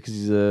couple of days because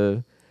he's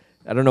a.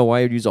 I don't know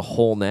why he'd use a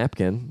whole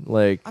napkin,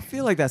 like I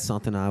feel like that's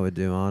something I would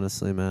do,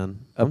 honestly, man.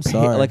 a I'm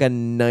sorry. like a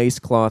nice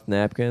cloth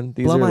napkin.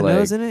 These blow are my like,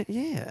 nose in it.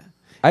 Yeah.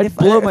 I'd If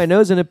blow I- my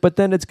nose in it, but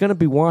then it's gonna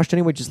be washed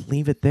anyway. Just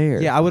leave it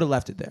there. Yeah, I would have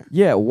left it there.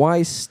 Yeah,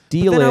 why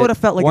steal then it? I would've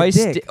felt like a why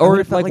dick. I or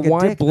would've felt like, like a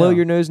why dick, blow though.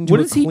 your nose into What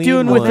a is he clean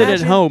doing with one? it at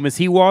Imagine- home? Is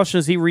he washing?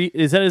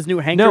 Is that his new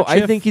handkerchief? No,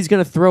 I think he's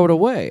gonna throw it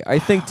away. I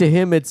think to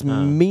him it's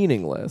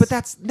meaningless. But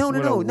that's no. What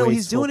a He's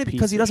wasteful doing it piece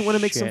because he of doesn't want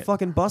to make some shit.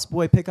 fucking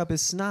busboy pick up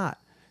his snot.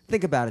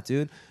 Think about it,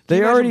 dude. Can They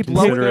you imagine already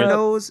blowing consider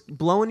your it.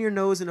 blowing your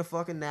nose in a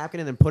fucking napkin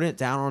and then putting it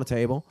down on a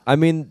table. I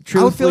mean, I would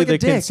truthfully, feel like a the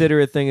dick.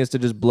 considerate thing is to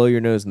just blow your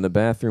nose in the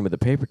bathroom with a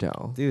paper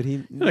towel. Dude, he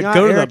gotta how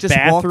go to Eric the just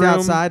walked bathroom.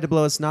 outside to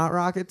blow a snot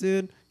rocket,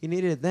 dude. He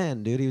needed it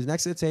then, dude. He was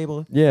next to the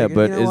table. Yeah, Figured,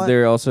 but you know is what?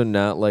 there also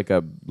not like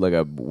a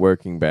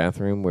working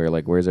bathroom where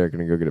like where's Eric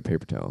gonna go get a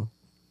paper towel?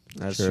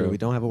 That's True. true. We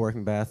don't have a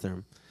working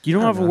bathroom. You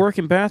don't I have don't a know.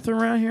 working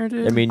bathroom around here,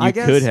 dude. I mean, you I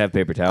guess- could have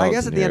paper towels. I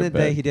guess at in the end here, of the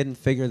day, but- he didn't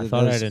figure that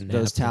thought I those, didn't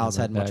those napkin towels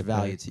in had my much backpack.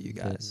 value to you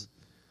guys.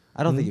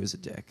 I don't think he was a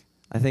dick.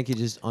 I think he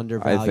just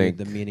undervalued think-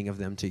 the meaning of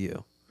them to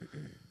you.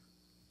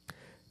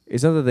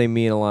 It's not that they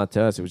mean a lot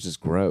to us. It was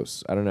just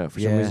gross. I don't know. For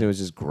some Yeah. reason, it was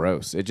just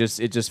gross. It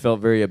just felt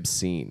very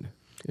obscene.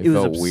 It,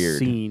 was felt weird.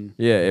 obscene.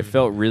 Yeah, it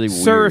felt really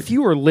weird. Sir, if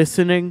you were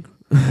listening,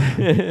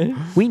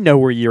 we know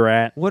where you're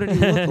at. What did he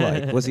look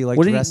like? Was he like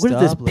What did dressed what did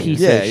this up? Like- piece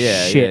yeah, of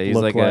yeah, shit yeah. He's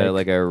look like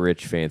like? a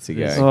rich fancy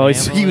guy. Oh,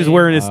 he was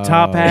wearing his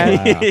top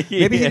hat.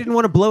 Maybe he didn't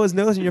want to blow his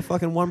nose in your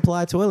fucking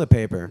 1-ply toilet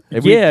paper.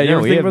 If Yeah, you no,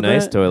 ever we think have about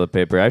nice that? toilet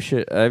paper. I've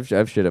shit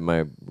at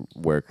my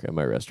work, at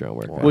my restaurant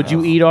work. Would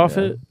you eat off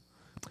Yeah. it?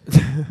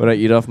 Would I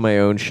eat off my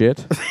own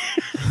shit?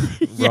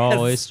 raw Yes.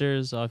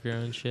 oysters off your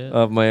own shit.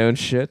 Of my own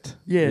shit?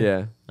 Yeah.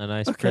 Yeah. A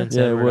nice Okay. Prince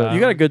Yeah, Edward well, Island.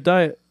 You got a good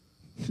diet.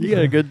 You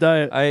got a good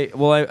diet.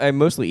 I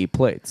mostly eat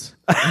plates.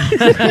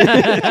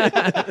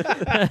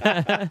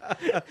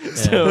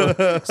 so,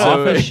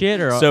 off of shit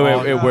or So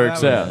off- it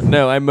works out.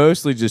 No, I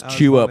mostly just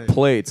chew up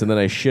plates and then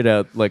I shit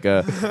out like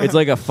it's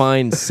like a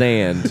fine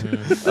sand.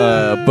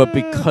 But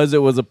because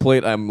it was a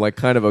plate, I'm like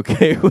kind of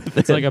okay with it.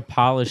 It's like a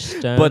polished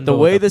stone. but the with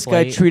way a this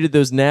guy plate. treated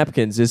those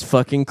napkins is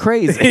fucking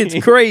crazy.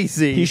 It's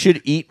crazy. He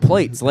should eat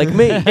plates like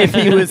me. if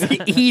he was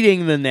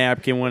eating the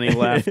napkin when he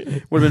left,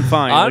 would have been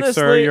fine. Honestly, like,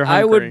 sir, you're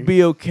I hungry. would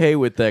be okay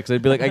with that because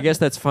I'd be like, I guess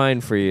that's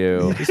fine for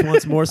you. He just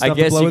wants more stuff I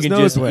guess to blow you his can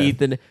nose just with.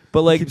 eat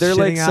but like Keep they're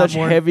like shitting out such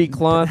more. heavy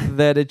cloth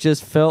that it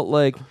just felt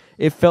like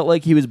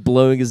he was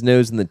blowing his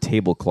nose in the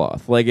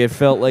tablecloth. Like it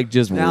felt like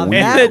just Now weird.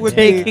 and that then would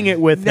taking be- it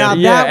with now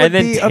him. that yeah, would and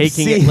then be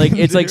taking it obscene. like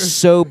it's like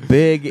so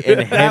big and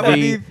heavy. That would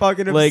be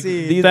fucking like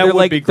obscene. these, That they're would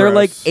like be they're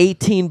like gross.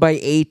 18 by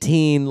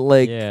 18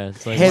 like Yeah,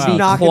 it's like heavy wow.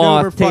 knocking cloth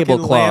over fucking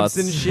tablecloths lamps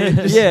and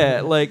shit.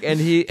 yeah, like and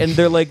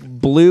they're like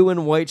blue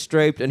and white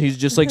striped, and he's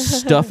just like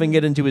stuffing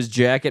it into his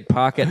jacket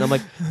pocket. And I'm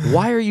like,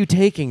 why are you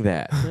taking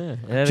that? Yeah, it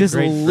had a Just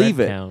great leave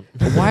thread it. count.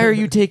 Why are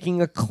you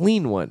taking a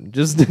clean one?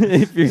 Just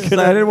if you're I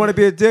gonna. didn't want to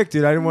be a dick,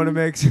 dude. I didn't want to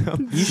make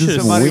some. You should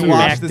have somebody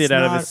wash smacked the it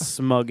out of snot. his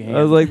smug hand.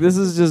 I was like, this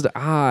is just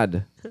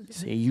odd.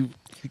 See, you.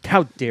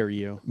 How dare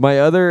you? My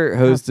other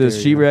hostess,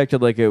 dare she you.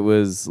 reacted like it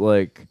was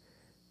like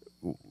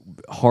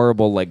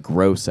horrible, like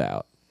gross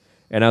out.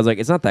 And I was like,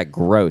 it's not that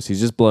gross. He's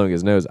just blowing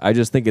his nose. I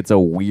just think it's a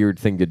weird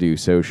thing to do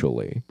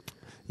socially.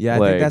 Yeah, I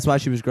Like- think that's why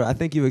she was great. I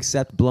think you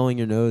accept blowing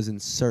your nose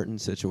in certain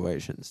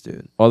situations,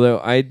 dude.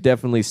 Although I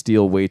definitely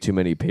steal way too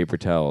many paper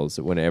towels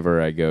whenever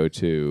I go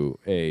to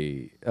a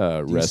Do you store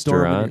 'em in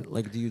restaurant. your-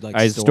 like, do you like?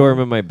 I store them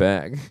in my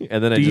bag,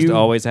 and then I Do just you-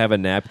 always have a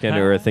napkin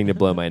or a thing to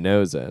blow my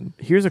nose in.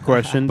 Here's a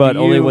question. But Do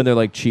only you- when they're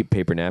like cheap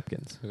paper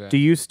napkins. Do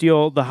you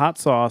steal the hot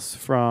sauce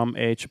from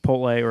a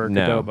Chipotle or a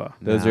No, Qdoba?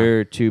 those Nah.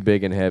 are too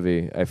big and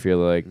heavy. I feel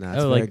like Nah,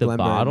 it's Oh, very like the Glen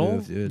Burn bottle?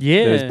 move, dude.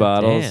 Yeah. those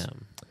bottles.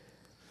 Damn.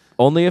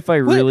 Only if I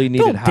really What?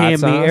 needed Don't hot damn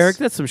sauce. me, Eric.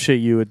 That's some shit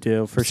you would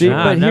do for See, sure.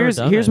 Nah, but I've never here's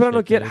done here's that what I don't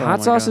shit, get. dude. Hot Oh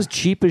my sauce God. is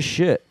cheap as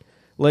shit.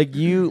 Like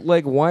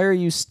why are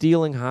you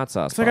stealing hot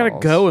sauce? So I gotta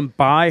bottles? go and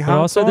buy hot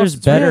also, sauce. there's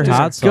better just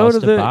hot go sauce to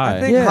to the- buy. I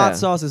think Yeah. hot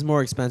sauce is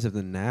more expensive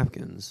than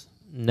napkins.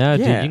 No,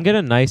 dude, you Yeah. can get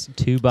a nice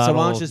 2-bottle.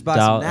 why don't you just buy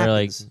some or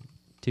like napkins?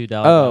 $2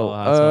 bottle of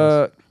hot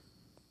sauce.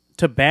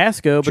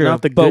 Tabasco, but True,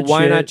 not the but good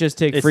why shit. not just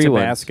take It's free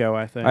ones? Tabasco,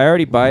 I think. I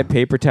already buy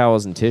paper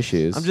towels and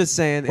tissues. I'm just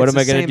saying. What it's am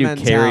I the gonna same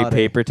do? Carry mentality.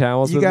 paper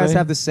towels? You with guys me?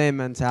 have the same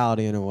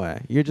mentality in a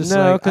way. You're just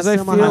No, like 'cause I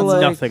steal my feel hot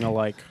like- sauce. Nothing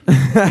alike.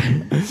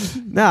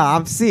 No,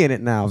 I'm seeing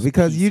it now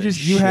because you Piece of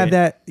just you have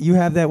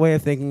shit. that way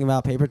of thinking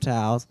about paper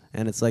towels,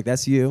 and it's like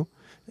that's you,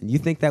 and you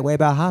think that way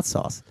about hot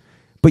sauce,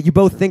 but you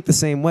both think the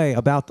same way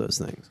about those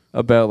things.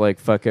 About like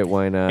fuck it,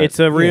 why not? It's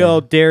a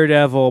real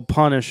Daredevil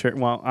Punisher.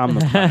 Well, I'm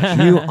the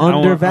Punisher. You I wanna be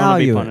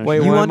undervalue. punished.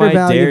 Wait, you why am I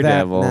undervalue that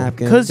Daredevil?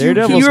 napkin 'Cause you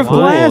Daredevil's have cool,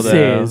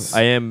 glasses. though.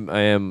 I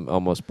am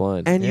almost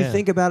blind. and you Yeah.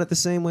 think about it the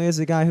same way as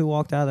the guy who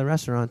walked out of the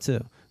restaurant too.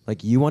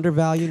 Like you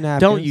undervalue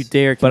napkins. Don't you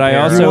dare But I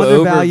compare. also You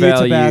undervalue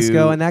overvalue-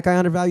 Tabasco, and that guy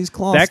undervalues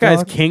cloth. that guy's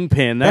dog.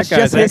 kingpin. That That's guy's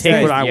just I his take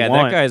thing. what I yeah,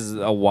 want. that guy's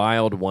a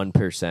wild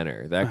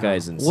 1%er. That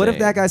guy's insane. What if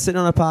that guy's sitting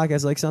on a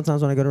podcast? Like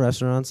sometimes when I go to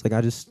restaurants, like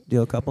I just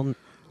steal a couple.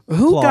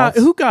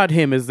 Who got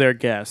him as their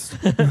guest?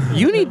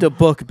 You need to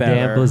book better.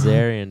 Dan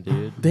Bilzerian,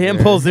 dude. Dan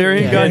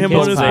Bilzerian got him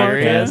on his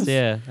Bilzerian. podcast.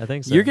 Yeah, I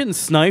think so. You're getting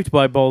sniped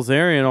by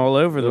Bilzerian all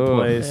over the Ugh.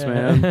 place,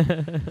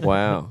 man.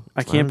 Wow. I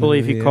I don't can't know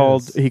believe who he he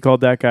called is. he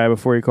called that guy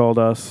before he called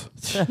us.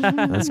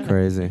 That's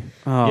crazy.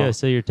 Oh. Yeah,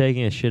 so you're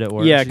taking a shit at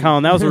work. Yeah,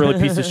 Colin, that was a really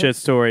piece of shit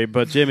story.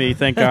 But Jimmy,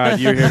 thank God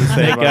you're here to save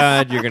Thank us.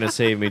 God you're gonna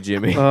save me,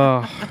 Jimmy.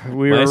 Oh,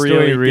 we My were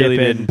story really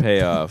didn't dipping.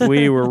 pay off.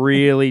 We were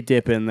really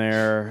dipping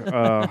there.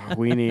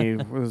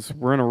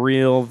 We're in a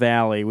real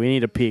valley. We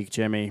need a peak,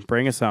 Jimmy.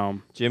 Bring us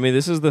home. Jimmy,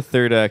 this is the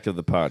third act of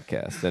the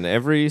podcast, and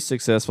every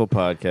successful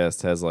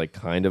podcast has like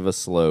kind of a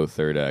slow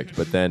third act,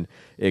 but then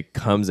it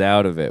comes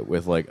out of it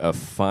with like a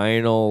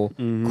final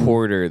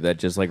quarter that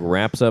just like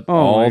wraps up Oh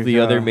all my the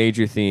God. other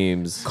major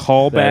themes.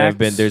 Callbacks. that have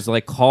been. There's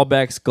like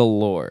callbacks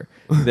galore.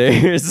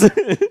 There's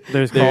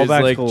There's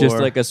callbacks like just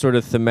galore. like a sort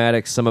of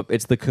thematic sum up.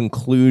 It's the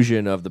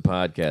conclusion of the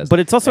podcast, But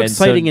it's also And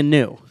so- exciting and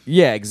new.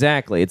 yeah,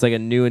 exactly. It's like a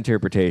new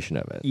interpretation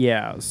of it.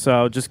 Yeah,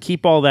 so just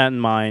keep all that in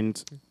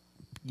mind.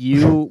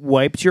 You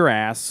wiped your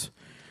ass.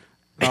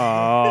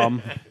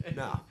 No.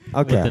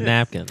 with the Okay.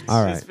 napkins.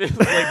 All right. This feels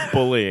like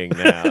bullying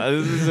now.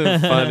 This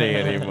isn't funny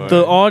anymore.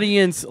 The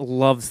audience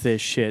loves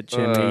this shit,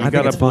 Jimmy. I You think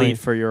gotta it's funny. bleed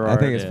for your I art.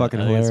 think it's fucking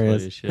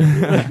hilarious. funny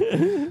as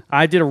shit.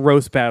 I did a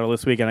roast battle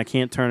this week and I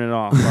can't turn it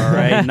off. All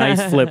right,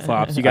 nice flip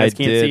flops. You guys I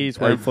can't did, see he's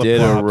wearing I flip did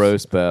flops. a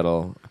roast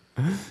battle.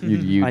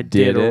 You I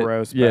did a it?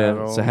 roast yeah.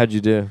 battle. So how'd you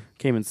do?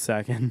 Came in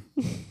second.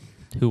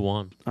 Who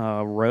won?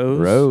 Rose.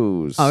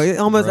 Rose. Oh,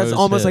 that's Rose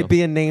almost who? like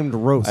being named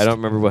roast. I don't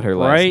remember what her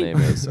last Right? name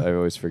is. I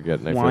always forget,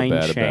 and I feel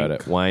bad about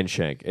it.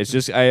 Wineshank. It's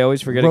just I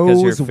always forget it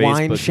because Rose her Facebook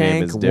name is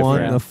Wineshank won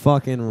different. the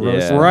fucking roast. Yeah.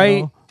 battle.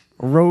 Right.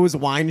 Rose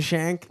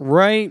Wineshank.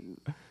 Right.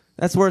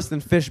 That's worse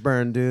than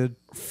Fishburne, dude.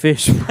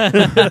 Fish.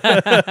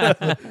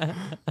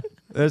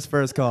 There's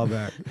first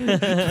callback.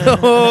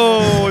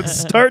 Oh, it's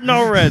starting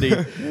already.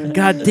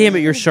 God damn it,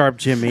 you're sharp,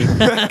 Jimmy.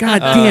 God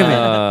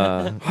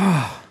damn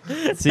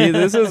it. See,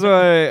 this is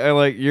why I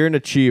like you're an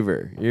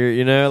achiever.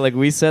 You know, like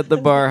we set the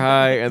bar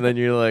high, and then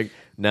you're like,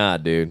 nah,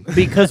 dude.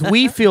 Because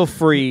we feel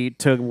free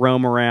to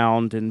roam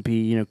around and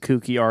be,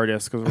 kooky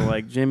artists because we're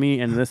like, Jimmy,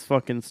 and this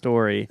fucking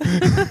story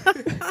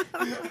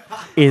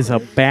is a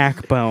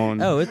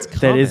backbone Oh, it's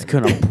that is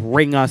coming. going to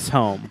bring us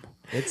home.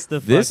 It's the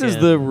This is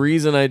the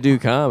reason I do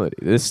comedy.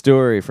 This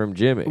story from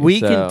Jimmy. We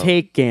So- can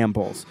take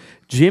gambles.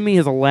 Jimmy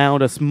has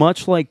allowed us,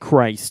 much like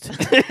Christ,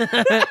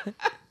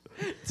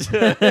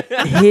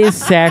 his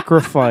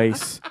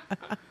sacrifice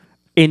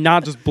in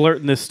not just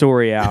blurting this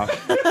story out.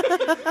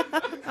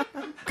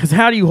 Because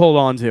how do you hold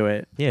on to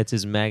it? Yeah, it's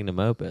his magnum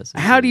opus.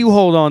 How do you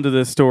hold on to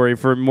this story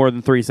for more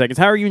than 3 seconds?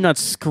 How are you not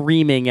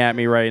screaming at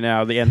me right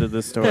now at the end of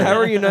this story? How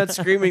are you not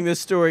screaming this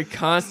story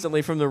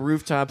constantly from the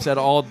rooftops at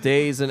all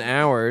days and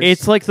hours?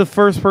 It's like the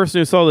first person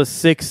who saw The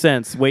Sixth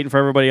Sense waiting for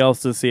everybody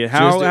else to see it.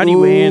 How Just, do you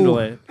ooh. handle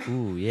it?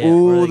 Ooh, yeah.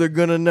 Ooh, we're like- they're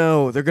gonna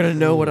know. They're gonna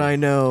know what I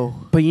know.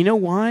 But you know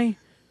why?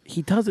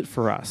 He does it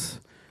for us.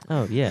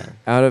 oh, yeah.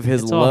 Out of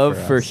his It's all love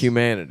for for us.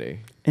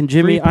 humanity. And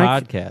Jimmy, Free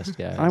I podcast,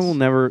 guys. I will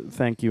never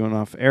thank you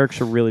enough. Eric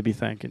should really be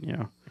thanking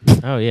you.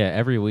 Oh, yeah,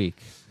 every week.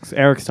 'Cause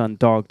Eric's done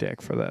dog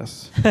dick for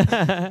this.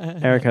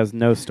 Eric has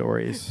no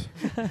stories.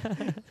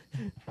 It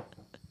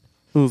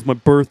was my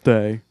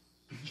birthday.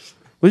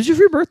 What did you do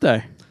for your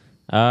birthday?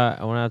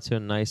 I went out to a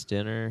nice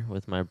dinner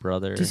with my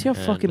brother. Do you see how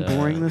and, fucking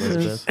boring this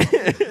is?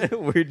 Elizabeth.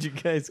 Where'd you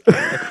guys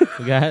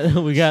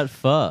go? we got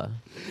pho.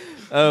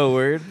 Oh,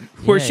 word.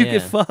 Where'd you Yeah,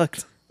 get yeah.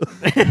 fucked?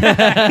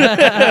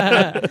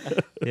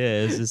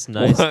 Yeah, it's just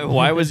nice.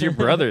 Why was your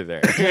brother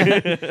there?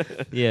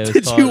 Yeah, it was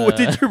Did you? called,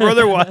 Did your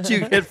brother watch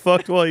you get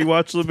fucked while you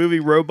watched the movie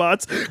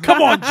Robots?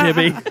 Come on,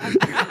 Jimmy.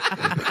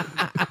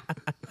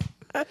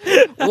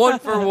 1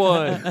 for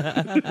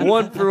 1.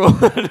 1 for 1.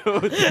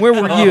 Where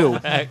were you?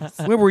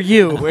 Where were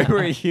you? Where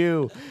were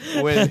you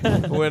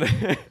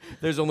when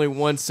there's only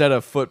one set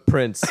of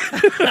footprints?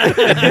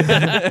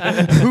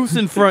 Who's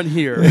in front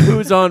here?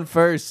 Who's on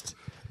first?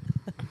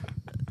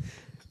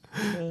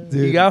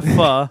 You got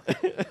pho.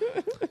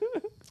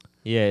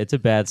 Yeah, it's a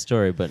bad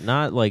story, but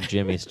not like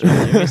Jimmy's story.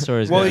 Jimmy's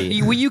story is Well, gonna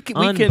be we can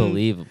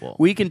unbelievable.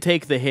 we can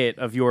take the hit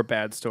of your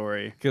bad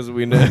story. Because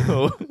we know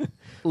we're gonna be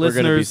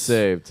Listeners,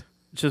 saved.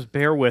 just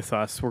bear with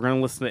us. We're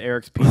gonna listen to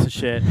Eric's piece of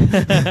shit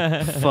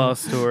pho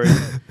story.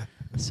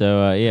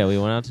 So yeah, we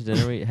went out to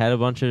dinner. We had a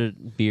bunch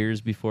of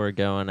beers before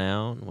going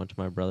out. And went to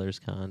my brother's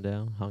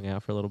condo, hung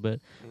out for a little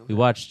bit. We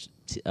watched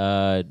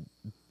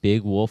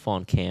Big Wolf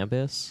on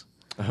Campus.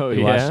 Oh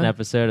We watched an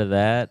episode of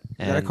that. Is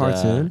that a and,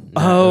 cartoon?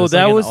 no, Oh, it was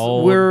that like an was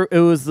old, where it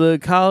was the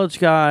college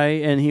guy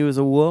and he was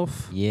a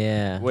wolf.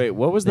 Yeah. Wait,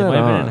 what was They that might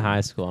have been on? in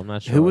high school. I'm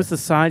not sure. Who was the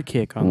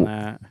sidekick on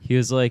that? He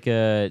was like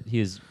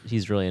he's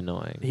really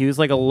annoying. He was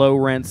like a low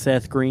rent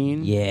Seth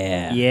Green.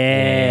 Yeah.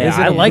 Yeah, Is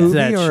it I a liked movie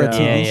that or a show. TV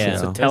Yeah, show? yeah.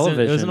 It's a It was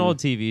television. It was an old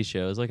TV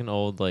show. It was like an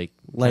old kind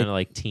of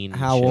like teen.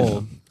 How show.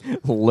 old?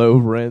 Low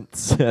rent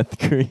Seth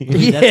Green.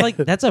 Yeah.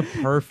 That's a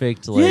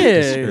perfect like Yeah.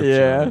 description,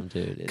 Yeah. of him,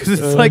 dude. Because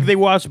it's like they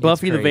watched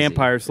Buffy the crazy.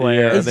 Vampire Slayer.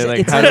 Yeah. It's, They're like,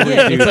 it's how like, do we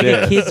yeah, do it's like a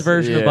this? kid's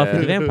version of Buffy Yeah.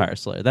 the Vampire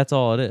Slayer. That's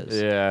all it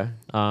is. Yeah.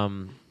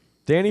 Um,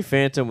 Danny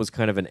Phantom was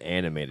kind of an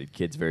animated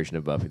kid's version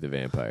of Buffy the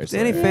Vampire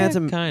Slayer. Danny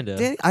Phantom.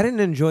 kinda. I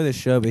didn't enjoy the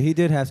show, but he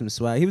did have some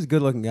swag. He was a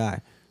good-looking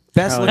guy.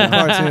 Best Hell looking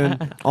yeah.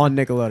 cartoon on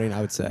Nickelodeon, I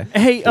would say.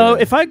 Hey, Yeah.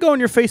 if I go on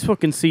your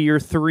Facebook and see your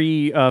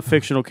 3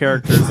 fictional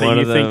characters that One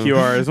you of think them. you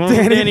are, is one of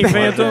them Danny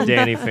Phantom?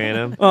 Danny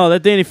Phantom. Oh,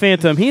 that Danny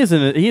Phantom. He is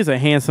a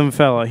handsome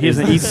fella.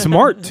 He's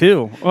smart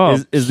too. Oh,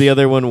 Is the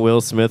other one Will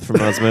Smith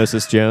from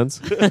Osmosis Jones?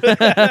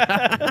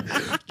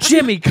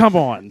 Jimmy, come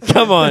on.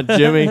 Come on,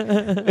 Jimmy.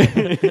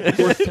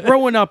 We're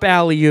throwing up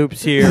alley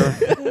oops here.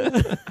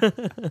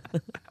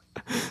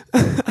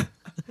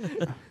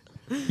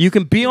 You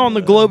can be on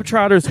the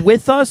Globetrotters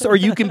with us, or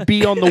you can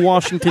be on the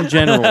Washington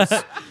Generals.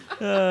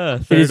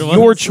 It is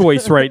your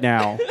choice right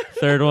now.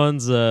 Third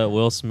one's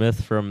Will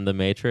Smith from The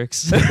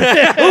Matrix. Ooh,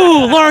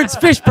 Lawrence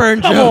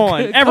Fishburne Come joke.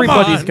 on,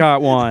 everybody's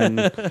got one.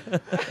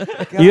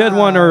 You had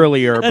one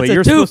earlier, but That's a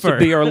you're supposed to twofer.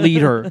 be our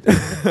leader.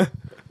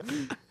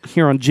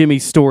 Here on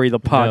Jimmy's Story,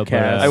 the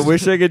podcast. I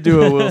wish I could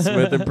do a Will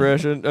Smith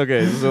impression.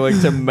 Okay, so like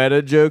to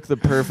meta joke, the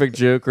perfect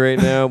joke right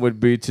now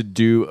would be to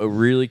do a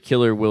really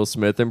killer Will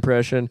Smith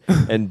impression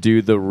and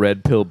do the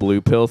red pill,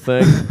 blue pill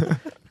thing,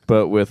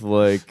 but with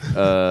like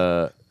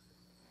the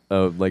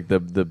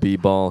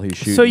b-ball he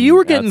shoots. So you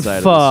were getting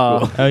outside pho.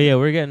 of the school. Oh yeah,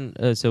 we're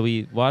getting. So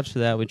we watched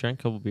that. We drank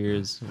a couple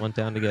beers. Went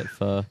down to get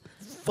pho.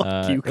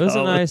 Fuck you, It was a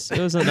Colin. nice. It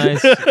was a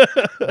nice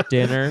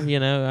dinner. You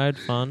know, I had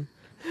fun.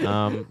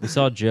 We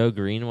saw Joe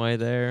Greenway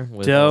there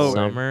with Dope.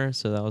 Summer,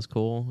 so that was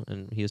cool.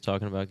 And he was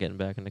talking about getting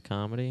back into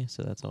comedy,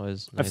 so that's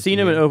always. I've nice seen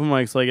to him at hear. open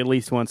mics like at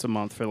least once a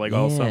month for like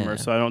all Yeah. summer,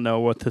 so I don't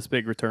know what this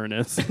big return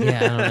is.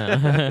 Yeah,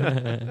 I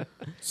don't know.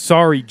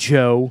 Sorry,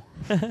 Joe.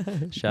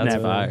 Shots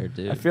Never. fired,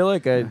 dude. I feel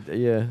like I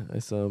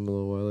saw him a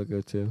little while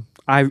ago too.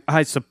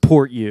 I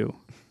support you.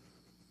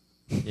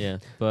 Yeah,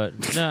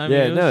 but no, I mean,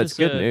 Yeah, it was no, it's just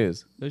good a-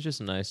 news. It was just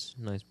a nice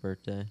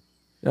birthday.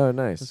 Oh, It was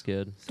nice.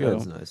 good.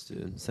 That's So- nice,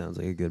 dude. Sounds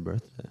like a good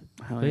birthday.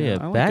 Hell But yeah,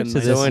 I like back a to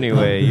nice- this. So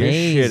anyway, you're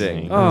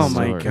amazing shitting. Oh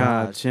my story.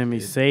 God, Jimmy,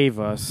 save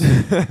us.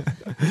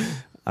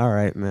 All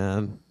right,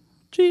 man.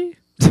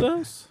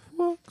 Jesus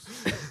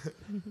walks.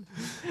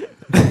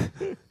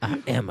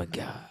 I am a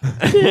god.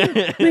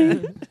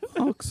 Me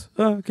walks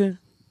again.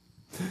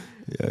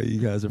 Yeah, you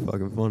guys are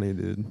fucking funny,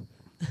 dude.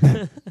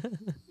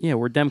 Yeah,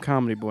 we're dem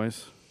comedy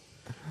boys.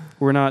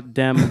 We're not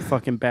dem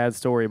fucking bad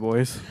story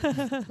boys.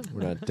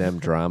 We're not dem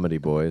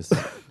dramedy boys.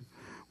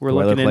 We're Do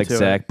I looking look like into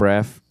Zach it.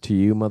 Braff to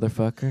you,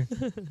 motherfucker?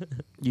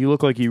 You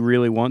look like you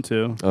really want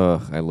to.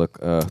 Ugh, I look.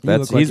 That's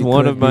look like he's you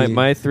one could of my be.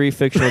 my 3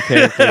 fictional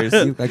characters.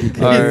 You look like you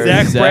could. Are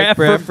Zach Zach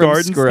Braff Braff from from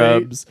Garden State?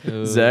 Scrubs,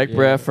 Ooh, Zach yeah.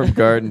 Braff from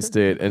Garden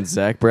State, and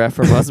Zach Braff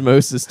from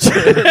Osmosis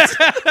Jones,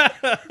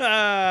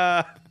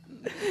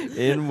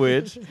 in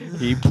which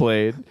he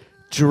played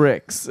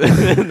Drix.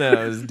 That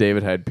was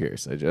David Hyde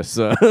Pierce. I just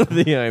saw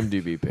the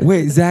IMDb page.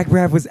 Wait, Zach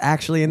Braff was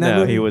actually in that No,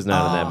 movie? he was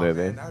not in that Oh,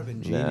 movie. man, that would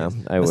have been No,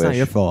 genius. I That's wish. not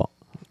your fault.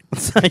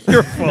 It's not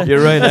your fault.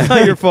 You're right. It's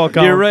not your fault,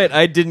 Colin. You're right.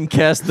 I didn't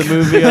cast the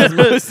movie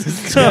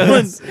Osmosis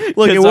Jones.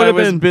 Look, it 'cause would I have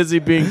was been. busy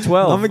being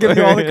 12. I'm gonna give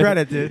you all the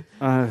credit, dude.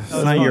 It's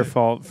not your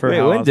fault for Wait,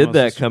 how when did that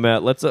Osmosis- come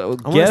out? Let's wanna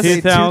guess. say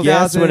 2000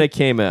 Guess when it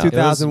came out. It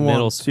was 2001.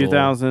 middle school.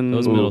 2002. It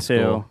was middle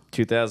school.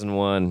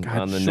 2001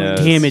 on the shrink. nose.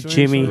 Damn it,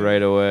 Jimmy.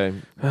 Right away.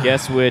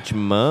 Guess which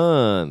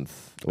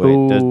month?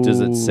 Wait, does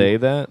it Ooh. say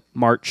that?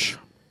 March.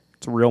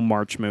 It's a real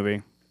March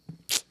movie.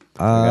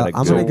 I'm gotta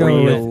gonna go go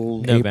real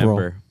with April.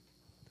 November.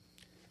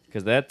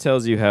 Because that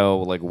tells you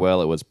how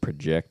well it was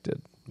projected.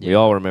 We Yeah.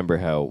 all remember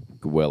how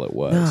well it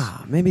was. Nah,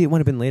 maybe it might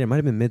have been later. It might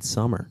have been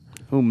Midsummer.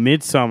 Ooh,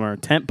 Midsummer.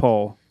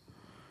 Tentpole.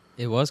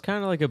 It was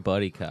kind of like a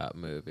buddy cop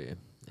movie.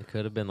 It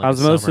could have been like a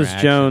Osmosis summer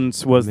action.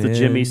 Jones was the Man.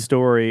 Jimmy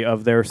story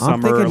of their I'm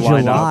summer thinking lineup.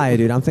 July,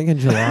 dude. I'm thinking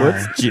July.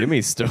 What's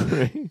Jimmy's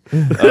story?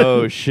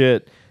 Oh,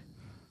 shit.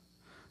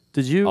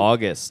 Did you?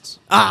 August.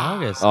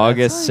 August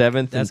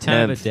 7th That's and 10th.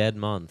 kind of a dead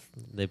month.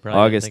 They probably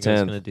August didn't think I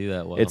was 10th. going to do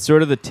that well. It's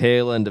sort of the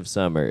tail end of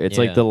summer. It's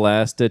like Yeah. the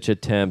last ditch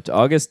attempt.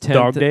 August 10th.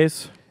 Dog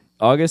Days?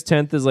 August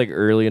 10th is like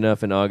early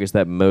enough in August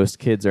that most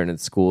kids aren't in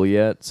school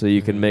yet, so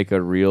you can make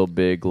a real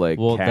big like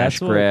Well, cash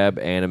that's what- grab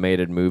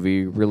animated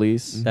movie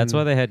release. That's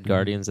why they had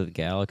Guardians of the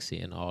Galaxy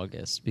in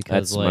August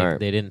because That's like smart.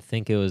 they didn't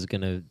think it was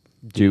gonna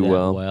Do that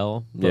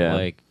well. but Yeah.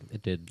 like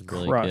it did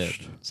really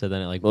Crushed. good. So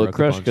then it like Well, it broke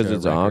crushed a bunch 'cause of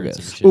it's records and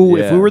August. shit. Ooh,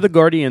 if Yeah. we were the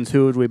Guardians,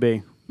 who would we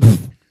be?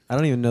 I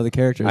don't even know the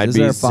characters. I'd Is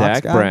be there a Fox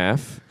Zach guy?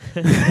 Braff.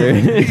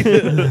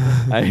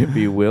 I'd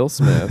be Will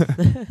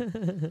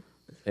Smith.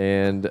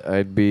 And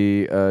I'd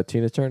be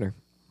Tina Turner.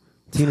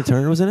 Tina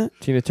Turner was in it.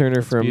 Tina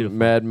Turner from beautiful.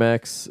 Mad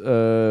Max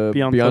Beyond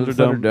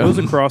Thunderdome. It was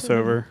a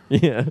crossover.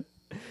 Yeah.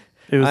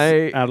 It was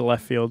I- out of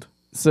left field.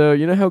 So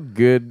you know how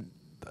good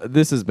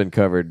this has been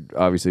covered,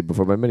 obviously,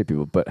 before by many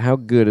people. But how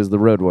good is the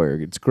Road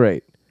Warrior? It's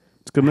great.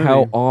 It's a good movie.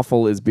 How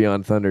awful is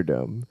Beyond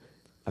Thunderdome?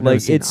 I've never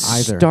Like seen it's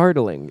either.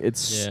 startling.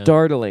 It's Yeah.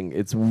 startling.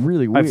 It's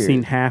really weird. I've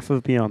seen half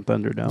of Beyond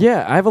Thunderdome.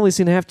 Yeah, I've only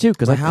seen half too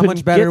because I But how couldn't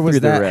much better get was through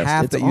the that rest.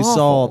 half It's that you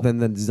saw awful. than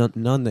the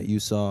none that you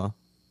saw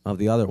of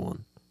the other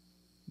one?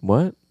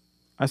 What?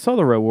 I saw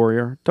The Road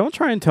Warrior. Don't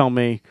try and tell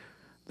me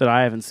that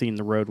I haven't seen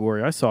The Road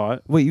Warrior. I saw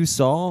it. Wait, you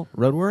saw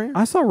Road Warrior?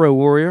 I saw Road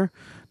Warrior.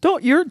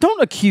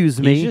 Don't accuse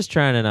me. He's just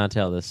trying to not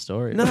tell this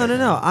story. No.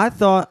 I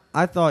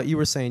thought you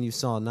were saying you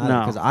saw neither No.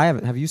 because I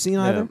haven't. Have you seen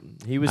either?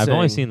 He was. I've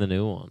only saying- seen the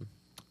new one.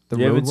 The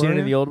You Road haven't seen any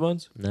Warrior? of the old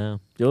ones? No.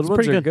 The old It's ones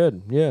pretty are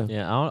good. Yeah.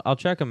 Yeah, I'll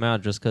check him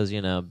out just because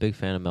big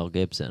fan of Mel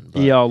Gibson.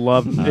 But Y'all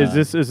love. Is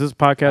this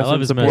podcast I love in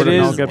his support It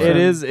of Mel is.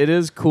 Gibson? It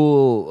is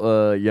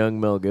cool. Young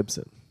Mel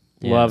Gibson.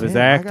 Yeah. Love his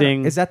Damn, I gotta-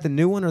 acting. Is that the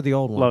new one or the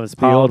old one? Love his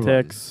The old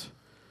politics.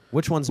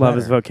 Which one's Love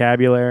better? his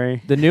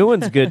vocabulary. The new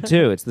one's good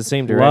too. It's the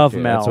same director. Love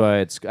Mel. That's why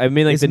it's. I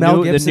mean, like Is the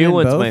Mel the Gibson new in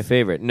one's both? my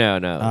favorite. No.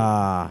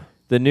 Ah.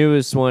 The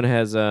newest one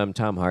has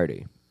Tom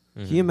Hardy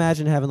Can you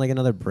imagine having like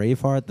another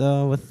Braveheart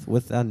though with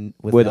with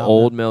without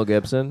old Mel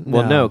Gibson.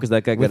 Well, no, because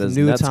that guy got With his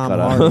new nuts Tom cut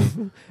Hardy. off.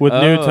 With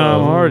new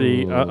Tom Oh.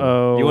 Hardy.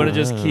 Uh-oh. You want to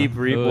just keep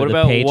Ooh, what The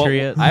about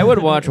Patriot? I would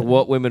watch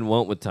What Women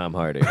Want with Tom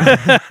Hardy. Dude,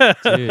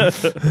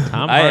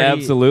 Tom I Hardy,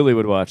 absolutely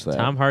would watch that.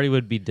 Tom Hardy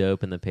would be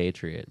dope in The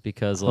Patriot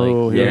because like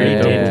Oh, he already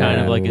yeah. did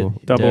kind of like a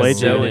Double dope agent. dude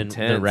So in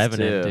intense, The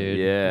Revenant, too. dude.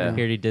 Yeah. I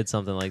heard he did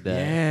something like that.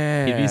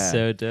 Yeah. He'd be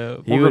so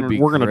dope. He We're would gonna- be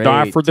we're gonna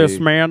die great, for this,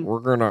 dude. man. We're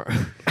gonna.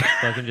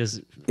 Fucking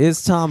just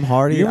Is Tom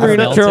Hardy? You I don't mean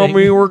know. to tell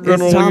me we're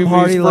gonna Is Tom leave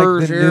Hardy these like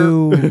furs the here?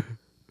 new?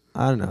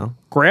 I don't know.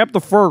 Grab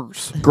the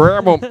furs.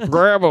 Grab them,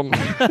 grab them.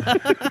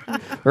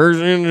 There's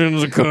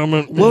engines a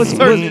coming.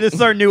 This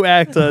is our new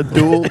act,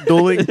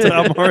 dueling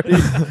Tom Hardy.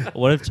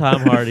 what if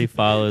Tom Hardy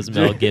follows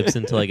Mel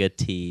Gibson to like a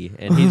T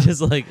and he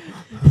just like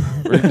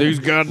These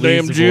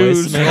goddamn leaves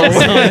Jews.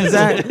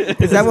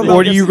 voicemails? Is that what? Mel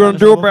What are you Gibson going to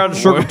do about it,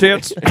 sugar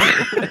tits?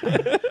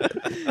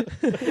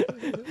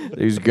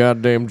 These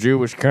goddamn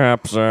Jewish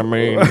cops. I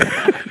mean,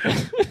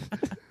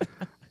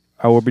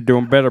 I will be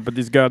doing better, but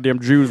these goddamn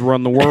Jews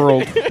run the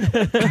world.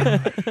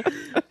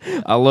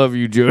 I love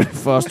you, Jodie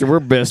Foster. We're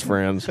best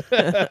friends.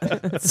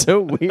 It's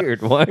so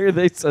weird. Why are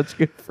they such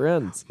good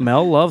friends?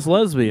 Mel loves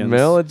lesbians.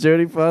 Mel and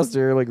Jodie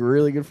Foster are like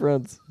really good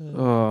friends.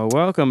 Oh,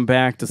 welcome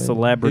back to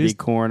Celebrity Who's-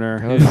 Corner.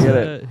 How'd you get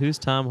it? Who's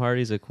Tom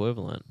Hardy's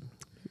equivalent?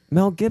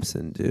 Mel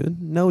Gibson,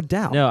 dude, no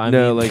doubt. No, I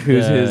No, mean like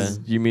who's the- his?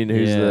 You mean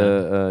who's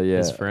the? Yeah.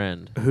 his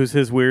friend? Who's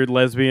his weird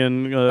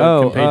lesbian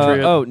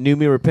compatriot?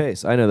 Noomi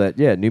Rapace. I know that.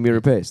 Yeah, Noomi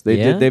Rapace.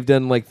 Yeah? They've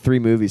done like 3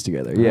 movies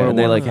together. Yeah, What and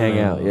they one? like hang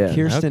out. Yeah.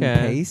 Kirsten Okay.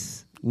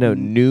 Pace. No,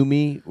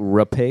 Noomi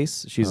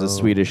Rapace. She's a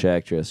Swedish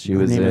actress. She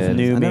was name is in.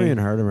 Noomi. I never even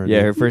heard of her. Yeah,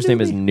 dude. her first name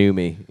is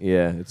Noomi.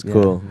 Yeah, it's Yeah,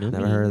 cool.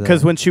 Never heard of that.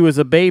 Because when she was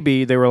a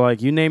baby, they were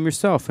like, "You name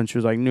yourself," and she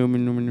was like, "New me,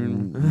 new me, new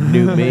me."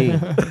 New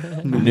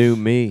me. New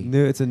me.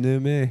 New, it's a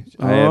new me.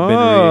 I have been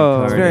Oh.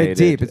 reincarnated. It's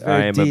very deep. It's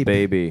very I am deep. a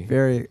baby.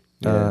 Very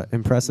Yeah.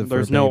 impressive.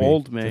 There's for a no baby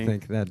old to me.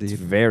 think that It's deep.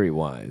 very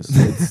wise.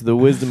 It's the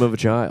wisdom of a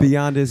child.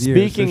 Beyond his years.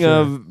 Speaking for sure.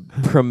 of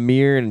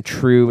premier and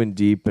true and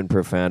deep and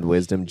profound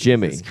wisdom,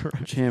 Jimmy,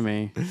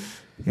 Jimmy.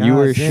 you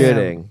were Goddamn.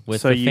 shitting With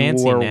so the you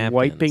fancy were napkins.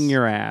 wiping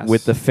your ass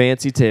with the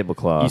fancy You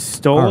tablecloth,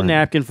 stole a Alright.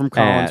 napkin from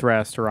Colin's At-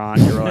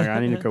 restaurant. You were like, "I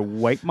need to go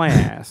wipe my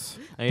ass."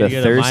 I need the to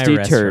go to my thirsty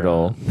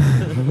turtle,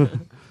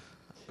 restaurant.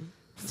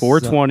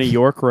 420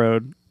 York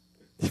Road.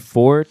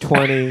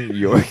 420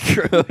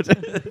 York Road.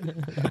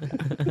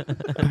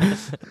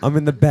 I'm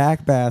in the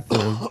back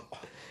bathroom.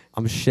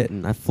 I'm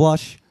shitting. I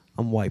flush.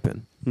 I'm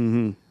wiping.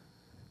 Mm-hmm.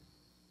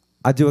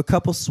 I do a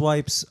couple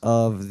swipes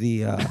of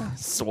the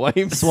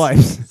Swipes.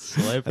 swipes.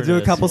 Swipe I or do a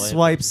no couple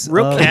swipe? swipes.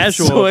 Real of-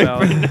 casual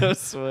about it. Swiper, no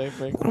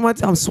swiping. What am I?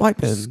 I'm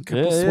swiping.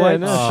 Couple Yeah,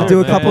 swipes. no, Oh, sure, Do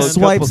a man. couple Couple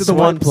swipes of the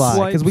one swipes.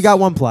 ply because we got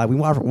one ply. We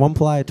want one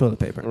ply of toilet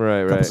paper.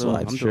 Right, Couple right.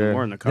 swipes. I'm Sure. doing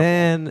more than a couple.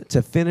 Then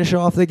to finish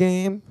off the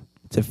game,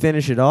 to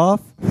finish it off,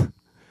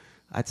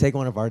 I take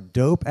one of our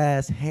dope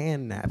ass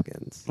hand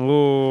napkins.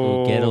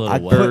 Oh, Get a little I,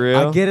 wet. For real?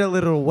 I get a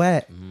little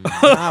wet. And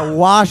I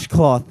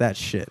washcloth that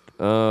shit.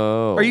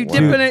 Oh. Are you wow.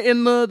 dipping it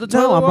in the toilet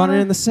No, I'm water?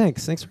 running in the sink.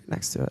 Sink's right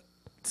next to it.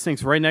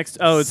 Sink's right next.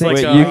 Oh, it's Sink.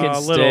 like Wait, a you can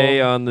little. stay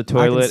on the I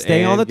toilet. can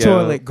stay on the and go.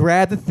 toilet,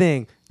 grab the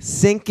thing,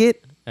 sink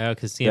it. Oh,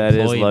 because the That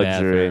is employee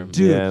luxury. bathroom.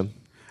 Dude. Yeah.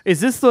 Is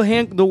this the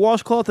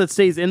washcloth that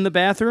stays in the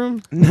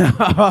bathroom?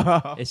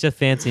 No, It's just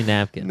fancy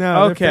napkin.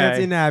 no, Okay. they're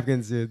fancy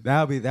napkins, dude.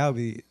 That would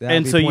be.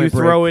 And so you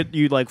throw it,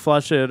 you like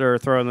flush it or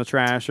throw it in the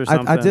trash or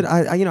something. I did.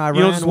 I You ran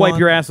don't just wipe one.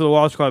 your ass with a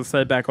washcloth and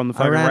set it back on the I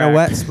fucking ran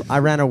rack. I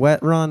ran a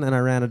wet run and I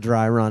ran a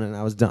dry run and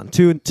I was done.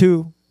 Two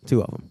of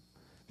them.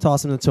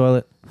 Toss them in the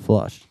toilet.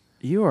 Flush.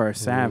 You are a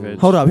savage.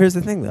 Hold up. Here's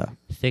the thing though.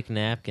 Thick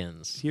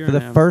napkins. You're For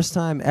the an first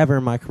time ever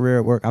in my career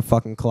at work, I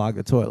fucking clogged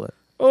the toilet.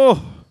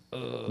 Oh,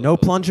 No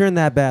plunger in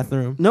that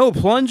bathroom. no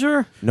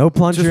plunger. No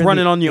plunger. Just in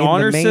running on the in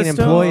honor main system?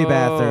 employee Oh.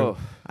 bathroom.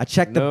 I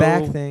checked the No.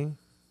 back thing.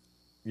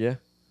 Yeah.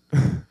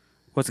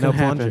 What's No gonna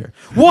happen? plunger.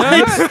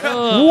 What?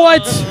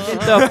 What?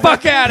 Get the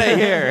fuck out of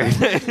here.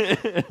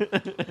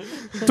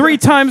 3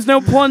 times no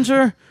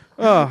plunger?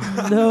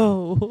 Oh,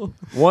 No.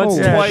 Once,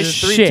 Holy twice,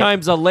 3 shit.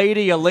 times a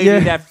lady Yeah.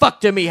 that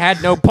fucked him, he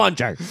had no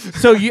plunger.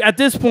 so you at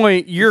this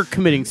point you're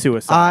committing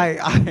suicide.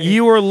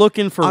 You are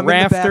looking for I'm in the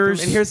bathroom,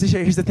 rafters. and here's the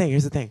thing.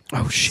 Here's the thing.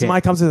 Oh shit!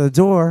 Somebody comes to the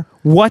door,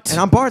 What? and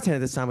I'm bartending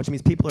this time, which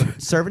means people are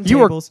serving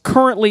You are tables.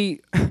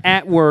 currently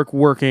at work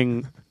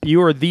working.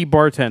 You are the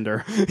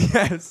bartender.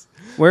 Yes.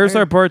 Where's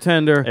our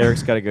bartender?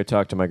 Eric's got to go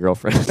talk to my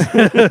girlfriend.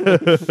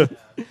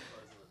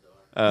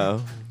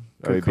 Oh.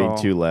 Are we being call.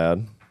 too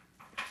loud?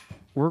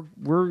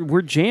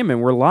 We're jamming.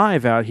 We're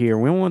live out here.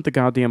 We don't want the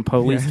goddamn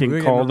police We're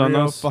getting called on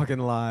real us. Fucking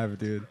live,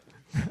 dude.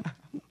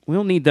 We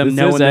don't need them This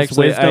knowing is this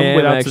actually, I wisdom am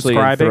without actually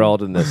subscribing.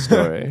 enthralled in this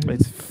story.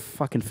 It's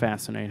fucking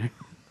fascinating.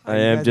 I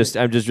am guys just,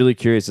 I'm just really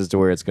curious as to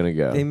where it's gonna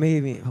go. They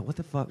made me. What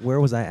the fuck? Where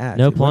was I at?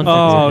 No dude? What plunger. the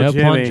fuck? Oh, no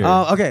Jimmy. plunger.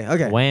 Oh,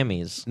 okay.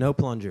 Whammies. No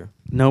plunger.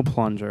 No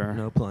plunger.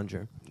 No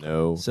plunger.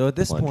 No. So at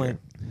this plunger. point,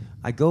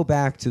 I go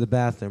back to the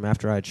bathroom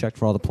after I had checked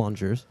for all the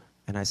plungers,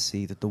 and I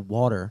see that the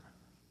water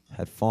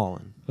had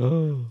fallen.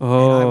 Oh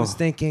And I was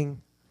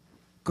thinking,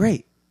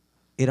 great,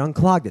 it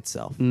unclogged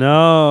itself.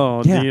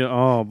 no! Yeah.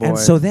 Oh boy! And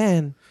so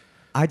then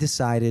I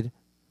decided,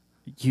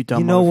 you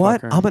dumb you know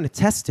what? motherfucker. I'm going to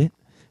test it,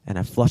 and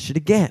I flushed it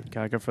again.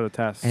 Gotta go for the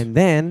test. And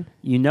then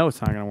you know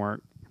it's not gonna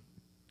work.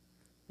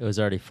 It was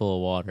already full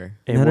of water.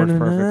 It no, worked no,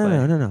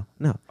 perfectly.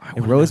 no. I It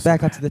would've rose messed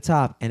back with up to the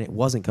top, and it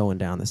wasn't going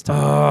down this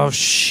time. Oh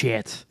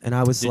shit! And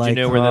I was Did like, you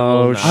know where the oh,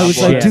 little knob I was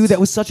shit. like, dude, that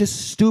was such a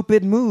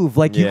stupid move.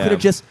 Like you Yeah. could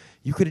have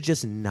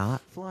just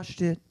not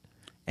flushed it,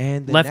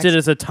 and the Left next, it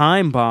as a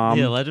time bomb.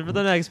 yeah, legend for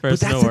the next But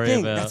person that's to the worry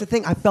thing. about. That's the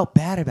thing. I felt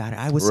bad about it.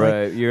 I was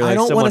Right. like, You're I like,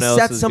 don't want someone to else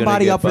set is gonna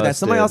somebody get up for that.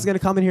 Somebody busted. else is gonna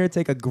come in here and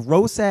take a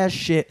gross ass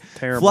shit,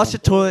 Terrible. flush the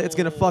toilet. It's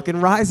gonna fucking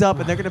rise up,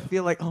 and they're gonna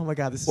feel like, oh my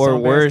god, this is Or so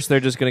worse, they're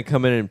just gonna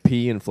come in and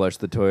pee and flush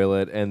the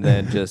toilet, and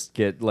then just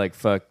get like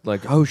fucked.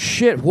 Like, oh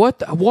shit,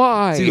 what?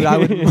 Why? Dude,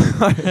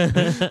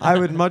 I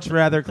would much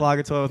rather clog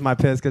a toilet with my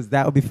piss because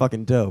that would be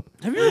fucking dope.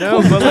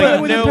 no, but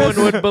like no one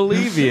would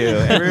believe you.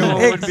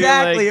 Everyone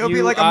Exactly. It would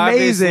be like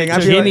amazing.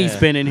 I'd be like- Jimmy's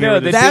been in here. No,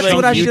 with they'd his be That's like,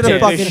 what I you should have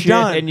took a fucking shit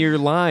done. And you're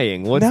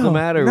lying. What's no, the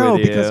matter no,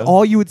 with you? because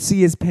all you would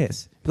see is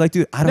piss. Be like,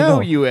 dude, I don't no,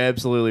 know. you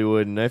absolutely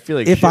wouldn't. I feel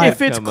like If shit I- would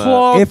If it's come up.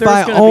 clogged, If there's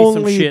I gonna be some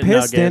only shit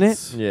pissed in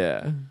nuggets.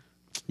 Yeah.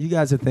 You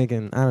guys are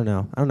thinking, I don't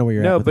know. I don't know where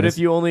you're at. No, with but this.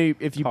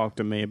 if you Talk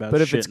to me about.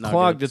 but if shit it's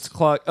clogged, nuggets. it's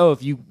clogged. Oh,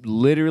 if you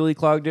literally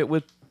clogged it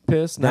with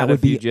piss, that not would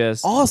if be you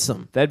just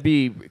awesome. That'd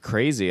be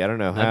crazy. I don't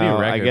know That'd be how.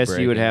 I guess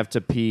you would record-breaking. have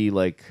to pee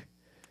like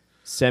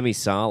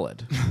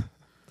semi-solid.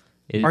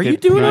 It Are could you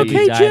doing prove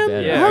okay, Jim?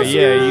 diabetic. Yeah, How's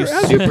yeah. your- You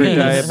how's your super peas?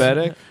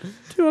 diabetic?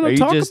 Do you Are want you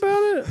to talk just- about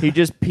it? He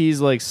just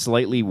pees like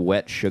slightly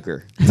wet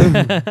sugar.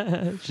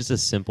 Just a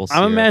simple. I'm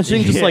syrup.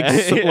 imagining just like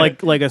Yeah.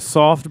 like a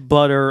soft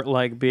butter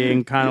like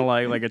being kind of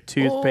like a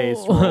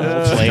toothpaste roll.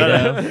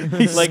 Play-Doh.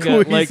 He like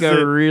squeezes a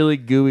it. really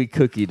gooey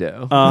cookie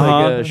dough,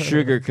 Uh-huh. like a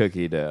sugar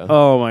cookie dough.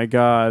 Oh my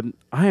god,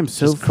 I am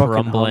so Just fucking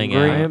crumbling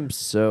hungry. I out. am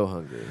so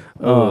hungry.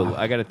 Oh,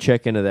 I gotta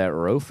check into that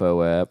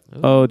Rofo app.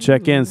 Oh,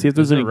 check in, see if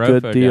there's any a good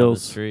Rofo down the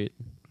deals. street.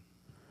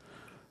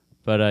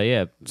 But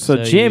yeah.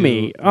 So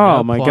Jimmy, you- oh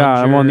no my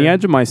god, I'm on the plunger,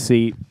 edge of my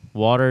seat.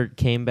 Water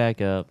came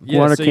back up.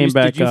 Water so came you,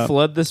 back Did you up.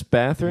 flood this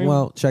bathroom?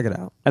 Well, check it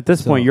out. At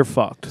this So- point, you're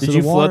fucked. did so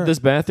you the flood water- this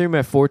bathroom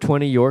at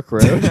 420 York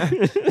Road?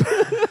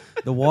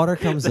 The water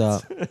comes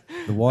up.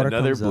 The water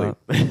Another comes up,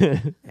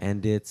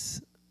 and it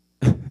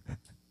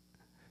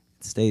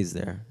stays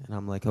there. And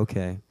I'm like,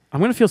 okay. I'm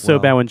gonna feel so Well-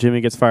 bad when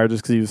Jimmy gets fired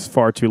just because he was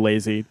far too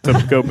lazy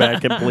to go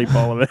back and bleep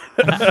all of it.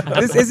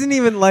 This isn't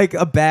even like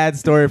a bad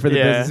story for the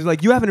Yeah. business. It's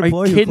like you have an Are you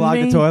employee who kidding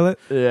clogged me? the toilet.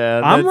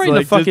 yeah, I'm that's writing like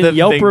a just fucking the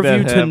Yelp thing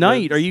review that tonight.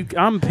 happens. Are you?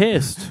 I'm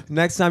pissed.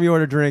 Next time you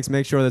order drinks,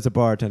 make sure there's a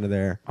bartender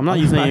there. I'm not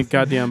using any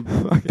goddamn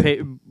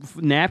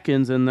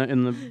napkins in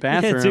the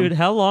bathroom. Yeah, dude,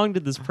 how long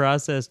did this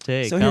process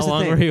take? So how here's the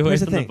long thing. were you away Here's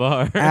the from the thing.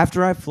 bar?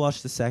 After I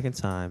flushed the second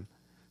time,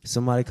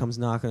 somebody comes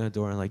knocking on the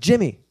door and like,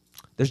 Jimmy,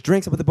 there's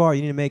drinks up at the bar.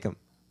 You need to make them.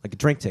 Like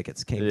drink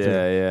tickets came through.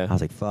 Yeah. I was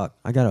like, fuck,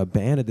 I got to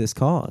abandon this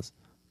cause.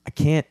 I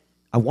can't.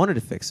 I wanted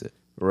to fix it.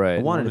 Right.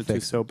 I wanted to to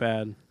fix so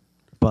bad.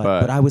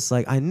 But I was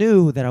like, I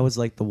knew that I was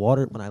like the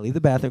water when I leave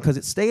the bathroom because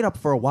it stayed up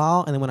for a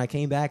while, and then when I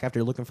came back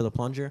after looking for the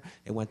plunger,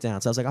 it went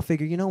down. So I was like, I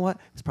figure, you know what?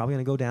 It's probably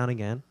gonna go down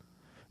again.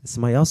 And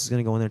somebody else is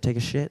gonna go in there and take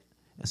a shit.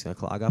 And it's gonna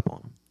clog up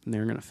on them. And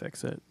they're gonna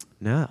fix it.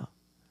 No,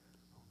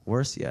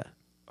 worse yet.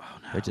 Oh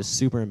no. They're just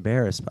super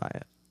embarrassed by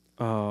it.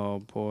 Oh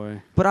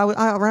boy. But I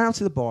ran out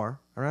to the bar.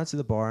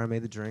 I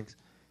made the drinks,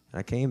 and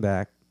I came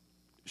back,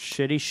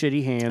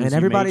 Shitty hands. and you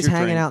everybody's made your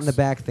hanging out in the drinks.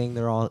 back thing.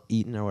 They're all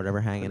eating or whatever,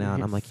 hanging out.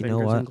 And I'm like, you know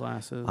Fingers what? and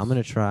glasses. I'm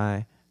gonna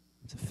try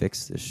to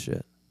fix this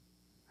shit.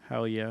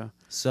 Hell yeah.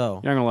 So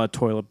You're not gonna let a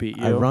toilet beat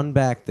you. I run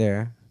back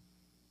there,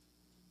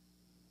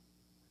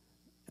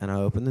 and I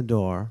open the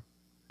door,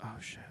 Oh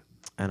shit.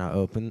 and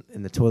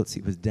the toilet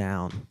seat was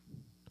down.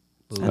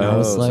 And I Oh,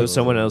 was so like-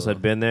 someone else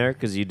had been there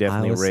because you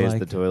definitely was raised like-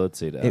 the toilet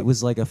seat up. It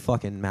was like a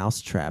fucking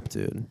mousetrap,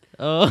 dude.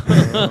 Oh,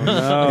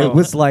 No. It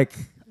was like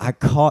I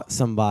caught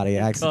somebody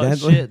oh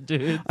accidentally. shit,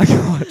 dude. I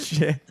caught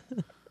shit.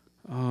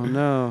 Oh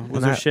no. Was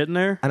And there I- shit in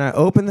there? And I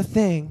opened the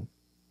thing,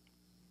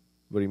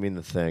 What do you mean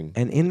the thing?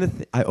 and in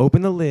the I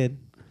opened the lid,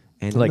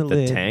 and Like in the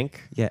the lid,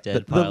 tank? yeah, Dead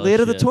the pile of lid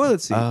of the shit.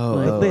 toilet seat. Oh,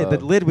 the oh, lid. The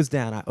oh. lid was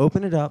down. I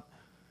open it up,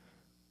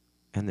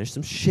 and there's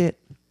some shit,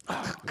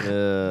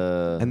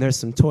 and there's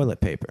some toilet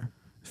paper.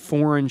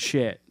 Foreign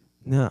shit.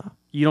 No,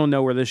 You don't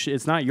know where this shit.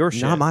 It's not your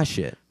shit. not my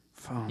shit.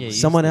 Phone. Yeah, you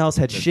Someone used else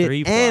had the shit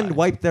 3-ply. and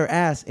wiped their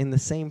ass in the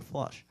same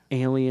flush.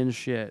 Alien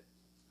shit.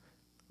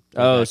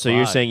 Oh, That so you're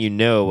clogged. saying you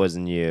know it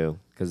wasn't you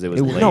because it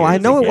was No, I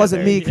layered know it wasn't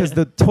together. me because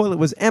the toilet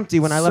was empty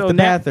when I left So the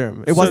that-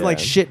 bathroom. It wasn't so- like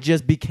shit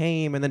just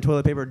became and then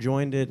toilet paper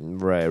joined it.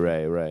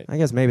 Right. I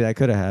guess maybe that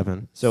could have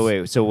happened. So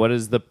wait, so what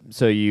is the?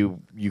 So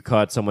you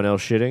caught someone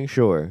else shitting?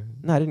 Sure.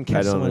 No, I didn't I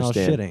catch don't someone else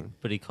understand. shitting.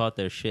 But he caught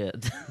their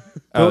shit.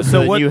 Oh, so so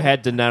then what- you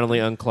had to not only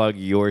unclog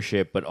your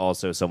shit but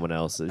also someone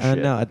else's shit.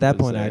 No, at that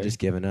was point I there. had just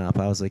given up.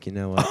 I was like, you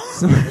know what?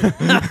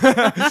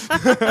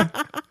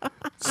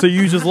 So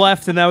you just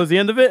left and that was the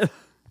end of it?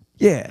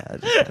 Yeah,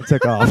 I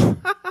took off.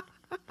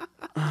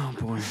 Oh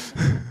boy.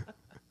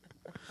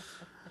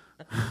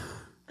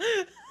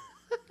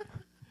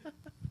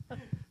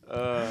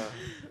 All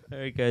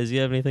right, guys, you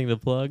have anything to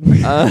plug?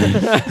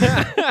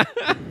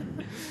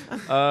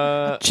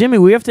 Jimmy,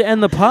 we have to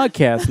end the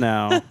podcast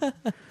now.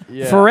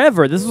 Yeah.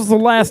 Forever. This was the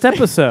last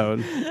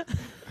episode.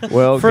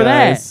 Well, For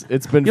guys, that.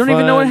 it's been. You don't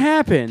even know what fun.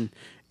 happened.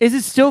 Is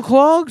it still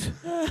clogged?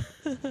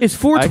 It's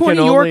 420 I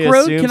can York only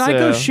Road. assume Can I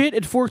go so. shit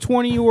at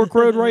 420 York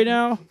Road right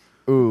now?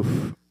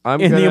 Oof.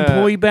 I'm In gonna, the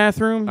employee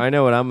bathroom? I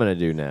know what I'm gonna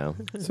do now.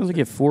 Sounds like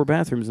you have 4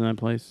 bathrooms in that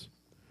place.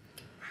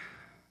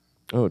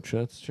 Oh,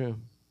 that's true.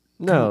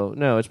 No,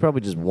 it's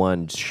probably just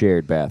one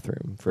shared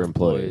bathroom for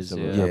employees.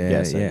 Employees, yeah. I'm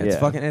guessing. It's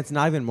fucking. It's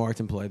not even marked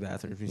employee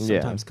bathroom. It's Yeah.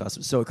 sometimes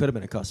customers. So it could have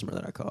been a customer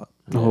that I caught.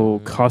 Oh,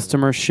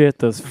 customer shit.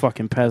 Those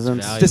fucking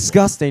peasants. Valuable.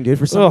 Disgusting, dude.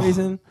 For some Ugh.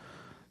 reason,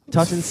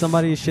 touching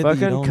somebody's shit. that you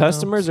Fucking don't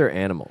customers are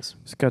animals.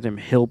 These goddamn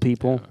hill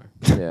people.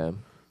 Yeah.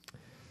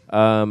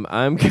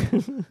 I'm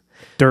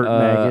Dirt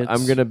maggots.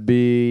 I'm gonna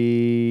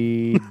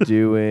be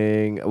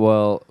doing.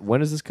 Well, when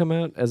does this come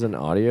out as an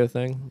audio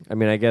thing? I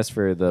mean, I guess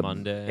for the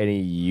Monday. any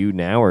you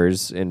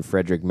nowers in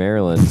Frederick,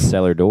 Maryland,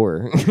 Cellar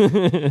Door,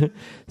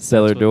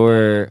 Cellar what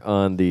Door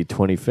on the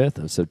 25th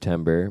of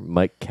September.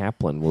 Mike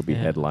Kaplan will be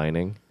Yeah.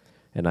 headlining,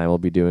 and I will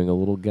be doing a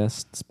little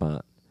guest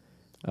spot.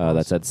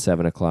 That's at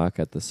 7:00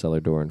 at the Cellar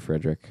Door in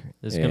Frederick.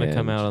 It's going to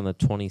come And- out on the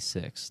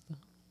 26th.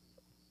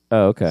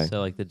 Oh, okay. So,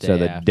 like, the day So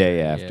the after. day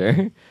yeah.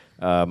 after.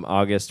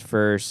 August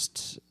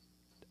 1st.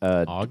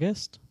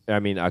 August? I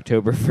mean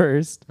October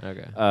 1st.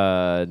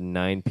 Okay.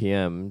 9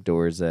 p.m.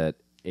 Doors at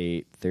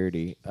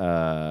 8:30.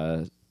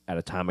 at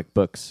Atomic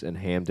Books in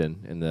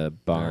Hamden in the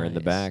bar in the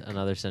Nice. back.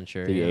 Another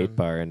Centurion. The 8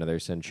 bar, another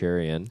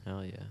Centurion.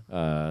 Hell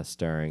yeah.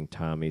 Starring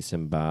Tommy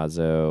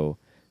Simbazo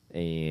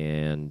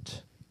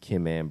and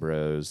Kim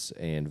Ambrose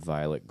and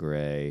Violet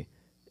Gray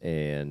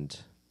and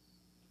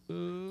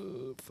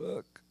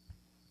fuck,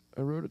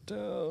 I wrote it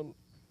down.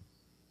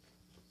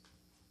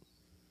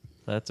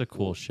 That's a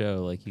cool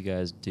show. Like you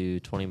guys do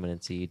 20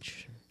 minutes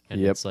each, and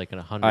Yep. it's like a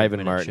 100-minute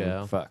Ivan Martin.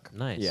 show. Fuck.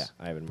 Nice. Yeah,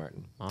 Ivan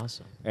Martin.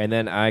 Awesome. And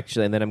then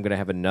I'm gonna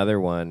have another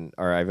one,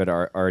 or I've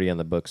already on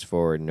the books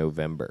for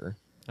November.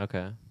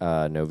 Okay.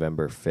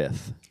 November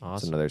 5th. It's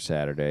Awesome. another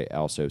Saturday,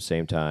 also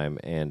same time,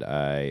 and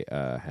I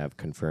have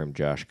confirmed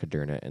Josh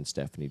Caderna and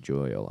Stephanie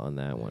Joyle on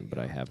that one, but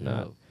I have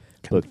not Oh.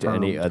 booked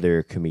any Confirmed.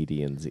 other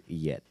comedians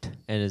yet.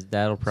 And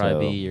that'll probably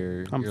So, be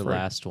your I'm free.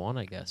 last one,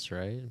 I guess,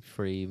 right?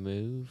 Before you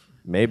move.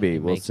 Maybe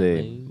You we'll make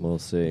the see. move. We'll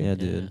see. Yeah,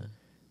 dude.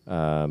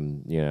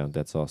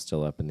 That's all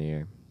still up in the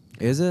air.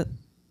 Is it?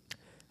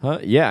 Huh?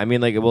 Yeah, I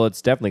mean,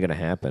 it's definitely gonna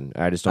happen.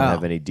 I just don't Oh.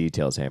 have any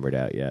details hammered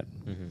out yet.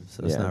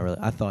 So it's Yeah. not really.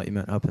 I thought you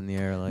meant up in the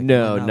air. Like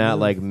No, why not move?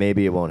 like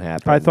maybe it won't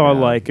happen. I thought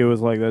No. like it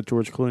was like that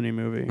George Clooney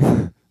movie.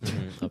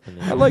 It Up in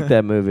the I like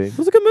that movie.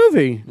 was a good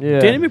movie. Yeah.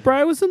 Danny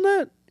McBride was in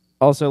that.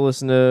 Also,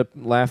 listen to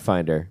Laugh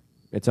Finder.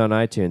 It's on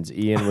iTunes.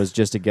 Ian was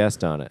just a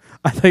guest on it.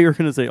 I thought you were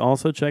going to say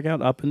also check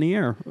out Up in the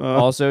Air.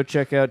 Also,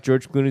 check out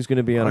George Clooney's going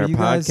to be on Are our you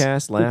guys-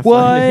 podcast. Laugh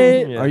What?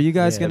 Finder. Yeah. Are you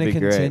guys Yeah, going to that'd be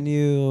great.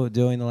 continue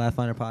doing the Laugh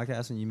Finder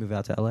podcast when you move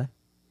out to LA?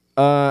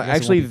 guess it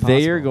Actually, won't be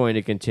they are possible. going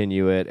to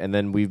continue it, and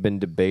then we've been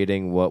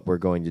debating what we're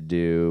going to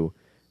do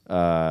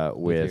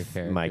with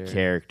your my character.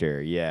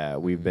 character. Yeah,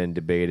 we've been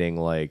debating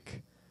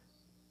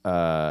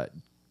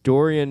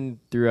Dorian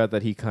threw out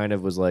that he kind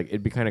of was like,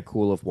 it'd be kind of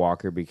cool if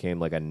Walker became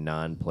like a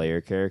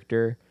non-player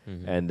character,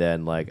 and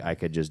then like I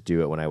could just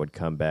do it when I would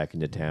come back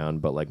into town,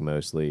 but like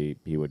mostly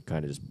he would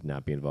kind of just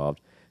not be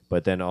involved.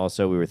 But then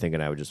also we were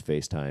thinking I would just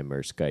FaceTime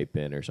or Skype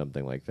in or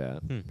something like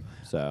that.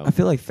 So I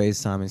feel like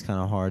FaceTime is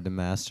kind of hard to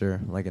master,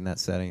 like in that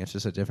setting. It's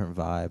just a different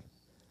vibe.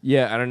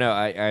 yeah, I don't know.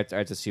 I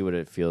have to see what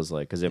it feels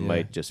like because it Yeah.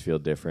 might just feel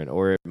different,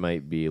 or it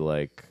might be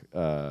like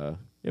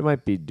it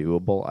might be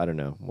doable. I don't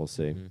know. We'll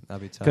see.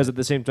 That'd be tough. Because at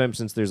the same time,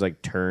 since there's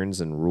like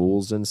turns and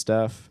rules and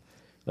stuff,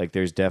 like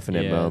there's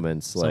definite Yeah,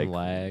 moments some like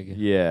lag.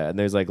 Yeah, and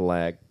there's like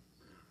lag.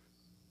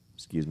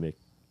 Excuse me,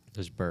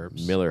 There's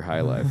burps. Miller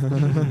High Life.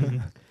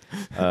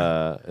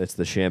 It's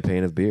the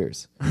champagne of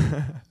beers.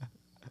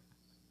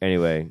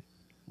 Anyway,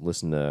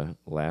 listen to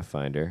Laugh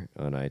Finder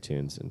on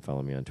iTunes and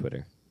follow me on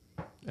Twitter.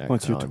 At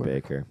What's your Colin Twitter?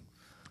 Baker.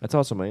 That's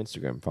also my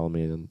Instagram. Follow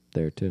me on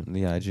there too.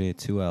 the IG,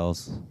 2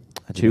 L's.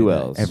 I do Two that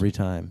L's. every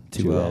time.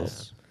 2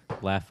 L's.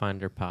 Laugh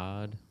Finder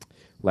Pod.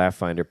 Laugh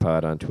Finder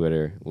Pod on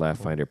Twitter. Laugh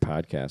Finder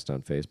Podcast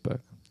on Facebook.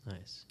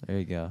 Nice. There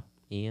you go.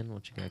 Ian,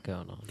 what you got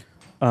going on?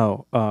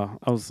 Oh,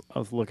 I was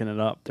looking it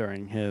up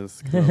during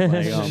his. 'cause I was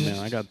like, oh man,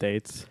 I got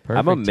dates.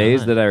 I'm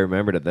amazed that I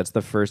remembered it. That's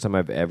the first time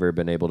I've ever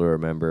been able to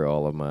remember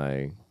all of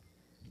my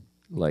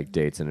like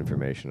dates and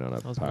information on a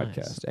That's podcast.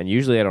 nice. And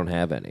usually I don't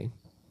have any.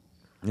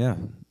 Yeah.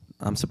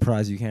 I'm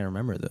surprised you can't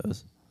remember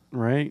those.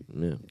 Right?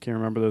 Yeah. Can't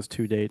remember those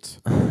 2 dates.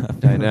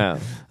 I know.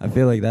 I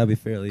feel like that'd be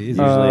fairly easy.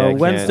 Usually I can't-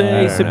 Wednesday,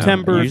 I don't know.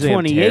 September Usually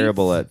I'm 28th.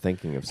 terrible at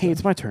thinking of stuff. Hey,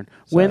 it's my turn.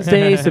 Sorry.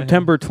 Wednesday,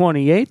 September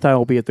 28th, I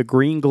will be at the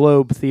Green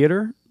Globe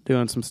Theater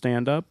doing some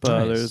stand up.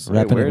 Nice. There's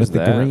Wrapping it where's with the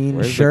that? green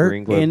Where's shirt the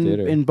Green Globe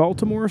Theater? in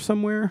Baltimore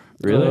somewhere.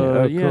 Really?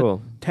 Oh, yeah,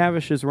 cool.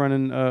 Tavish is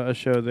running a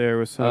show there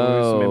with some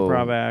Oh,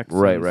 improv acts.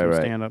 right, and right, some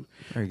right. stand up.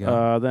 There you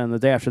go. Then the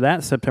day after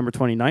that, September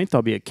 29th,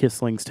 I'll be at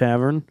Kissling's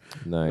Tavern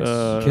Nice.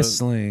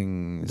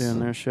 Kisslings. doing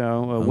their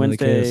show. Only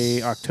Wednesday,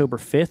 Kiss. October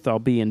 5th, I'll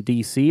be in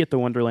D.C. at the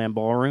Wonderland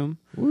Ballroom.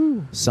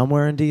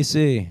 Somewhere in D.C.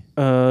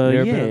 You ever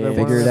Yeah, been to the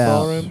Figure it Wonderland out.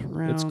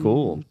 Ballroom? It's around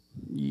cool.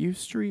 U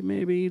Street,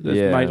 maybe. This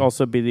Yeah. might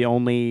also be the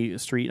only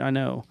street I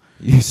know.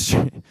 It's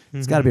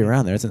got to be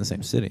around there. It's in the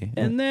same city.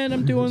 And then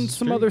I'm doing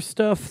some other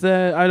stuff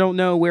that I don't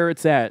know where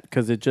it's at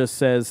because it just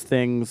says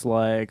things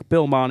like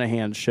Bill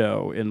Monahan's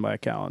show in my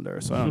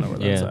calendar, so I don't know where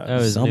that's Yeah. at. Oh,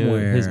 his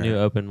Somewhere. new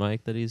open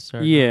mic that he's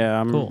starting. Yeah,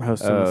 I'm Cool.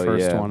 hosting Oh, the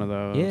first yeah. one of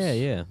those. Yeah,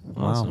 yeah.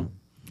 Awesome.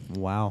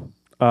 Wow.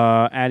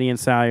 Addie and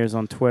Salyers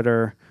on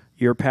Twitter.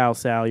 Your pal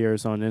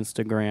Salyers on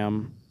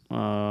Instagram.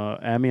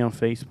 Add me on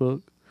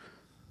Facebook.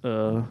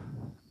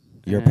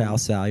 Your and- pal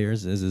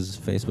Salyers is his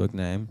Facebook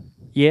name.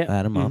 Yeah.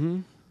 Add him up.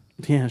 mhm.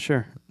 Yeah,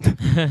 sure.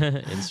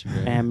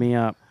 Instagram. Add me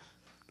up.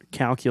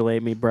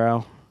 Calculate me,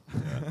 bro.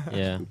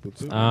 Yeah.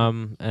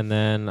 And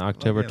then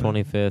October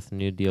 25th,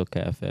 New Deal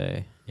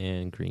Cafe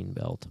in Greenbelt,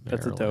 Maryland.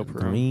 That's a dope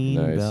room. Green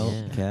Nice. Belt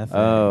Yeah. Cafe.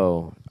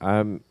 Oh,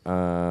 I'm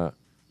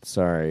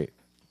sorry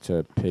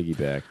to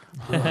piggyback.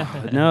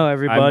 No, I'm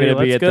everybody, going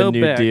to be let's at go the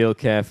New back. Deal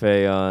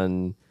Cafe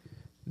on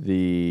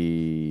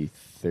the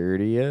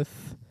 30th,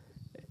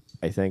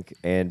 I think.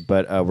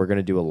 But we're going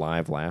to do a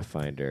live Laugh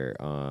Finder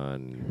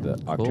on the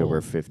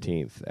October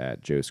 15th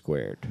at Joe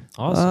Squared.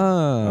 Awesome.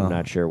 Oh. I'm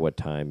not sure what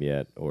time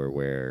yet or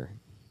where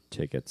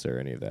tickets or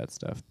any of that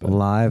stuff. But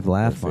Live we're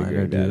Laugh Finder,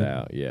 figuring that dude.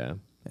 out. Yeah.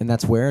 And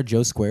that's where?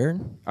 Joe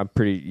Squared? I'm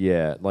pretty,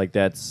 yeah, like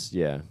that's,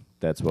 yeah.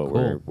 that's what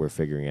Cool. we're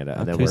figuring it out,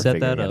 and then Who we're set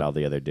figuring that out up? all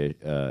the other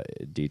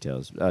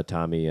details.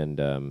 Tommy and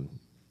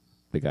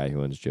the guy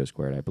who owns Joe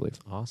Squared, I believe,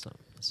 Awesome.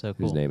 So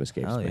cool. whose name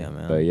escapes Hell me. yeah,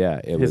 man. But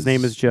yeah, it was. His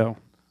name is Joe.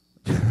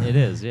 It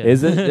is. Yeah.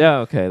 Is it? Yeah.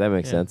 Okay, that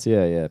makes Yeah. sense.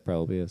 Yeah, it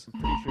probably is.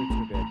 Pretty sure it's